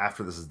it. So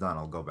after this is done,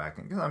 I'll go back,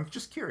 because I'm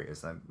just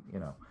curious.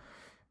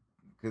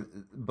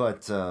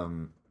 But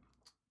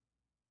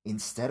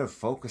instead of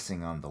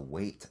focusing on the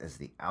weight as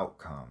the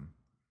outcome,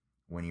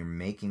 when you're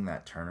making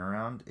that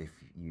turnaround, if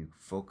you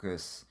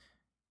focus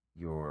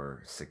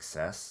your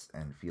success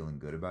and feeling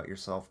good about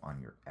yourself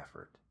on your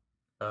effort.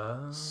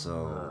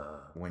 So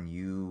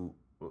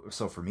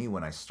for me,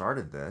 when I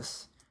started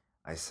this,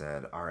 I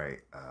said, all right,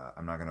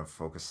 I'm not going to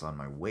focus on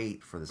my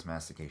weight for this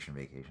mastication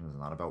vacation. It's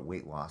not about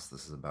weight loss.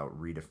 This is about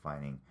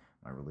redefining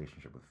my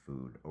relationship with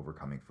food,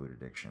 overcoming food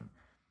addiction.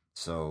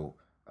 So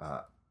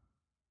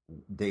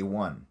day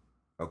one,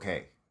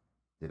 okay,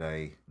 did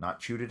I not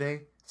chew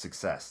today?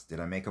 Success. Did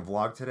I make a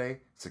vlog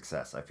today?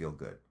 Success. I feel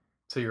good.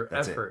 So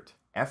That's effort.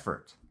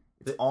 Effort.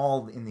 It's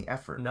all in the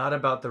effort. Not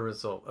about the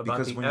result, about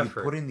because the when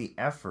effort. You put in the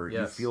effort,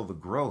 you feel the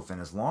growth. And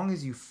as long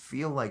as you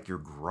feel like you're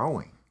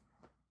growing,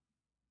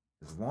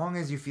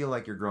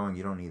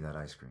 you don't need that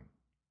ice cream.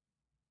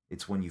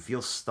 It's when you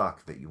feel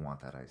stuck that you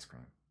want that ice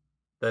cream.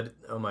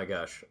 Oh my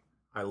gosh.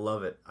 I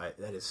love it.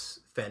 That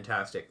is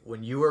fantastic.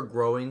 When you are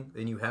growing,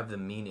 then you have the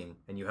meaning,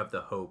 and you have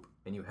the hope,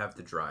 and you have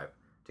the drive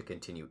to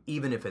continue,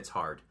 even if it's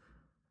hard.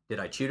 Did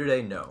I chew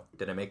today? No.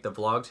 Did I make the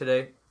vlog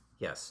today?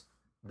 Yes.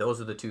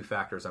 Those are the two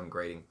factors I'm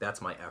grading. That's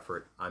my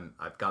effort.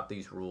 I've got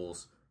these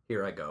rules.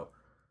 Here I go.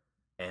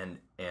 And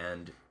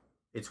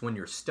it's when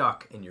you're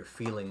stuck and you're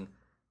feeling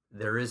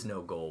there is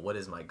no goal. What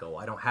is my goal?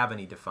 I don't have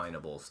any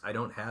definables. I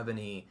don't have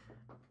any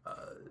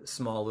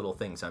small little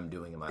things I'm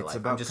doing in my life. It's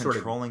about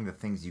controlling the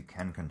things you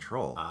can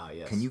control.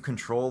 Yes. Can you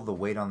control the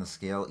weight on the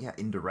scale? Yeah,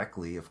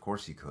 indirectly, of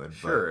course you could.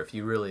 Sure, if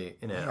you really,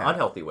 in an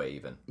unhealthy way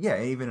even.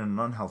 Yeah, even in an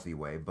unhealthy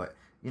way. But,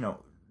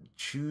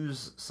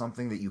 choose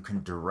something that you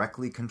can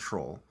directly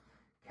control.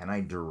 Can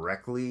I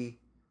directly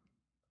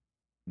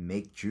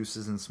make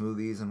juices and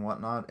smoothies and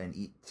whatnot and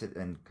eat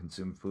and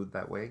consume food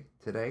that way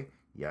today?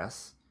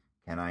 Yes.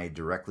 Can I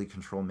directly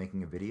control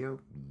making a video?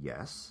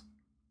 Yes.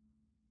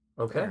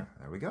 Okay.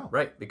 There we go.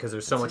 Right, because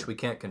there's so much we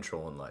can't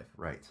control in life.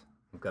 Right.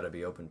 We've got to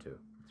be open to.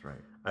 That's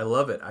right. I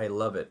love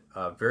it.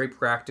 Very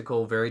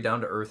practical, very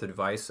down-to-earth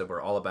advice, so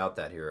we're all about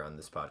that here on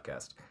this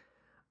podcast.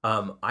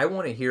 I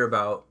want to hear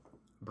about,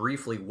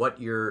 briefly, what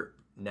you're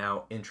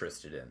now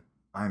interested in.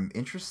 I'm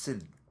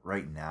interested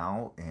right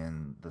now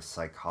in the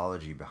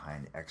psychology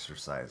behind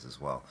exercise as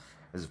well.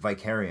 As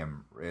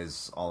Vicarium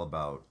is all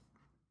about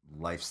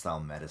lifestyle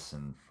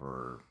medicine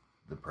for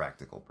the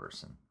practical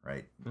person,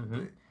 right?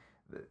 Mm-hmm.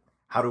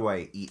 How do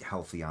I eat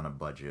healthy on a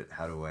budget?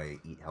 How do I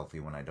eat healthy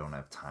when I don't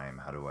have time?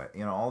 How do I,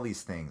 all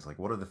these things, like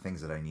what are the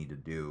things that I need to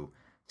do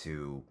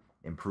to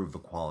improve the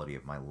quality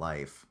of my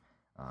life?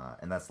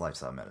 And that's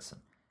lifestyle medicine.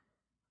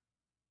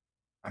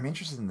 I'm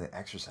interested in the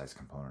exercise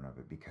component of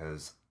it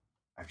because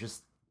I've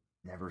just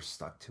never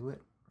stuck to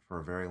it for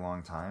a very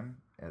long time.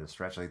 At a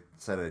stretch, I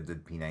said I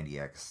did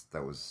P90X.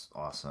 That was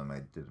awesome. I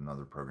did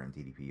another program,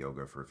 DDP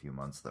Yoga, for a few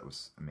months. That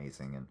was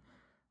amazing.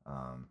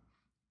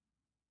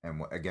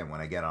 And again,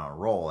 when I get on a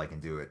roll, I can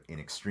do it in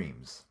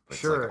extremes.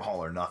 It's like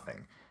all or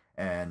nothing.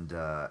 And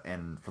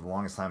for the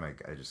longest time,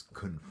 I just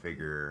couldn't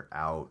figure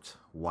out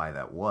why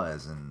that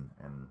was. And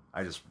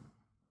I just,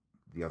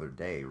 the other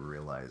day,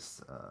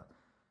 realized,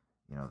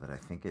 that I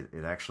think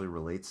it actually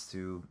relates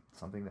to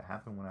something that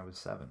happened when I was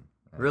 7.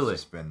 And really?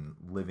 It's just been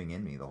living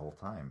in me the whole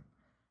time.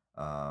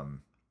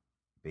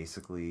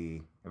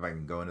 Basically, if I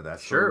can go into that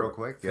story real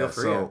quick. Feel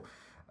free. So,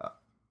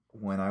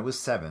 when I was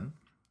 7,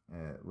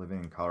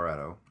 living in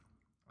Colorado,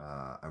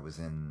 I was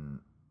in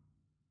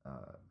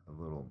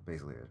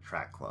basically a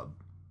track club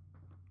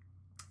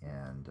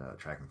and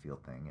track and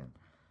field thing,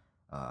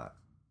 and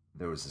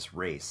there was this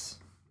race.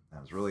 I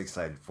was really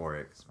excited for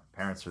it because my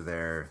parents were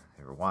there,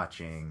 they were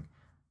watching,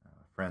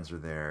 friends were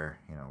there.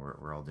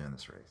 We're all doing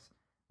this race.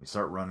 We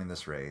start running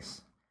this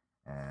race,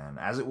 and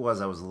as it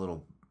was, I was a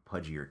little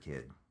pudgier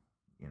kid.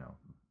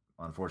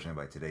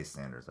 Unfortunately, by today's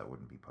standards, that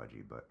wouldn't be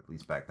pudgy, but at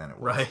least back then it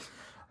was. Right.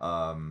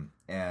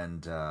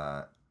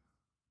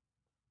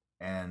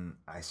 And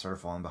I started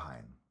falling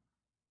behind.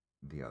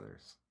 the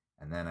others.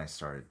 And then I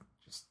started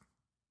just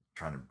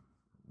trying to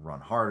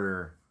run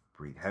harder,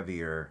 breathe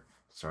heavier,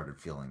 started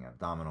feeling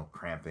abdominal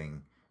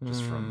cramping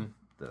just from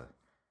the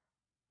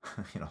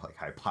like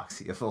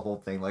hypoxia of the whole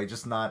thing, like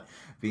just not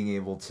being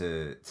able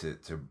to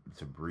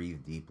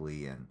breathe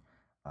deeply, and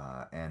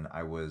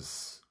I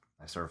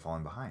started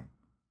falling behind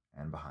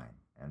and behind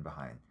and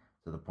behind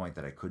to the point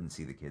that I couldn't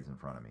see the kids in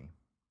front of me.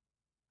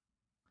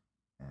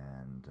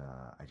 And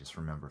I just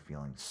remember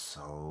feeling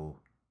so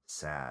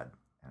sad,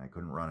 and I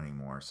couldn't run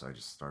anymore, so I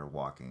just started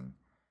walking,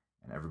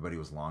 and everybody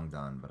was long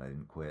done, but I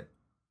didn't quit.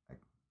 I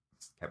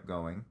kept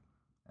going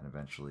and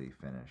eventually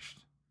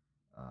finished.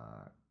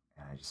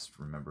 And I just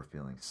remember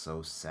feeling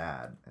so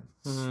sad and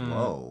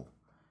slow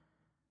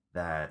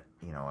that,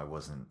 I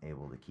wasn't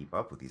able to keep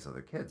up with these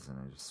other kids, and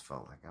I just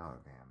felt like, oh,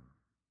 damn.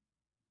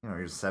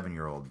 You're a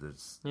 7-year-old.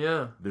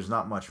 There's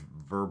not much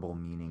verbal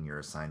meaning you're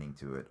assigning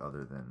to it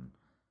other than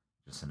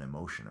just an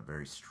emotion, a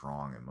very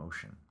strong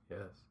emotion.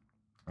 Yes.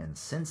 And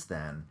since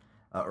then,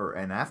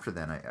 and after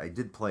then, I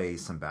did play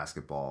some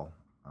basketball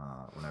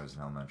when I was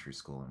in elementary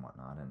school and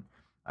whatnot, and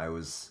I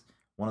was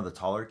one of the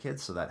taller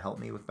kids, so that helped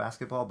me with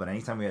basketball. But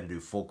anytime we had to do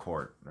full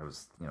court, it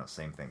was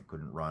same thing.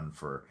 Couldn't run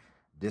for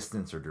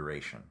distance or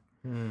duration.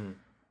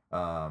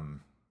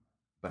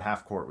 But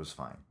half court was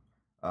fine.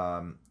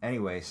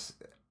 Anyways,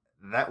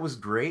 that was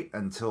great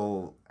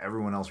until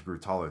everyone else grew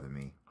taller than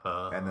me.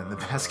 And then the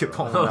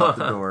basketball went out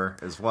the door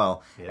as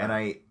well. Yeah.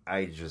 And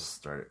I just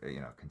started,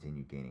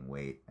 continued gaining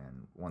weight.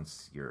 And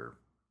once you're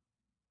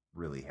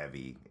really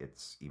heavy,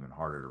 it's even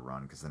harder to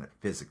run because then it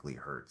physically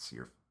hurts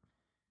your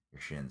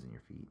shins and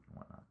your feet and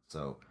whatnot.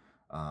 So,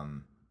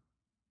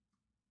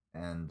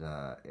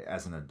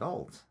 as an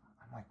adult,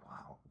 I'm like,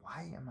 wow,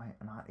 why am I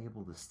not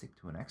able to stick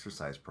to an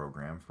exercise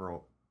program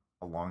for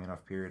a long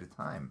enough period of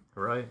time?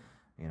 Right.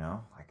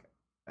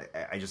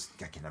 I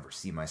can never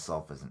see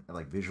myself as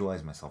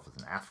visualize myself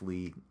as an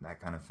athlete, that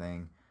kind of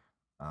thing.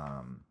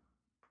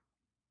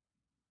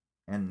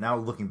 And now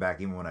looking back,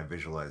 even when I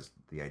visualized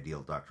the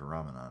ideal Dr.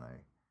 Ramanan,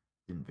 I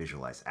didn't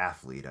visualize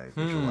athlete. I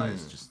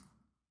visualized just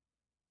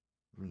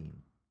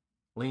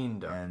lean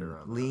Dr.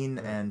 Ramanan. Lean,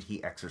 and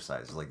he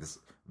exercises, like this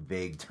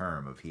vague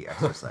term of he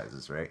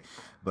exercises, right?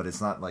 But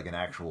it's not like an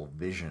actual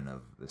vision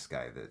of this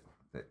guy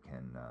that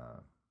can,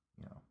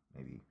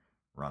 maybe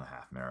run a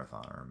half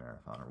marathon or a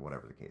marathon or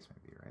whatever the case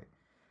may be, right?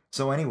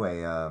 So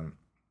anyway,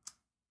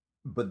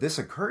 but this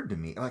occurred to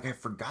me, like I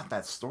forgot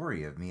that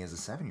story of me as a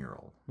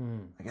 7-year-old.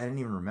 Like I didn't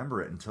even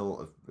remember it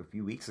until a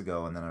few weeks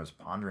ago, and then I was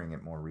pondering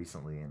it more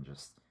recently and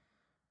just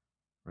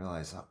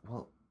realized,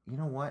 well, you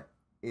know what?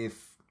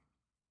 If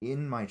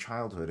in my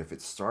childhood, if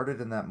it started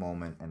in that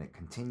moment and it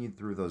continued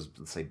through those,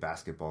 let's say,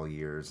 basketball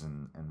years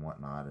and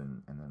whatnot,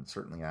 and then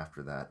certainly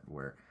after that,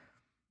 where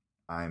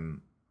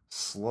I'm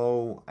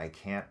slow, I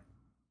can't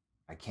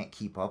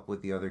keep up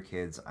with the other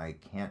kids, I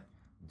can't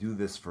do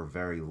this for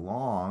very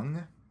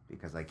long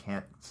because I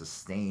can't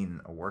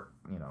sustain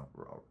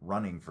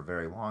running for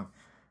very long,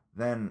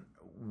 then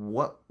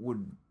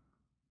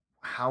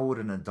how would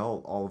an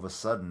adult all of a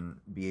sudden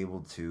be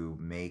able to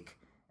make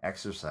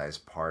exercise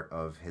part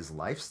of his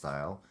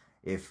lifestyle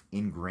if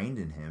ingrained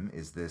in him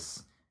is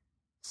this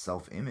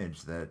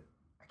self-image that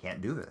I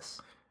can't do this?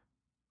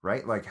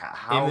 Right? Like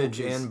how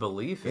and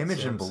belief.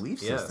 Image and belief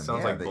system. Yeah, it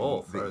sounds like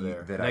both are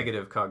there.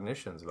 Negative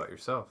cognitions about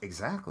yourself.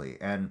 Exactly.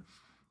 And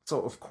so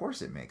of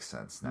course it makes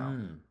sense now.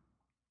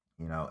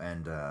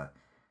 And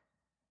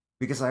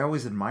because I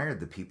always admired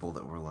the people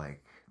that were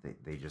like,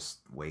 they just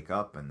wake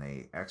up and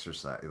they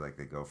exercise, like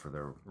they go for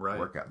their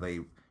workout. They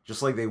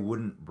just like they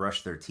wouldn't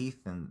brush their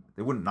teeth, and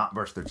they wouldn't not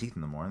brush their teeth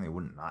in the morning. They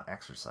wouldn't not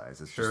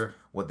exercise. It's just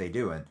what they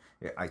do. And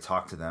I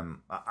talk to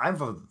them.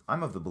 I'm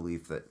of the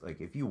belief that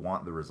like if you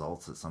want the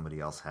results that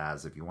somebody else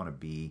has, if you want to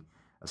be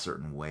a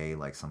certain way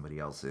like somebody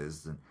else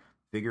is, then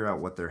figure out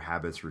what their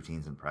habits,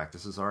 routines, and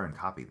practices are and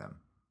copy them.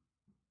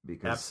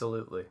 Because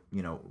absolutely,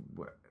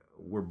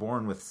 we're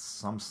born with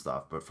some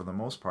stuff, but for the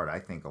most part, I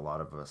think a lot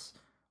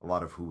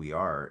of who we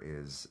are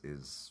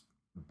is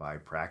by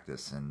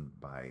practice and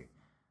by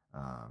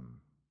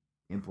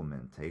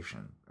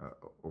implementation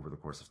over the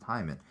course of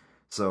time. And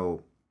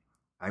so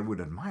I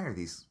would admire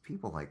these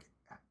people. Like,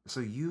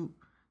 so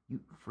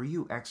for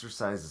you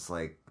exercise is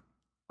like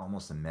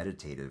almost a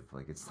meditative,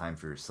 like it's time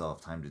for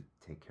yourself, time to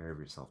take care of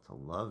yourself, to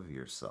love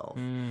yourself.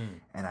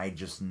 And I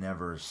just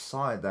never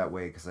saw it that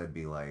way, because I'd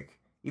be like,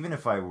 even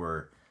if I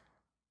were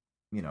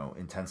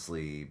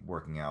intensely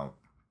working out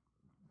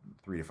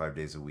 3 to 5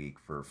 days a week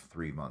for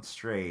 3 months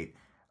straight,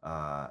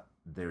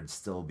 there'd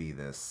still be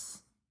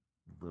this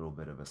little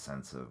bit of a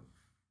sense of,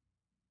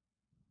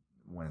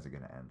 when is it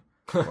going to end?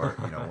 Or,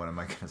 when am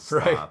I going to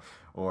stop? Right.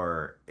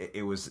 Or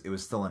it was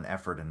still an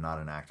effort and not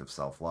an act of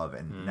self-love.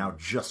 And now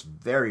just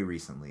very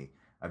recently,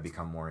 I've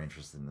become more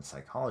interested in the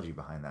psychology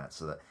behind that,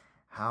 so that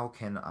how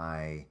can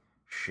I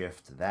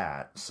shift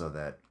that so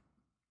that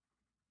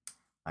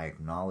I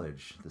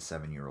acknowledge the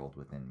 7-year-old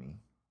within me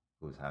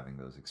who is having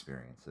those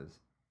experiences.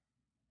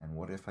 And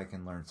what if I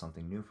can learn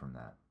something new from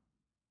that?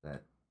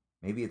 That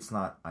maybe it's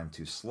not I'm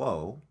too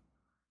slow.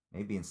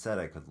 Maybe instead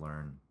I could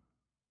learn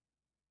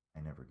I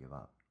never give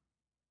up.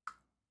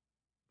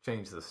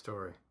 Change the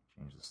story.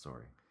 Change the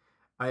story.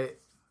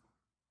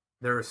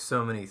 There are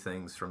so many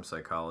things from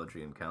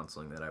psychology and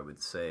counseling that I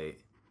would say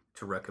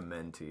to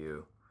recommend to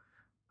you.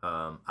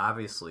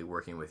 Obviously,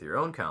 working with your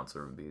own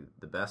counselor would be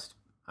the best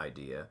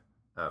idea.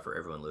 For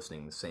everyone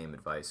listening, the same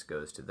advice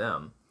goes to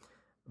them.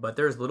 But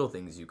there's little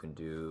things you can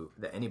do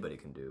that anybody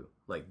can do,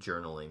 like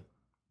journaling,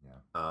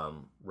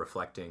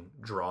 reflecting,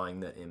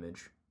 drawing that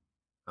image.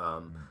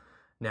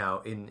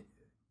 Now,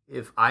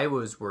 if I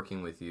was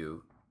working with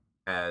you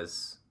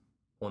as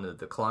one of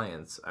the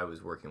clients I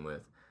was working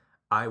with,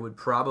 I would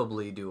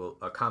probably do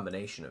a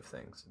combination of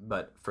things.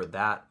 But for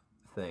that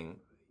thing,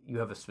 you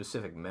have a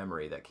specific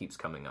memory that keeps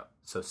coming up.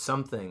 So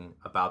something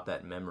about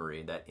that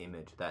memory, that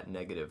image, that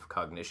negative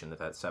cognition that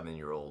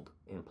 7-year-old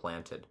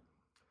implanted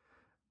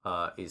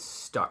is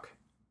stuck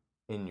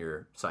in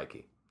your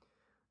psyche.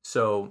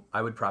 So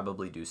I would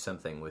probably do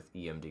something with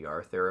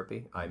EMDR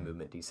therapy, eye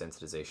movement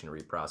desensitization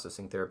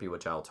reprocessing therapy,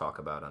 which I'll talk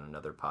about on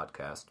another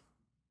podcast,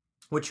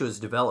 which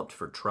was developed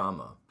for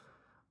trauma,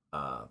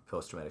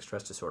 post-traumatic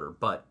stress disorder,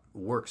 but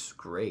works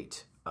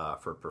great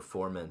for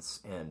performance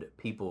and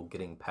people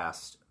getting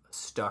past a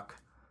stuck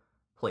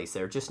place.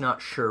 They're just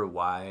not sure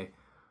why.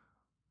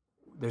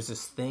 There's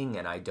this thing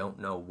and I don't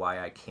know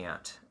why I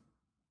can't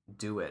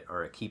do it,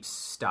 or it keeps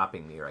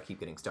stopping me, or I keep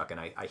getting stuck. And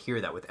I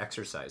hear that with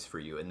exercise for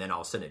you, and then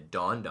all of a sudden it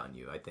dawned on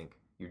you, I think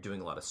you're doing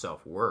a lot of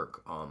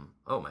self-work on,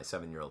 my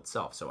 7-year-old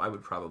self. So I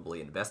would probably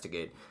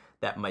investigate.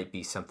 That might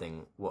be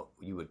something what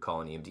you would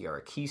call in EMDR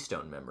a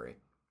keystone memory.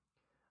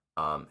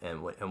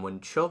 And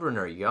when children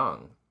are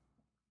young,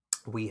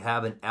 we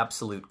have an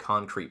absolute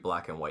concrete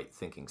black and white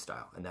thinking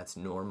style, and that's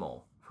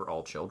normal for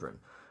all children.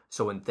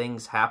 So when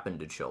things happen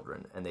to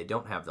children and they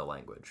don't have the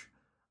language,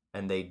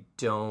 and they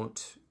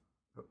don't,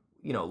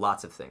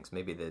 lots of things,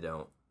 maybe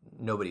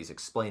nobody's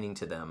explaining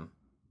to them,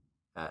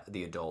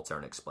 the adults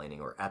aren't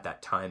explaining, or at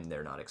that time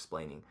they're not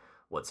explaining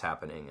what's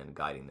happening and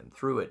guiding them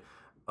through it.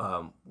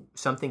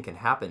 Something can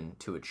happen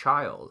to a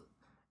child,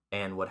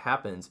 and what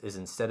happens is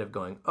instead of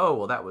going, oh,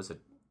 well, that was a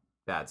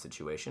bad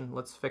situation,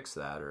 let's fix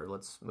that, or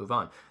let's move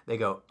on, they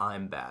go,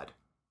 I'm bad,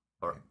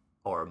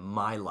 or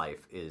my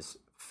life is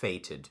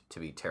fated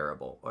to be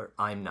terrible, or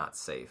I'm not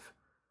safe,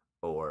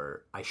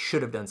 or I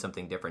should have done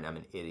something different, I'm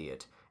an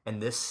idiot. And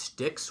this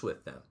sticks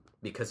with them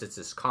because it's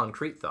this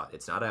concrete thought.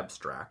 It's not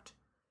abstract,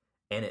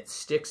 and it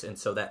sticks. And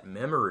so that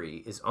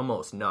memory is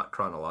almost not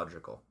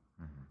chronological.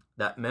 Mm-hmm.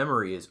 That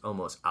memory is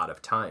almost out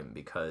of time,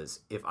 because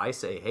if I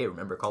say, hey,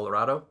 remember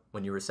Colorado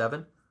when you were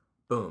 7?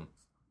 Boom.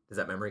 Does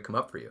that memory come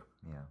up for you?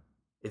 Yeah.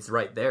 It's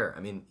right there.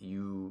 I mean,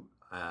 you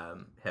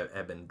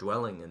have been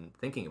dwelling and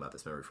thinking about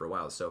this memory for a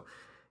while. So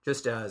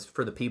just as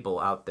for the people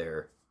out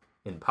there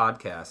in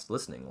podcast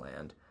listening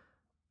land,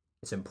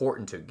 it's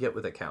important to get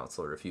with a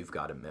counselor if you've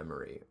got a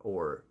memory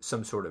or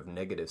some sort of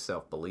negative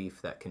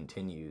self-belief that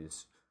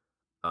continues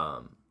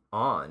on.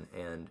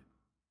 And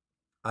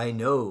I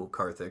know,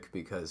 Karthik,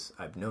 because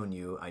I've known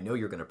you, I know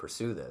you're going to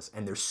pursue this.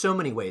 And there's so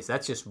many ways.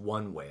 That's just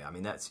one way. I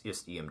mean, that's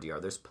just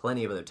EMDR. There's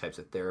plenty of other types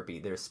of therapy.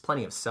 There's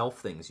plenty of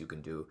self-things you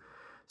can do,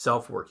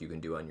 self-work you can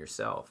do on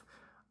yourself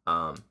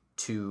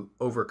to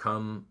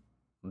overcome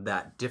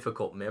that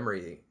difficult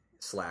memory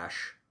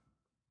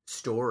 /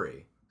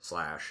 story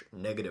 /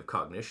 negative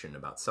cognition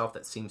about self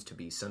that seems to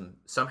be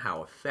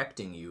somehow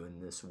affecting you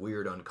in this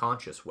weird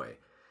unconscious way.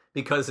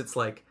 Because it's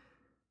like,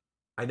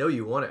 I know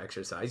you want to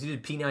exercise. You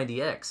did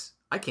P90X.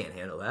 I can't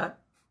handle that.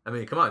 I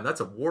mean, come on,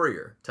 that's a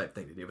warrior type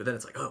thing to do. But then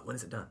it's like, oh, when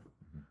is it done?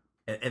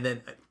 Mm-hmm. And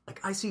then,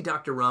 like, I see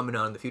Dr.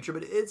 Ramanan in the future,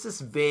 but it's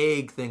this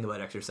vague thing about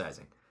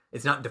exercising.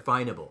 It's not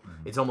definable.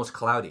 Mm-hmm. It's almost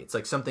cloudy. It's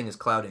like something is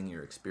clouding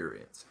your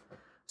experience.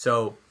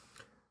 So,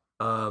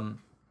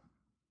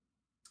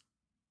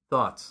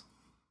 thoughts?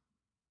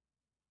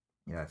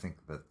 Yeah, I think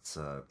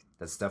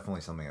that's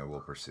definitely something I will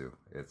pursue.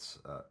 It's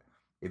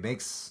it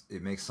makes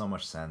so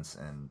much sense,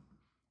 and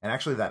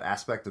actually that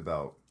aspect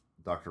about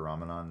Dr.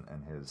 Ramanan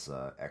and his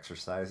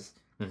exercise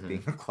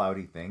being a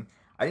cloudy thing,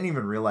 I didn't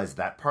even realize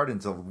that part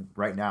until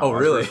right now. Oh,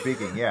 really?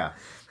 Speaking, yeah,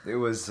 it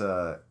was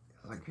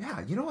like,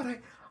 yeah, you know what?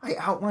 I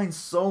outlined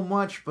so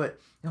much, but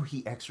no,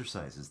 he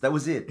exercises. That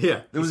was it.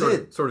 Yeah, that was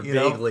it. Sort of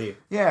vaguely. Know?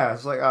 Yeah,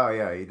 it's like, oh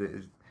yeah, he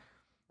did.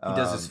 He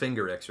does his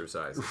finger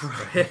exercise.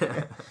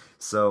 Right.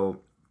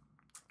 So,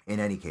 in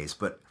any case,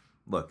 but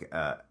look,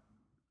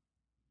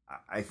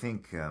 I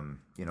think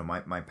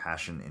my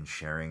passion in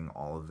sharing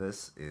all of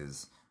this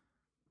is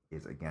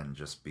again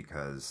just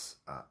because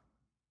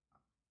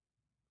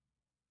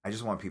I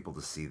just want people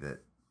to see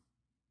that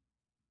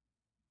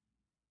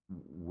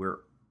we're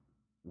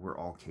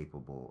all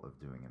capable of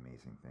doing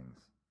amazing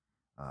things.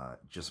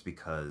 Just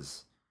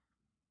because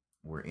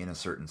we're in a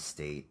certain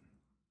state,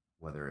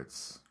 whether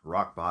it's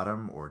rock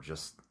bottom or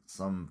just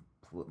some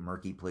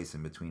murky place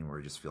in between where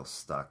we just feel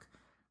stuck,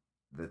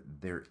 that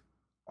there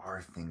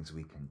are things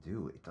we can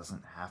do. It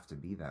doesn't have to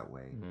be that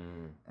way.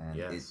 And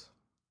yes.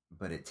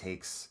 But it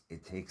takes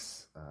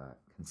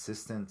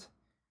consistent,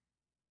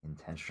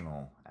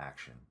 intentional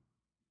action.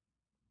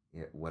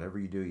 Whatever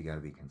you do, you got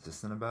to be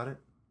consistent about it.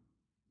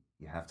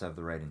 You have to have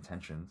the right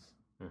intentions.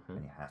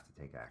 and you have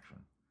to take action.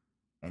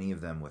 Any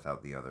of them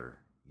without the other,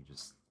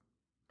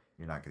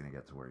 you're not going to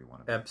get to where you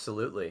want to be.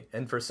 Absolutely.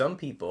 And for some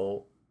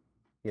people,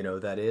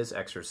 that is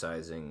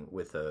exercising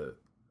with a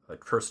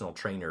personal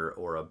trainer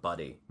or a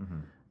buddy. Mm-hmm.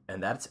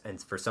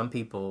 And for some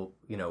people,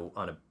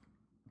 on a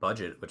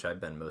budget, which I've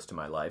been most of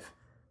my life,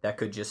 that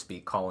could just be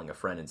calling a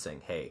friend and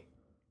saying, hey,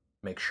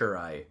 make sure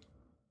I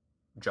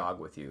jog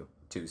with you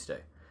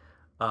Tuesday.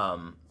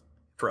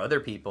 For other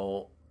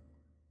people,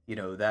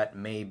 that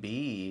may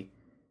be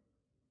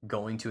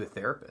going to a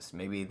therapist.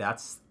 Maybe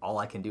that's all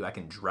I can do. I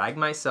can drag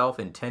myself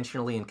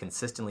intentionally and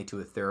consistently to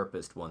a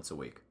therapist once a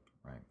week.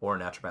 Right. Or a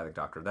naturopathic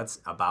doctor. That's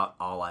about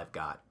all I've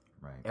got.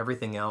 Right.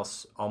 Everything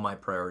else, all my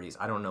priorities,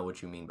 I don't know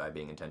what you mean by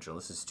being intentional.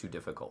 This is too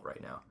difficult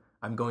right now.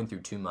 I'm going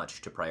through too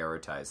much to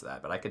prioritize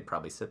that, but I could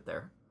probably sit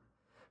there.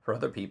 For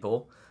other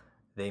people,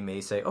 they may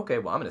say, okay,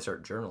 well, I'm going to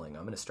start journaling.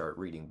 I'm going to start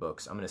reading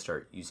books. I'm going to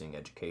start using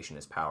education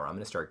as power. I'm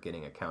going to start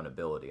getting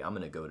accountability. I'm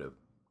going to go to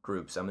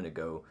groups. I'm going to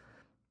go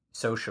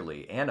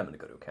socially, and I'm going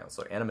to go to a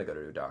counselor, and I'm going to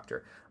go to a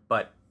doctor.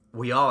 But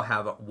we all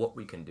have what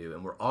we can do,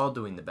 and we're all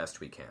doing the best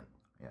we can.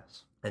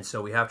 Yes. And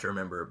so we have to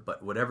remember,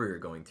 but whatever you're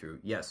going through,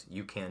 yes,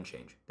 you can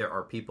change. There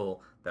are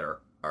people that are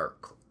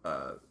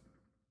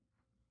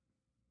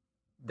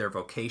their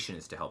vocation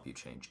is to help you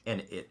change,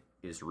 and it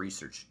is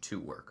researched to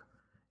work,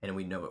 and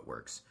we know it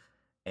works.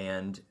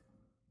 And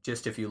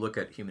just if you look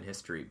at human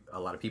history, a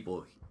lot of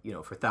people,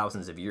 for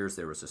thousands of years,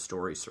 there was a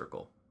story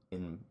circle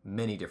in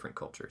many different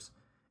cultures,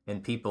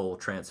 and people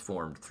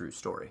transformed through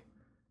story,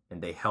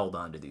 and they held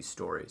on to these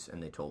stories,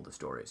 and they told the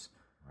stories,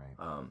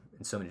 right.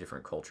 In so many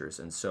different cultures.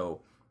 And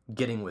so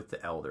getting with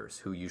the elders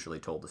who usually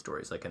told the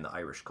stories, like in the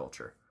Irish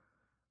culture,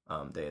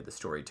 they had the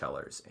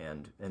storytellers,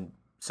 and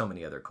so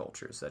many other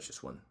cultures. That's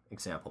just one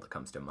example that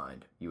comes to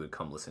mind. You would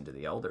come listen to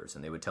the elders,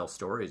 and they would tell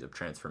stories of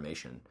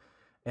transformation,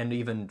 and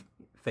even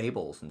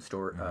fables and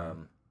sort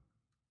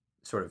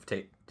of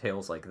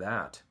tales like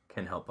that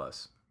can help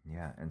us.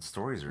 Yeah, and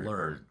stories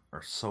are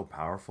so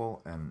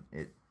powerful, and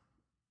it,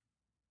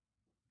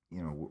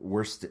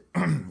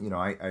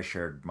 I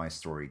shared my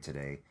story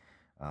today.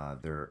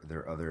 There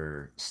are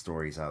other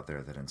stories out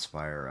there that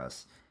inspire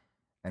us,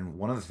 and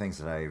one of the things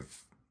that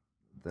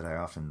I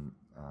often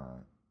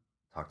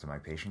talk to my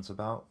patients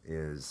about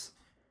is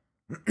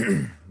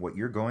what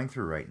you're going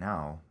through right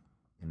now.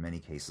 In many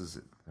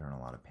cases, they're in a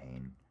lot of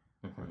pain,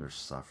 or they're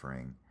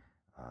suffering,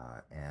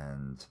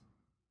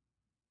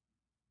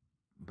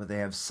 but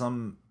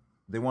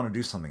they want to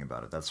do something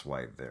about it. That's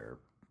why they're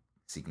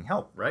seeking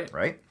help.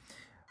 Right.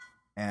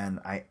 And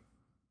I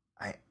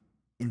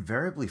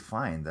invariably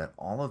find that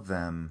all of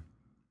them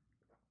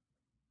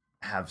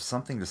have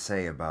something to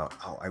say about,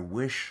 oh, I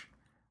wish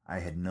I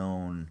had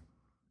known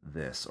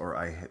this, or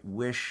I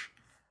wish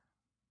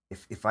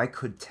if I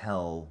could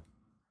tell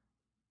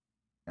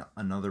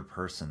another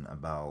person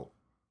about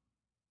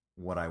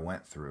what I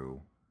went through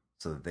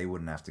so that they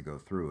wouldn't have to go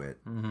through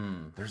it.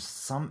 Mm-hmm. There's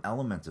some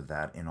element of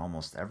that in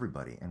almost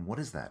everybody. And what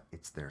is that?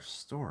 It's their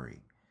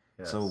story.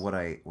 Yes. So what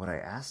I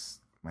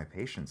ask my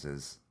patients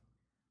is,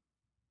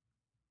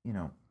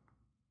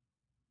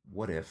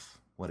 what if?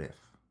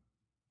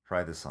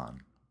 Try this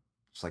on.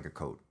 Just like a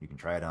coat. You can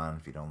try it on.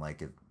 If you don't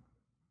like it,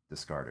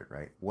 discard it,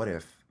 right? What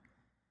if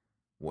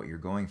what you're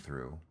going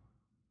through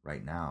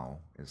right now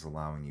is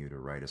allowing you to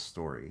write a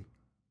story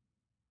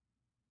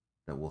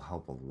that will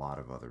help a lot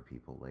of other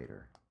people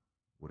later?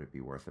 Would it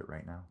be worth it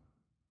right now?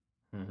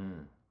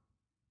 Mm-hmm.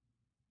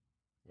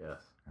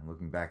 Yes. And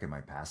looking back at my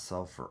past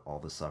self for all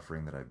the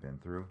suffering that I've been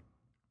through,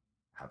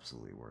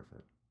 absolutely worth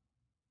it.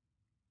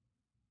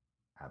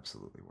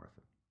 Absolutely worth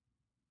it.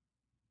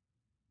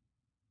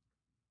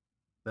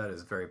 That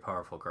is very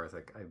powerful,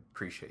 Karthik. I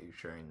appreciate you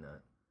sharing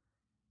that.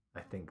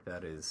 I think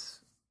that is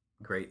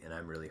great, and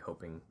I'm really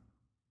hoping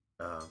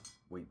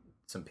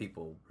some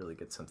people really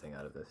get something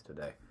out of this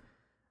today.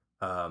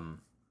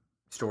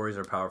 Stories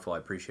are powerful. I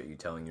appreciate you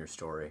telling your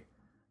story.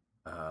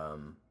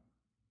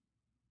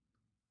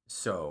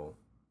 So,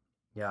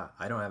 yeah,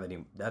 I don't have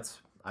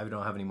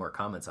any more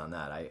comments on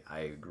that. I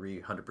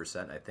agree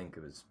 100%. I think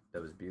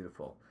that was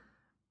beautiful.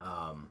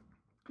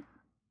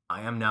 I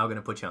am now going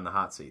to put you on the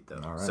hot seat,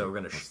 though. All right, so we're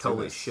going to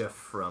totally shift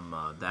from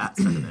that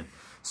segment.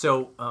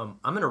 So I'm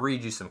going to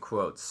read you some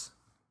quotes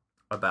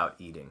about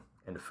eating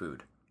and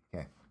food.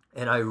 Okay.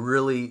 And I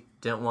really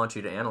don't want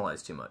you to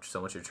analyze too much. So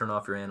I want you to turn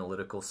off your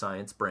analytical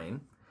science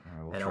brain.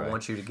 I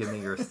want you to give me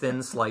your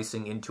thin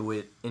slicing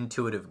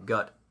intuitive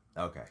gut.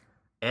 Okay.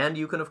 And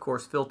you can, of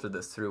course, filter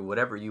this through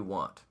whatever you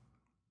want.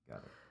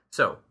 Got it.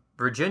 So,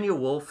 Virginia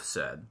Woolf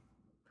said,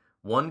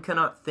 "One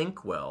cannot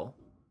think well,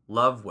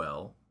 love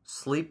well,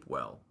 sleep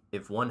well,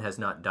 if one has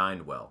not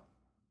dined well."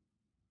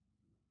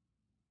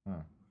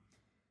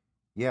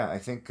 Yeah, I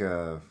think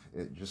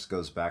it just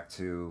goes back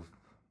to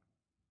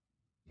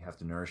you have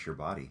to nourish your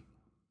body.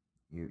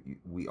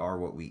 We are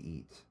what we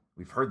eat.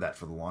 We've heard that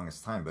for the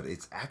longest time, but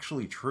it's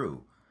actually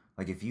true.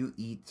 Like if you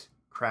eat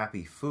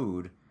crappy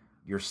food,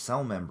 your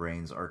cell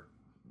membranes are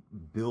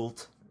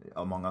built,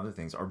 among other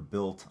things, are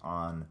built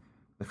on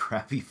the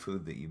crappy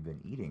food that you've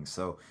been eating.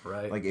 So,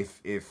 right. like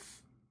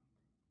if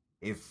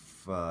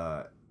if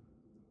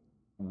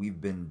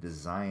we've been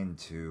designed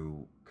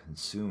to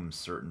consume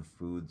certain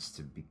foods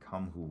to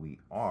become who we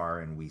are,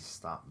 and we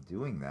stop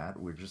doing that,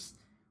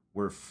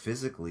 we're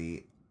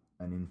physically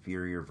an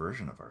inferior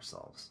version of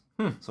ourselves.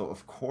 So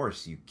of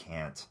course you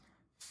can't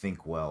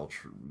think well,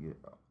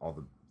 all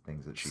the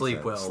things that she sleep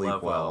said, well,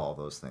 love well, all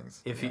those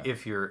things.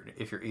 If you're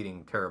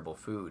eating terrible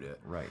food,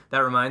 right. That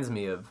reminds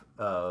me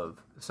of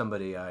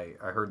somebody I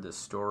heard this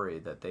story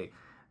that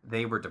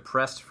they were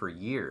depressed for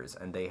years,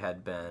 and they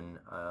had been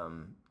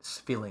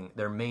feeling,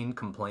 their main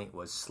complaint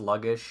was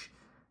sluggish,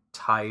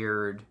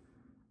 tired,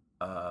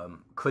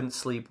 couldn't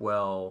sleep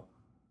well,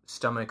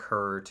 stomach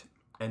hurt,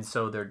 and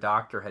so their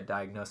doctor had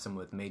diagnosed them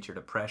with major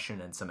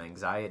depression and some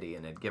anxiety,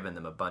 and had given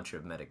them a bunch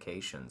of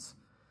medications.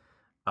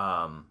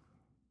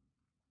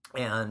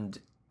 And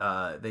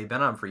they'd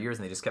been on for years,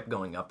 and they just kept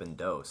going up in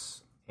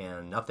dose,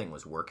 and nothing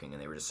was working,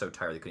 and they were just so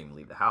tired they couldn't even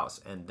leave the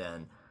house. And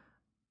then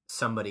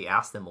somebody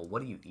asked them, well,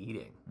 what are you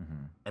eating?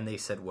 Mm-hmm. And they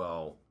said,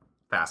 well,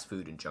 fast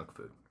food and junk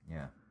food.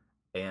 Yeah.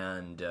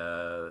 And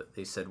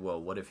they said, well,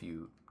 what if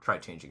you try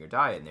changing your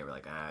diet? And they were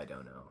like, I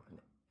don't know.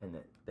 And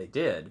they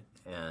did,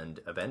 and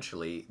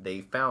eventually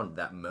they found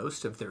that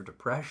most of their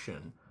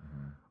depression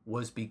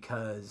was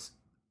because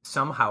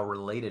somehow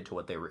related to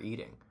what they were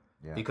eating.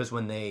 Yeah. Because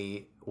when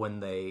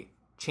they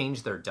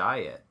changed their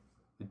diet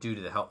due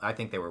to the health, I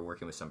think they were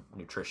working with some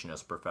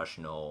nutritionist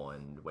professional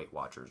and Weight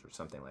Watchers or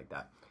something like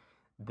that.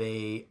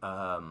 They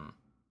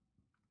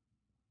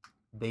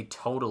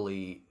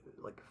totally,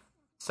 like,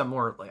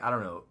 somewhere, like, I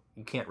don't know,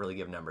 you can't really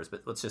give numbers,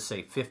 but let's just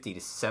say 50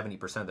 to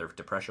 70% of their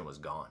depression was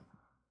gone.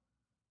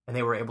 And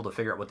they were able to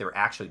figure out what they were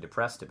actually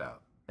depressed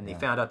about. And they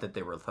found out that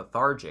they were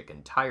lethargic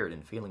and tired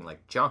and feeling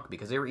like junk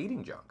because they were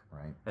eating junk.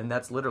 Right. And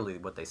that's literally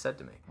what they said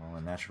to me. Well,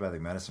 in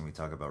naturopathic medicine, we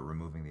talk about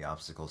removing the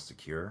obstacles to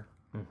cure.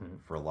 Mm-hmm.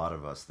 For a lot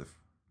of us,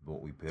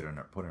 what we put in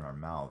our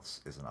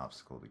mouths is an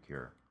obstacle to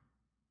cure.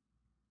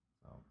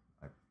 So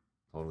I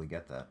totally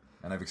get that.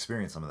 And I've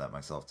experienced some of that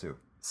myself, too.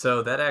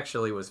 So that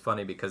actually was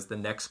funny, because the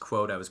next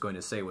quote I was going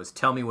to say was,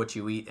 "Tell me what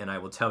you eat and I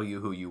will tell you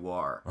who you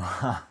are,"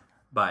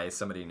 by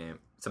somebody I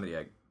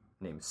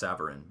named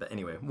Savarin. But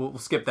anyway, we'll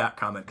skip that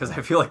comment, because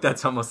I feel like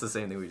that's almost the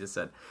same thing we just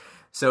said.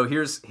 So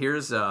here's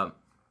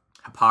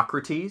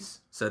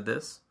Hippocrates said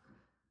this: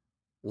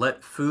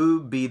 "Let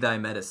food be thy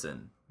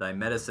medicine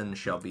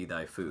shall be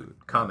thy food."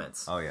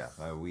 Comments? Oh yeah,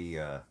 we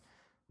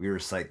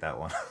recite that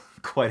one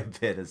quite a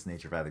bit as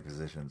naturopathic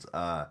physicians.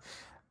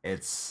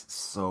 It's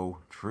so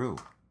true.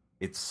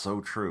 It's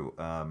so true.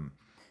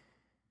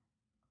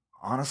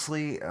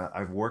 Honestly,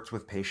 I've worked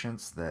with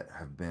patients that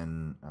have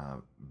been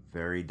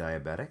very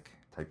diabetic,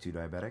 type 2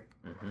 diabetic,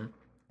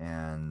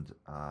 and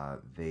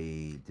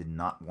they did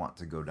not want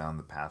to go down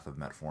the path of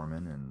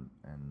metformin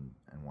and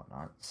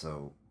whatnot.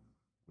 So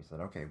we said,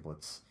 okay,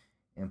 let's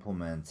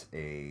implement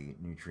a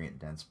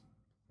nutrient-dense,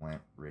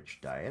 plant-rich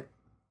diet.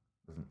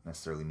 Doesn't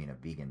necessarily mean a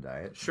vegan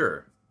diet.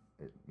 Sure.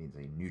 It means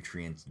a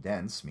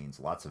nutrient-dense, means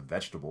lots of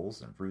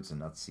vegetables and fruits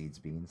and nuts, seeds,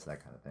 beans,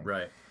 that kind of thing.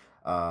 Right.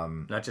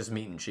 Not just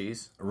meat and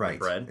cheese, right? And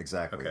bread,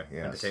 exactly. Okay.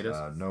 Yes. And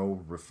potatoes.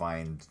 No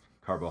refined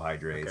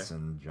carbohydrates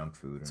and junk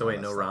food. And so wait,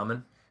 no stuff.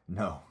 Ramen?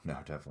 No,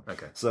 definitely.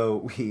 Okay.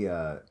 So we,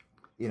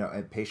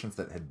 and patients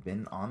that had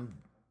been on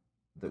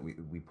that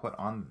we put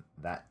on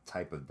that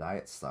type of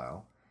diet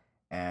style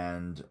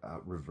and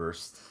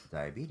reversed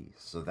diabetes.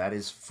 So that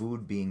is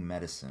food being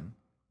medicine.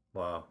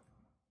 Wow.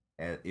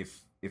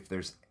 If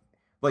there's,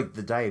 like,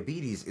 the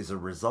diabetes is a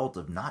result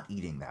of not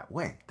eating that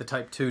way. The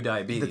type 2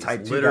 diabetes. The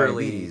type 2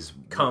 literally diabetes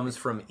comes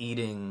from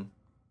eating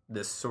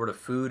this sort of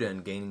food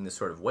and gaining this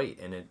sort of weight,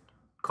 and it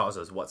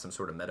causes some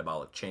sort of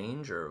metabolic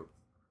change, or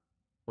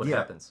what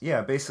happens?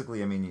 Yeah,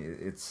 basically, I mean,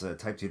 it's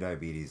type 2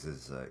 diabetes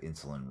is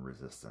insulin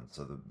resistant,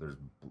 so there's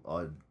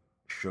blood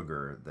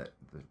sugar that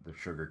the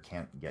sugar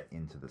can't get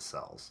into the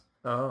cells.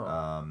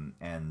 Oh.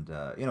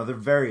 There are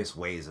various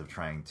ways of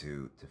trying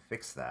to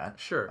fix that.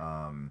 Sure.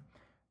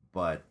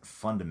 But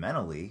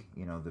fundamentally,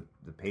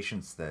 the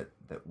patients that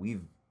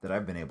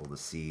I've been able to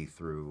see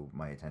through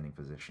my attending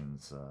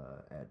physicians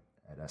at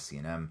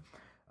SCNM,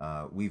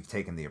 we've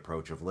taken the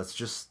approach of let's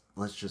just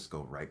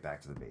go right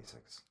back to the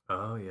basics.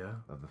 Oh yeah.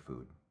 Of the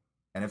food,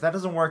 and if that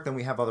doesn't work, then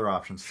we have other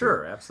options.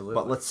 Sure, too. Absolutely.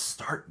 But let's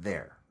start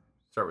there.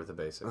 Start with the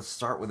basics. Let's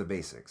start with the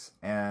basics,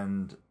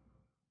 and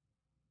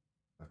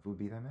the food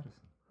be thy medicine.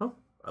 Oh,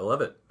 I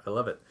love it.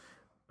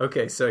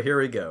 Okay, so here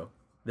we go.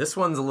 This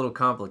one's a little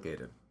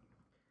complicated.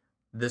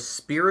 The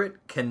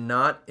spirit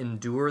cannot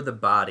endure the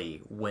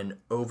body when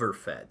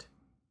overfed,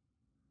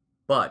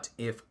 but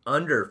if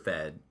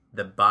underfed,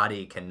 the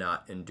body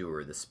cannot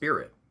endure the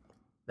spirit.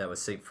 That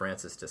was St.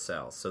 Francis de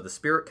Sales. So the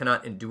spirit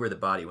cannot endure the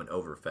body when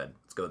overfed.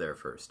 Let's go there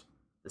first.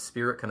 The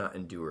spirit cannot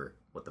endure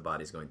what the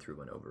body's going through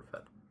when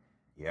overfed.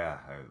 Yeah,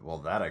 well,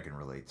 that I can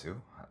relate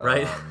to.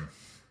 Right?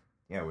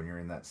 Yeah, when you're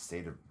in that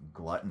state of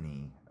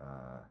gluttony,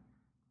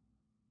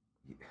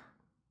 your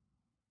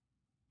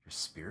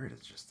spirit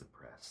is just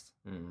depressed.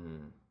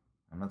 Mm-hmm.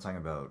 I'm not talking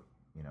about,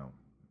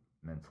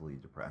 mentally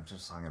depressed. I'm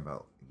just talking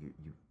about you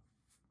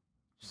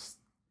just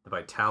The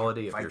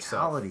vitality of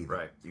yourself.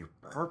 Right. Your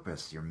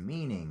purpose, your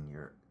meaning,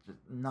 your just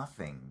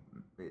nothing.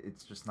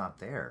 It's just not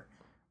there,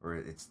 or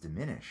it's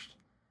diminished.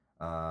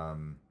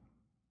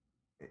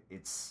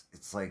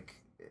 It's like,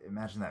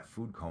 imagine that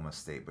food coma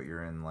state, but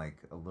you're in like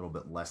a little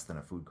bit less than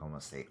a food coma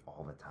state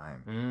all the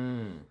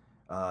time.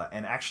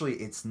 And actually,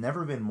 it's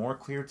never been more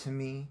clear to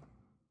me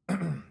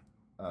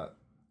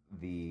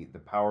the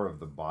power of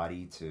the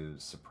body to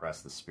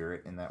suppress the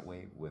spirit in that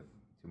way with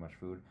too much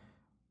food,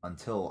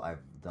 until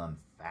I've done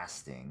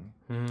fasting,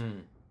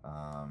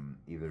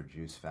 either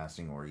juice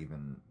fasting or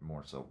even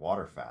more so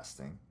water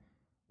fasting,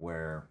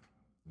 where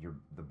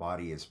the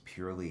body is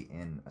purely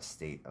in a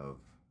state of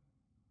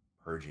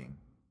purging,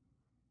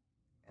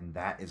 and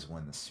that is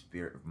when the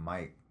spirit,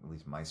 at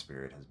least my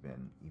spirit, has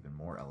been even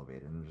more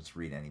elevated. And just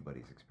read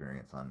anybody's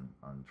experience on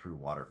true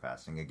water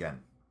fasting. Again,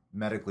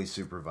 medically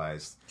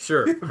supervised.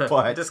 Sure,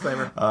 but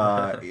disclaimer.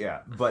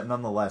 Yeah, but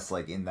nonetheless,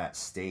 like in that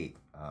state,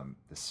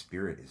 the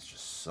spirit is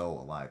just so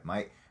alive.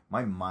 My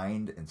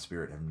mind and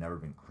spirit have never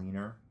been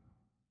cleaner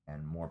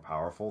and more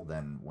powerful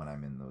than when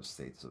I'm in those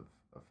states of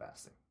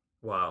fasting.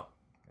 Wow.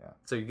 Yeah.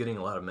 So you're getting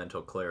a lot of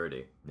mental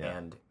clarity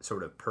and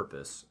sort of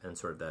purpose and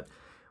sort of that,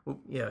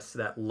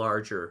 that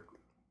larger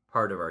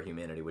part of our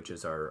humanity, which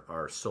is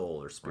our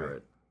soul or spirit.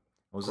 Right.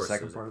 What was the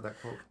second part of that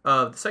quote?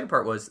 The second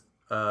part was,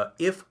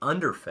 if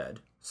underfed,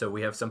 so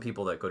we have some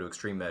people that go to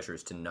extreme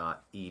measures to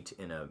not eat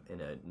in a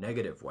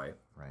negative way.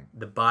 Right.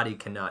 The body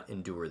cannot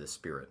endure the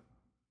spirit.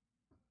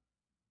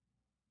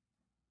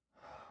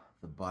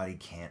 The body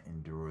can't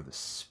endure the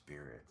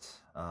spirit.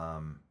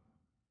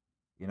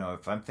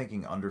 If I'm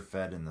thinking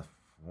underfed in the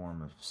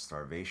form of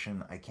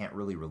starvation, I can't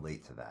really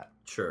relate to that.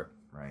 Sure.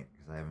 Right?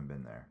 Because I haven't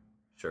been there.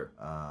 Sure.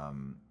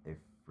 If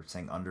we're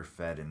saying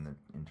underfed in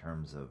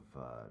terms of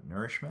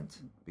nourishment,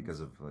 because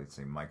of, let's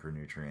say,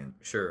 micronutrient.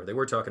 Sure. They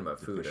were talking about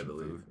food, I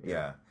believe. Food.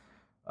 Yeah.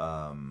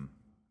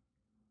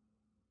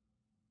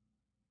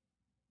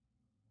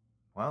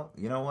 Well,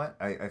 you know what?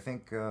 I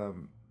think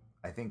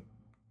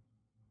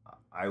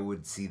I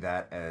would see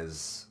that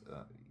as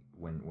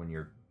when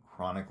you're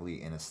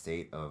chronically in a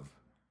state of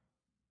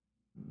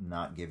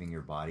not giving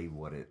your body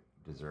what it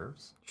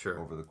deserves. Sure.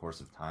 Over the course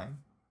of time,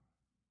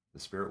 the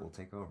spirit will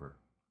take over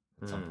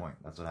at some point.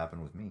 That's what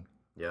happened with me.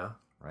 Yeah.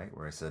 Right?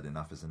 Where I said,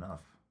 enough is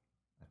enough.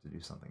 I have to do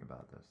something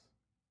about this.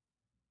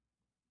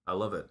 I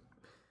love it.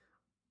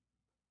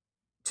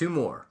 2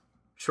 more.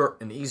 Short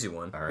and easy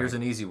one. All right. Here's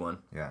an easy one.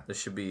 Yeah. This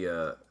should be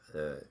a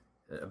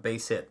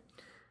base hit.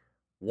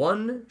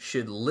 One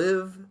should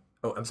live...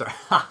 Oh, I'm sorry.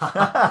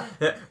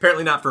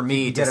 Apparently not for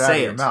me to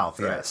say it. Get it out of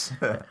your mouth,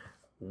 yes.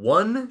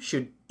 One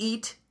should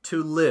eat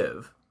to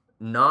live,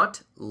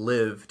 not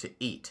live to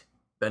eat.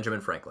 Benjamin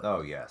Franklin.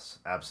 Oh, yes.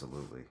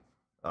 Absolutely.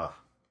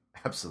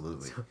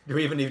 Absolutely. So, do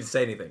we even need to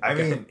say anything? I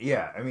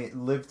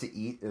mean, live to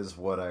eat is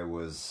what I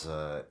was...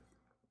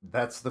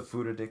 that's the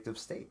food addictive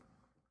state,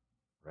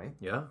 right?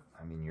 Yeah.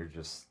 I mean,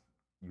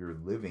 you're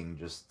living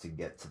just to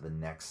get to the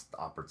next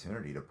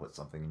opportunity to put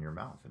something in your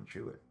mouth and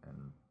chew it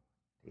and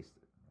taste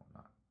it and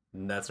whatnot.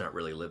 And that's not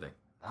really living.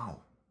 No.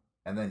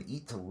 And then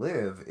eat to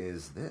live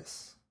is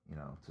this.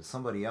 To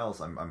somebody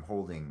else, I'm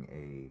holding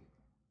a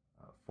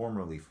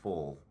formerly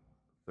full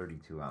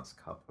 32-ounce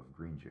cup of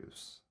green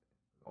juice.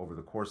 Over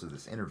the course of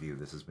this interview,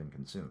 this has been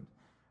consumed.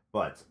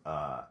 But,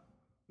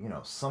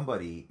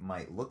 somebody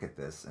might look at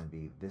this and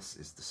be, this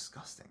is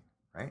disgusting,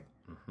 right?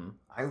 Mm-hmm.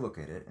 I look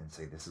at it and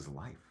say, this is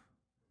life.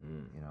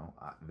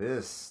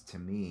 This, to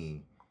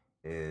me,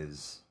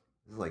 is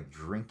like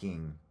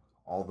drinking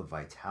all the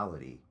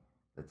vitality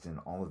that's in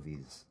all of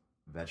these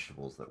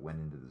vegetables that went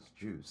into this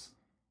juice.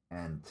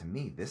 And to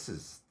me, this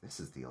is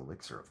the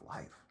elixir of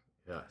life.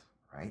 Yes.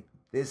 Right?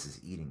 This is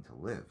eating to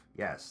live.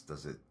 Yes.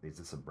 Is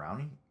this a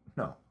brownie?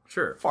 No.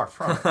 Sure. Far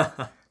from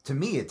it. To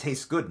me, it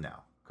tastes good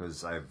now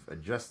because I've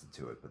adjusted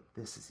to it, but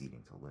this is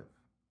eating to live.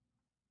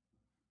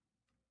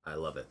 I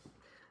love it.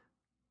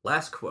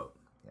 Last quote.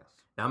 Yes.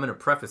 Now, I'm going to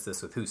preface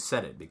this with who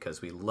said it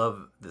because we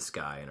love this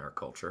guy in our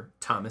culture,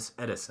 Thomas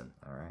Edison.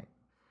 All right.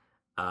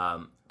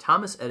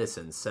 Thomas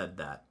Edison said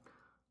that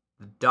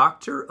the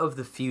doctor of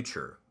the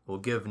future will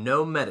give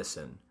no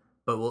medicine,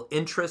 but will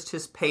interest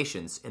his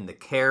patients in the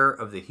care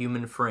of the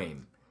human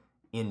frame,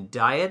 in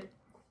diet,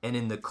 and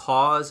in the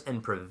cause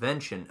and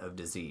prevention of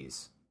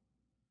disease.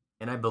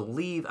 And I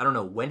believe, I don't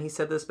know when he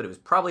said this, but it was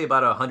probably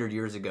about 100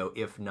 years ago,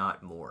 if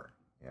not more.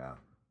 Yeah.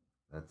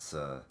 That's,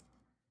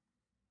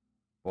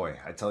 boy,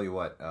 I tell you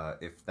what,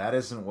 if that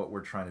isn't what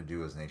we're trying to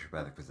do as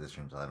naturopathic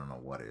physicians, I don't know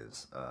what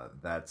is.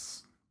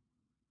 That's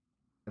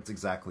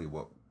exactly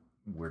what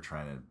we're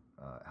trying to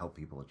help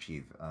people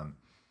achieve.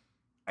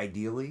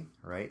 Ideally,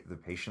 right, the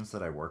patients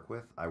that I work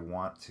with, I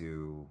want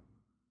to...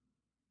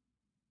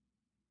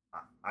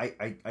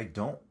 I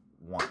don't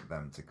want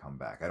them to come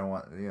back. I don't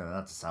want,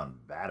 not to sound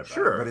bad about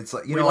it, but it's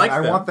like,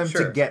 I want them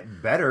to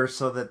get better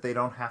so that they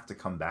don't have to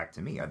come back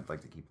to me. I'd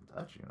like to keep in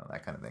touch,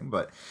 that kind of thing.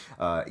 But,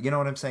 you know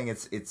what I'm saying?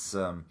 It's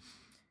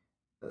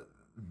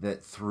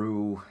that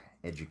through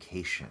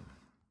education,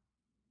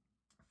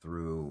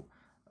 through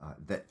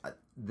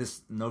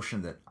this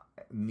notion that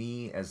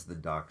me as the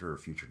doctor or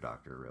future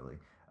doctor, really,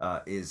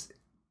 is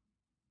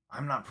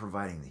I'm not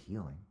providing the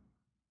healing.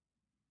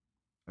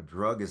 A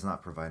drug is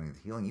not providing the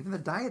healing. Even the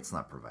diet's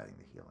not providing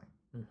the healing.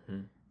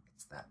 Mm-hmm.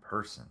 It's that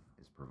person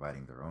is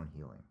providing their own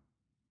healing,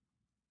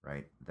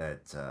 right?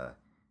 That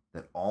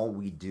all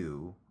we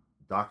do,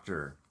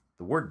 doctor.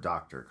 The word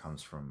doctor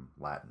comes from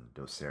Latin,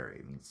 docere.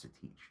 It means to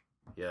teach.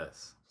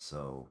 Yes.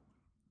 So,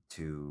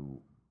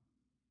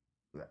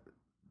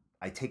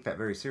 I take that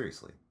very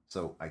seriously.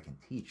 So I can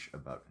teach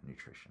about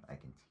nutrition. I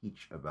can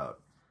teach about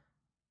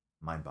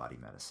mind-body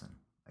medicine.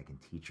 I can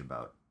teach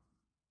about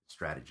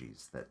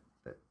strategies that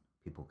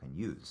people can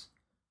use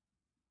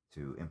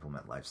to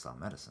implement lifestyle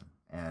medicine.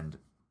 And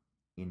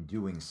in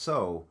doing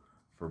so,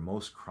 for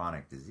most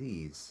chronic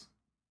disease,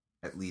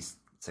 at least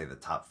say the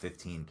top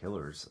 15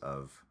 killers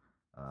of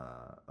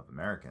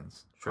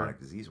Americans, sure, chronic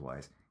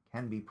disease-wise,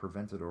 can be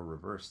prevented or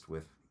reversed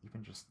with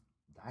even just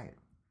diet,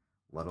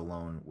 let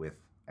alone with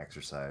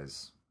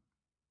exercise,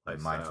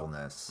 lifestyle,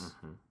 mindfulness,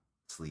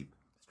 sleep,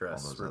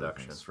 stress all those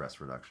reduction. Other things, stress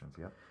reductions.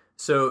 Yep.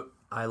 So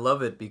I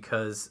love it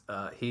because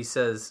he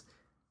says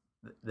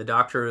the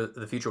doctor of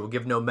the future will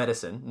give no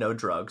medicine, no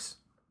drugs,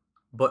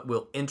 but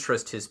will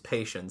interest his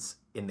patients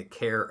in the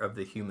care of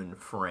the human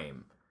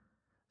frame.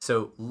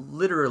 So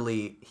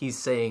literally, he's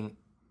saying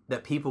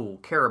that people will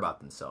care about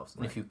themselves.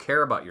 And if you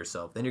care about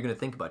yourself, then you're going to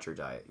think about your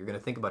diet. You're going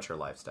to think about your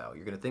lifestyle.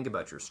 You're going to think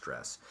about your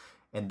stress.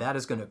 And that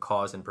is going to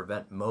cause and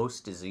prevent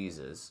most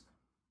diseases.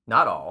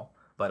 Not all,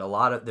 but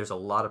there's a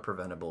lot of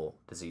preventable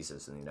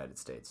diseases in the United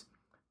States.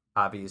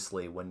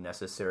 Obviously, when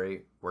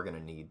necessary, we're going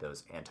to need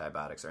those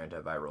antibiotics or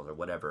antivirals or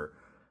whatever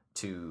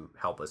to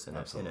help us in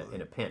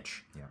a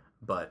pinch. Yeah.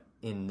 But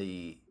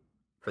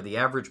for the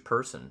average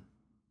person,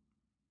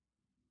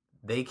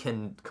 they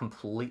can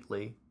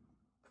completely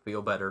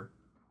feel better.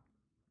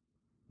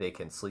 They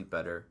can sleep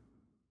better.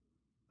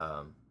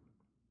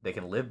 They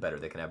can live better.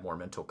 They can have more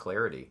mental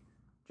clarity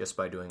just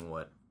by doing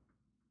what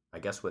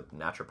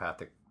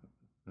naturopathic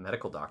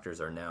medical doctors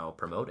are now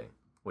promoting,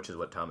 which is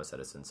what Thomas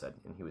Edison said.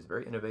 And he was a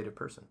very innovative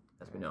person,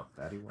 as we know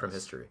from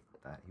history.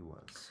 That he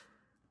was.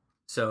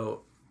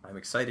 So I'm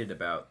excited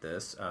about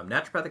this.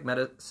 Naturopathic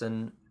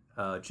medicine,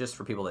 just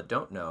for people that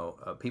don't know,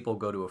 people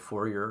go to a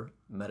 4-year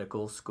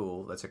medical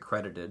school that's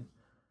accredited.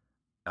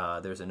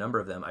 There's a number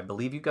of them. I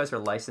believe you guys are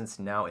licensed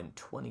now in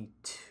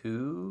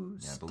 22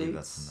 states. I believe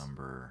that's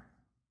number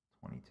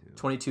 22.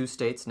 22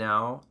 states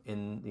now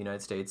in the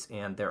United States,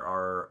 and there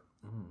are,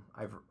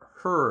 I've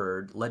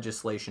heard,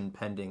 legislation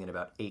pending in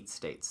about 8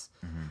 states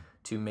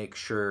to make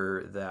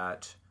sure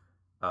that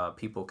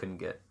people can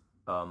get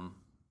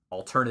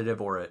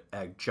alternative or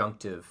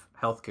adjunctive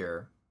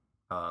healthcare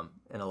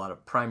and a lot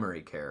of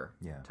primary care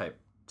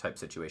type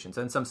situations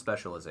and some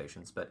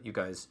specializations. But you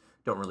guys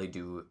don't really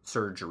do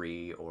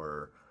surgery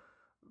or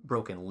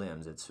broken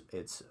limbs.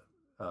 It's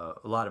a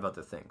lot of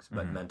other things,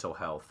 but mental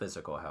health,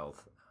 physical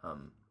health,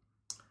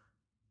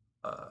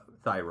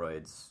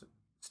 thyroids,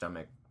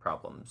 stomach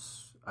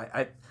problems.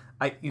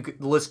 The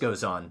list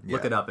goes on.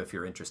 Look it up if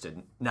you're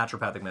interested.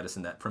 Naturopathic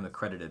medicine, that from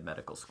accredited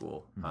medical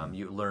school.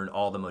 You learn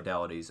all the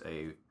modalities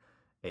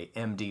a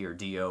MD or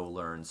DO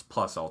learns,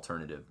 plus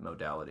alternative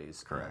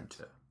modalities. Correct.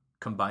 And,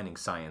 combining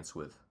science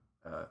with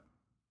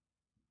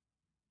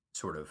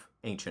sort of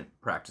ancient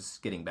practice,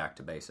 getting back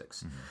to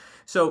basics.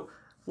 So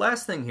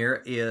last thing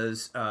here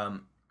is,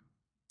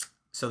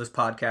 so this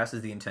podcast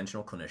is The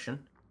Intentional Clinician,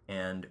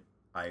 and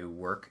I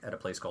work at a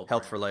place called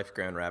Health for Life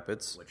Grand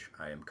Rapids, which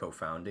I am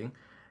co-founding.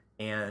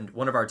 And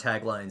one of our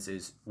taglines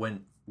is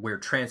where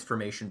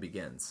transformation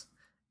begins.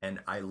 And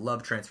I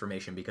love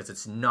transformation because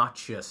it's not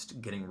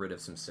just getting rid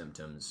of some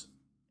symptoms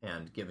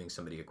and giving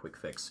somebody a quick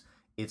fix.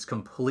 It's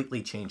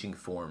completely changing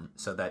form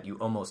so that you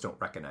almost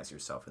don't recognize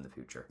yourself in the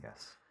future.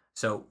 Yes.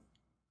 So,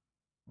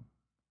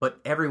 but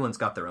everyone's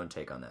got their own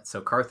take on that.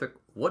 So, Karthik,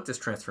 what does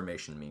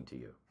transformation mean to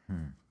you?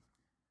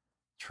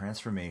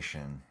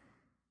 Transformation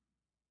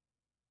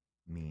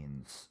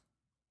means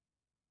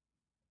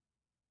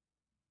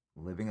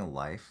living a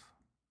life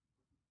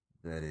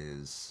that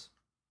is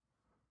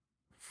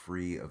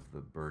free of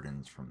the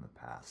burdens from the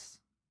past,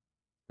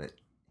 that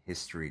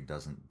history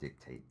doesn't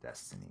dictate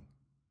destiny.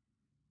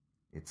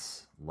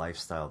 It's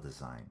lifestyle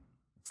design.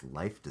 It's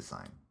life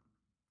design.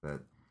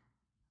 That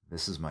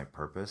this is my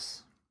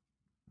purpose.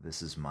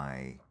 This is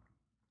my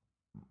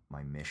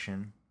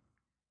mission,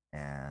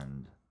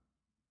 and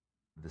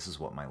this is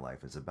what my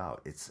life is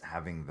about. It's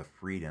having the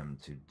freedom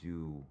to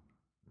do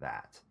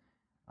that.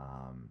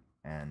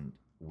 And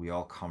we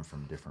all come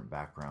from different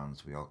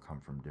backgrounds. We all come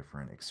from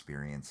different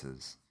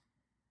experiences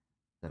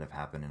that have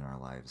happened in our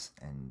lives.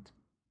 And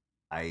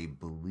I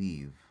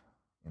believe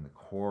in the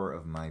core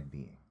of my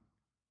being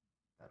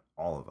that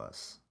all of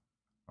us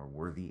are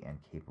worthy and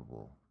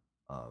capable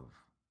of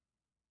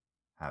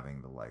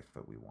having the life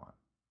that we want.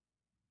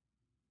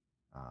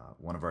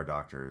 One of our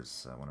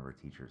doctors, one of our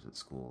teachers at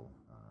school,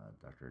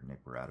 Dr.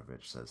 Nick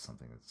Baradovich, says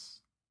something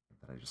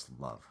that I just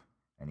love.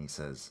 And he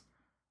says,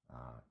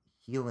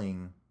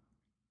 healing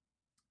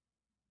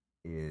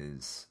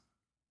is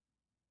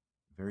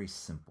very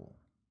simple,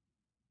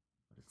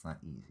 but it's not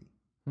easy.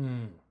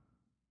 And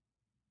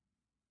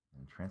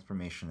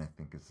transformation, I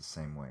think, is the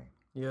same way.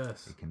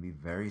 Yes. It can be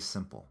very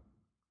simple.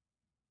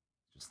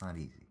 It's just not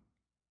easy.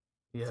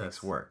 Yes. It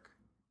takes work,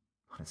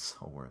 but it's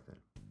so worth it.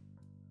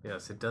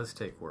 Yes, it does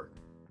take work.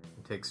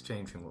 It takes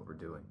changing what we're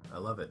doing. I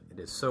love it. It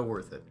is so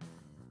worth it.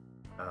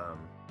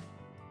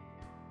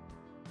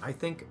 I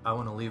think I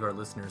want to leave our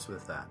listeners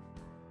with that.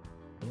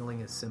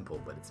 Healing is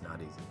simple, but it's not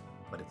easy.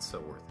 But it's so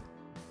worth it.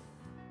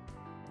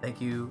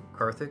 Thank you,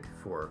 Karthik,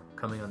 for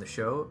coming on the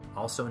show,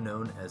 also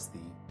known as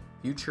the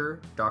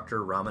future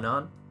Dr.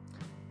 Ramanan.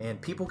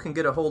 And people can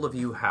get a hold of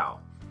you how?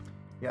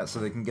 Yeah, so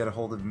they can get a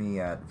hold of me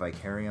at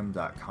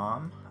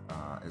vicarium.com,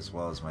 as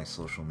well as my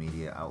social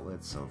media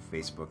outlets, so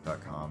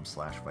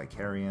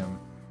facebook.com/vicarium.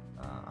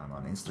 I'm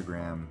on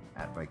Instagram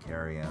at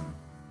vicarium.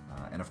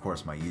 And of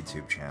course, my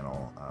YouTube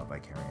channel,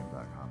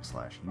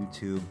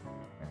 vicarium.com/YouTube.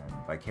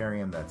 And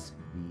Vicarium, that's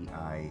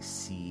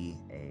VICARIUM.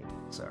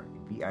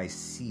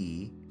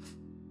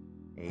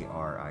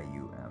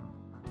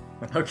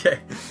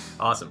 Okay,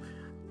 awesome.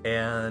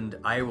 And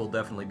I will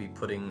definitely be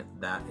putting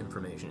that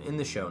information in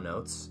the show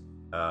notes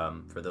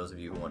for those of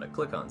you who want to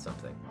click on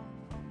something.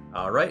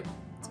 All right,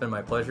 it's been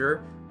my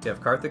pleasure to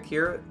have Karthik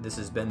here. This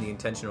has been The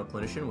Intentional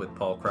Clinician with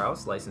Paul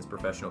Krause, licensed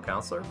professional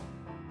counselor.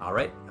 All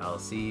right, I'll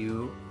see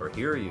you or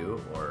hear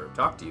you or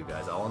talk to you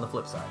guys all on the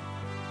flip side.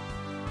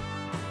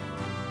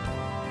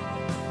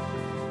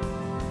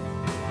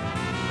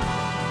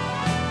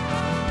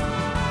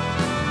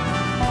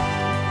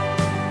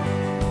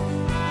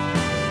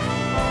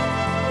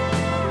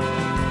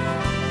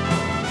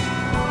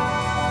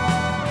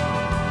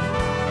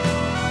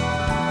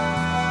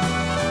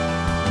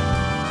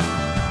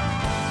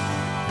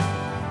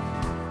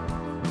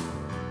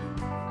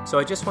 So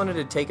I just wanted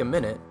to take a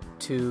minute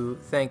to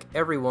thank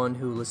everyone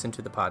who listened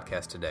to the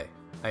podcast today.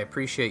 I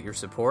appreciate your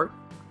support.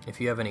 If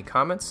you have any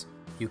comments,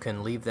 you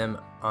can leave them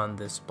on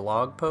this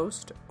blog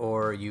post,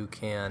 or you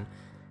can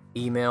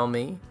email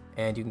me,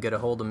 and you can get a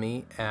hold of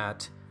me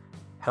at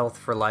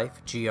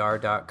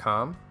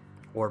healthforlifegr.com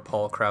or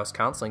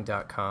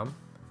paulkrausecounseling.com.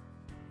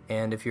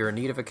 And if you're in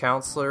need of a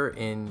counselor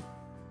and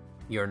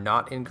you're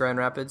not in Grand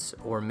Rapids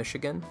or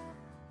Michigan,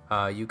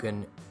 you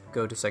can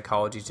go to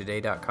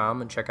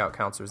psychologytoday.com and check out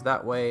counselors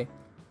that way,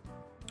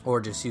 or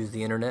just use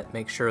the internet,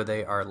 make sure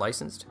they are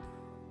licensed.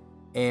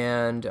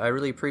 And I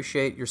really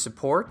appreciate your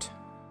support.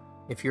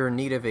 If you're in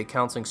need of a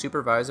counseling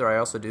supervisor, I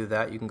also do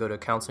that. You can go to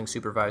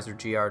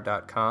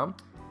counselingsupervisorgr.com.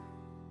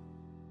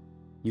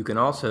 You can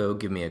also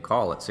give me a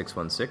call at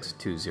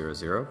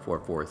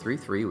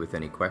 616-200-4433 with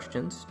any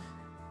questions.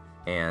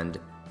 And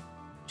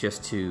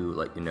just to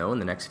let you know, in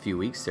the next few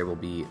weeks, there will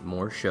be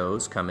more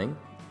shows coming.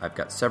 I've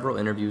got several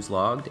interviews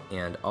logged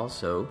and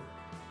also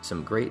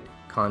some great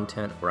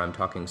content where I'm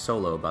talking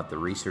solo about the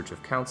research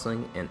of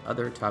counseling and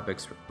other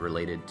topics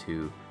related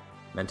to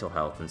mental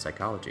health and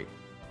psychology.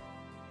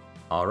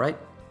 All right,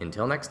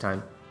 until next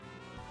time,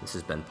 this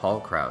has been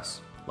Paul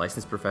Krause,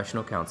 licensed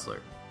professional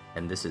counselor,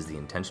 and this is The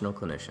Intentional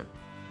Clinician.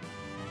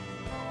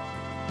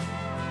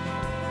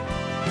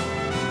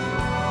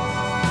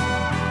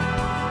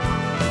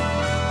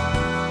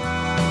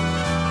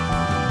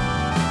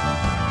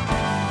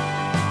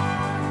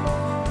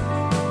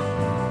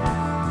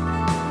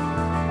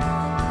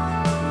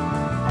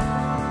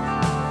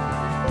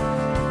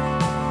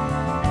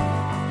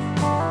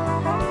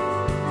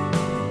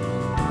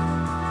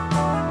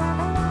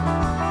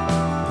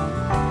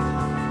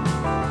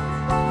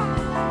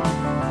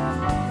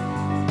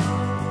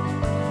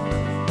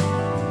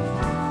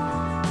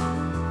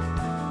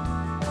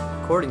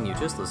 The recording you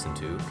just listened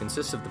to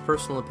consists of the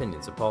personal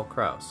opinions of Paul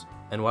Krause,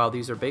 and while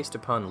these are based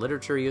upon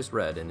literature he has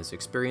read and his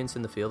experience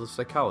in the field of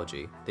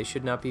psychology, they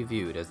should not be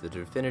viewed as the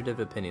definitive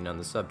opinion on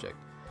the subject.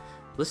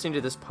 Listening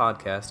to this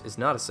podcast is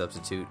not a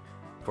substitute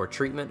for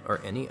treatment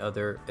or any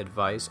other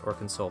advice or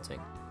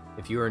consulting.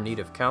 If you are in need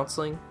of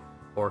counseling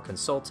or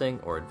consulting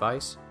or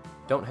advice,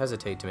 don't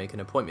hesitate to make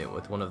an appointment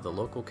with one of the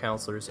local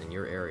counselors in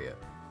your area.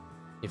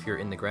 If you're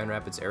in the Grand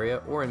Rapids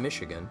area or in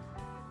Michigan,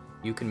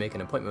 you can make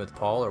an appointment with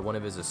Paul or one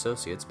of his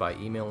associates by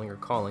emailing or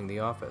calling the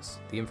office.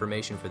 The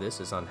information for this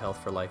is on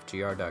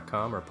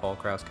healthforlifegr.com or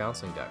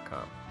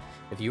paulkrausecounseling.com.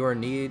 If you are in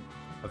need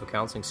of a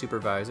counseling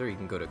supervisor, you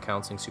can go to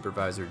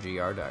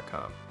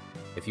counselingsupervisorgr.com.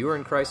 If you are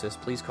in crisis,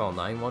 please call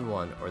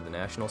 911 or the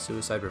National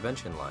Suicide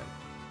Prevention Line,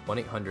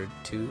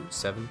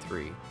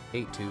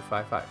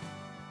 1-800-273-8255.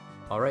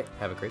 All right,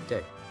 have a great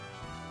day.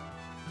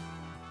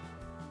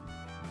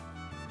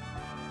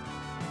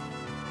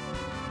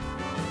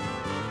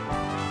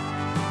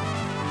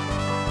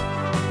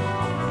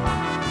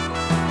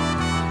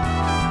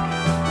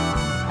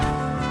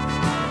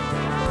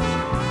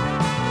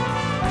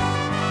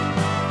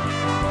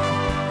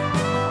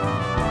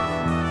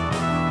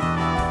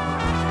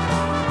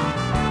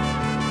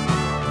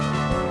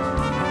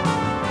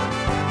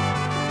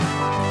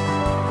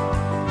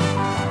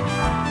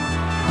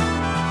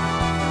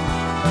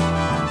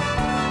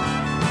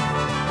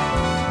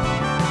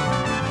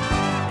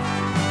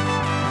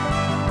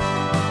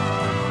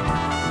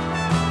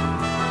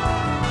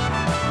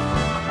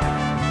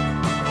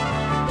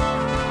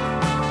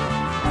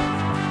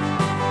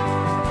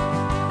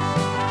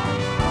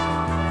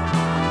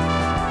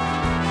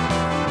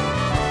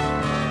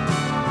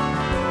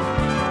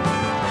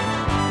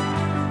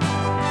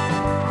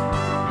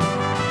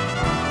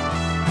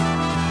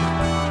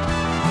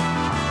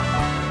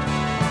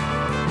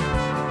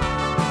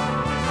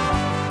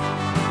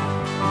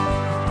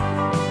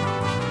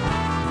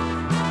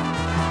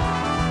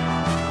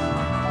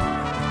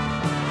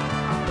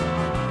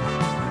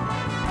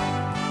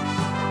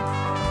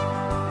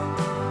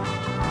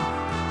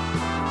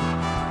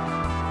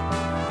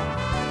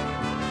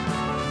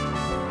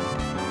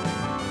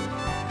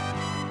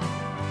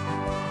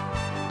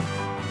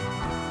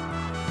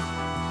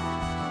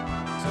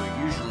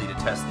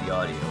 test the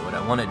audio. What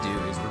I want to do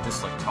is we're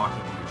just like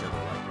talking to each other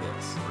like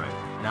this. Right.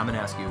 And I'm going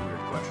to ask you a weird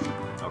question.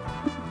 Okay.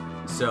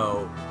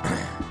 So,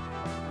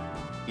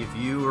 if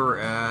you were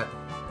at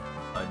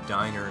a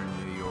diner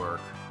in New York,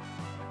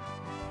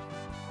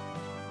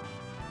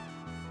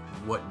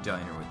 what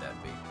diner would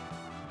that be?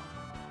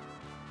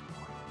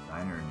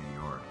 Diner in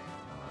New York.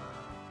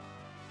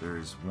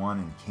 There's one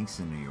in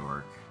Kingston, New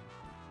York,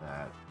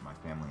 that my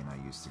family and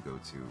I used to go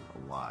to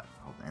a lot,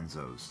 called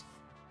Enzo's.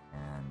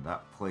 And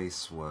that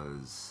place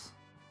was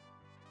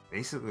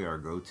basically our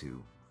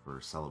go-to for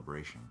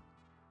celebration.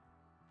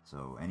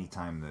 So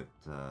anytime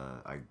that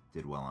I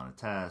did well on a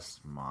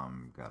test,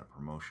 mom got a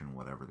promotion,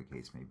 whatever the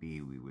case may be,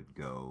 we would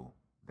go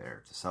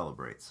there to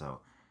celebrate.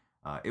 So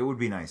it would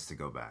be nice to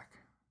go back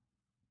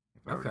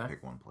if I were to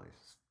pick one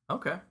place.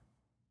 Okay.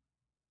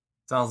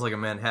 Sounds like a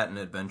Manhattan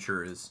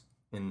adventure is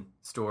in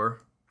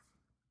store,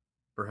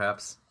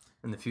 perhaps,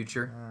 in the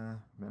future.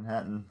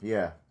 Manhattan,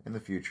 yeah, in the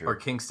future. Or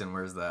Kingston,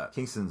 where's that?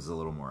 Kingston's a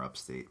little more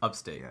upstate.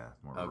 Upstate. Yeah,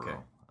 more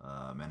rural.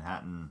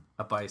 Manhattan.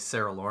 Up by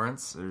Sarah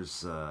Lawrence?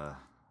 There's, not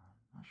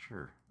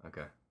sure.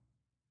 Okay.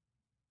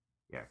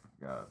 Yeah,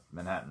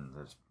 Manhattan,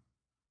 there's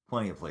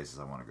plenty of places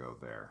I want to go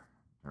there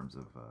in terms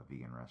of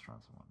vegan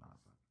restaurants and whatnot.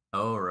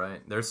 Oh,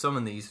 right. There's some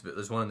in the East.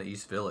 There's one in the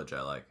East Village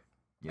I like.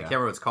 Yeah. I can't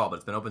remember what it's called, but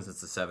it's been open since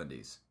the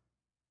 70s.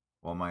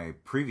 Well, my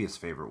previous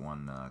favorite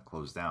one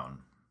closed down.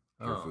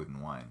 Pure Food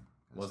and Wine.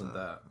 Wasn't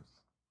that? It was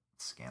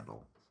a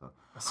scandal. So.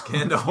 A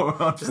scandal?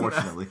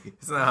 Unfortunately.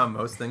 Isn't that how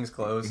most things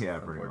close? Yeah,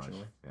 pretty much.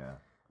 Yeah.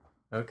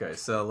 Okay,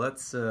 so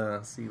let's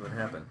see what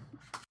happened.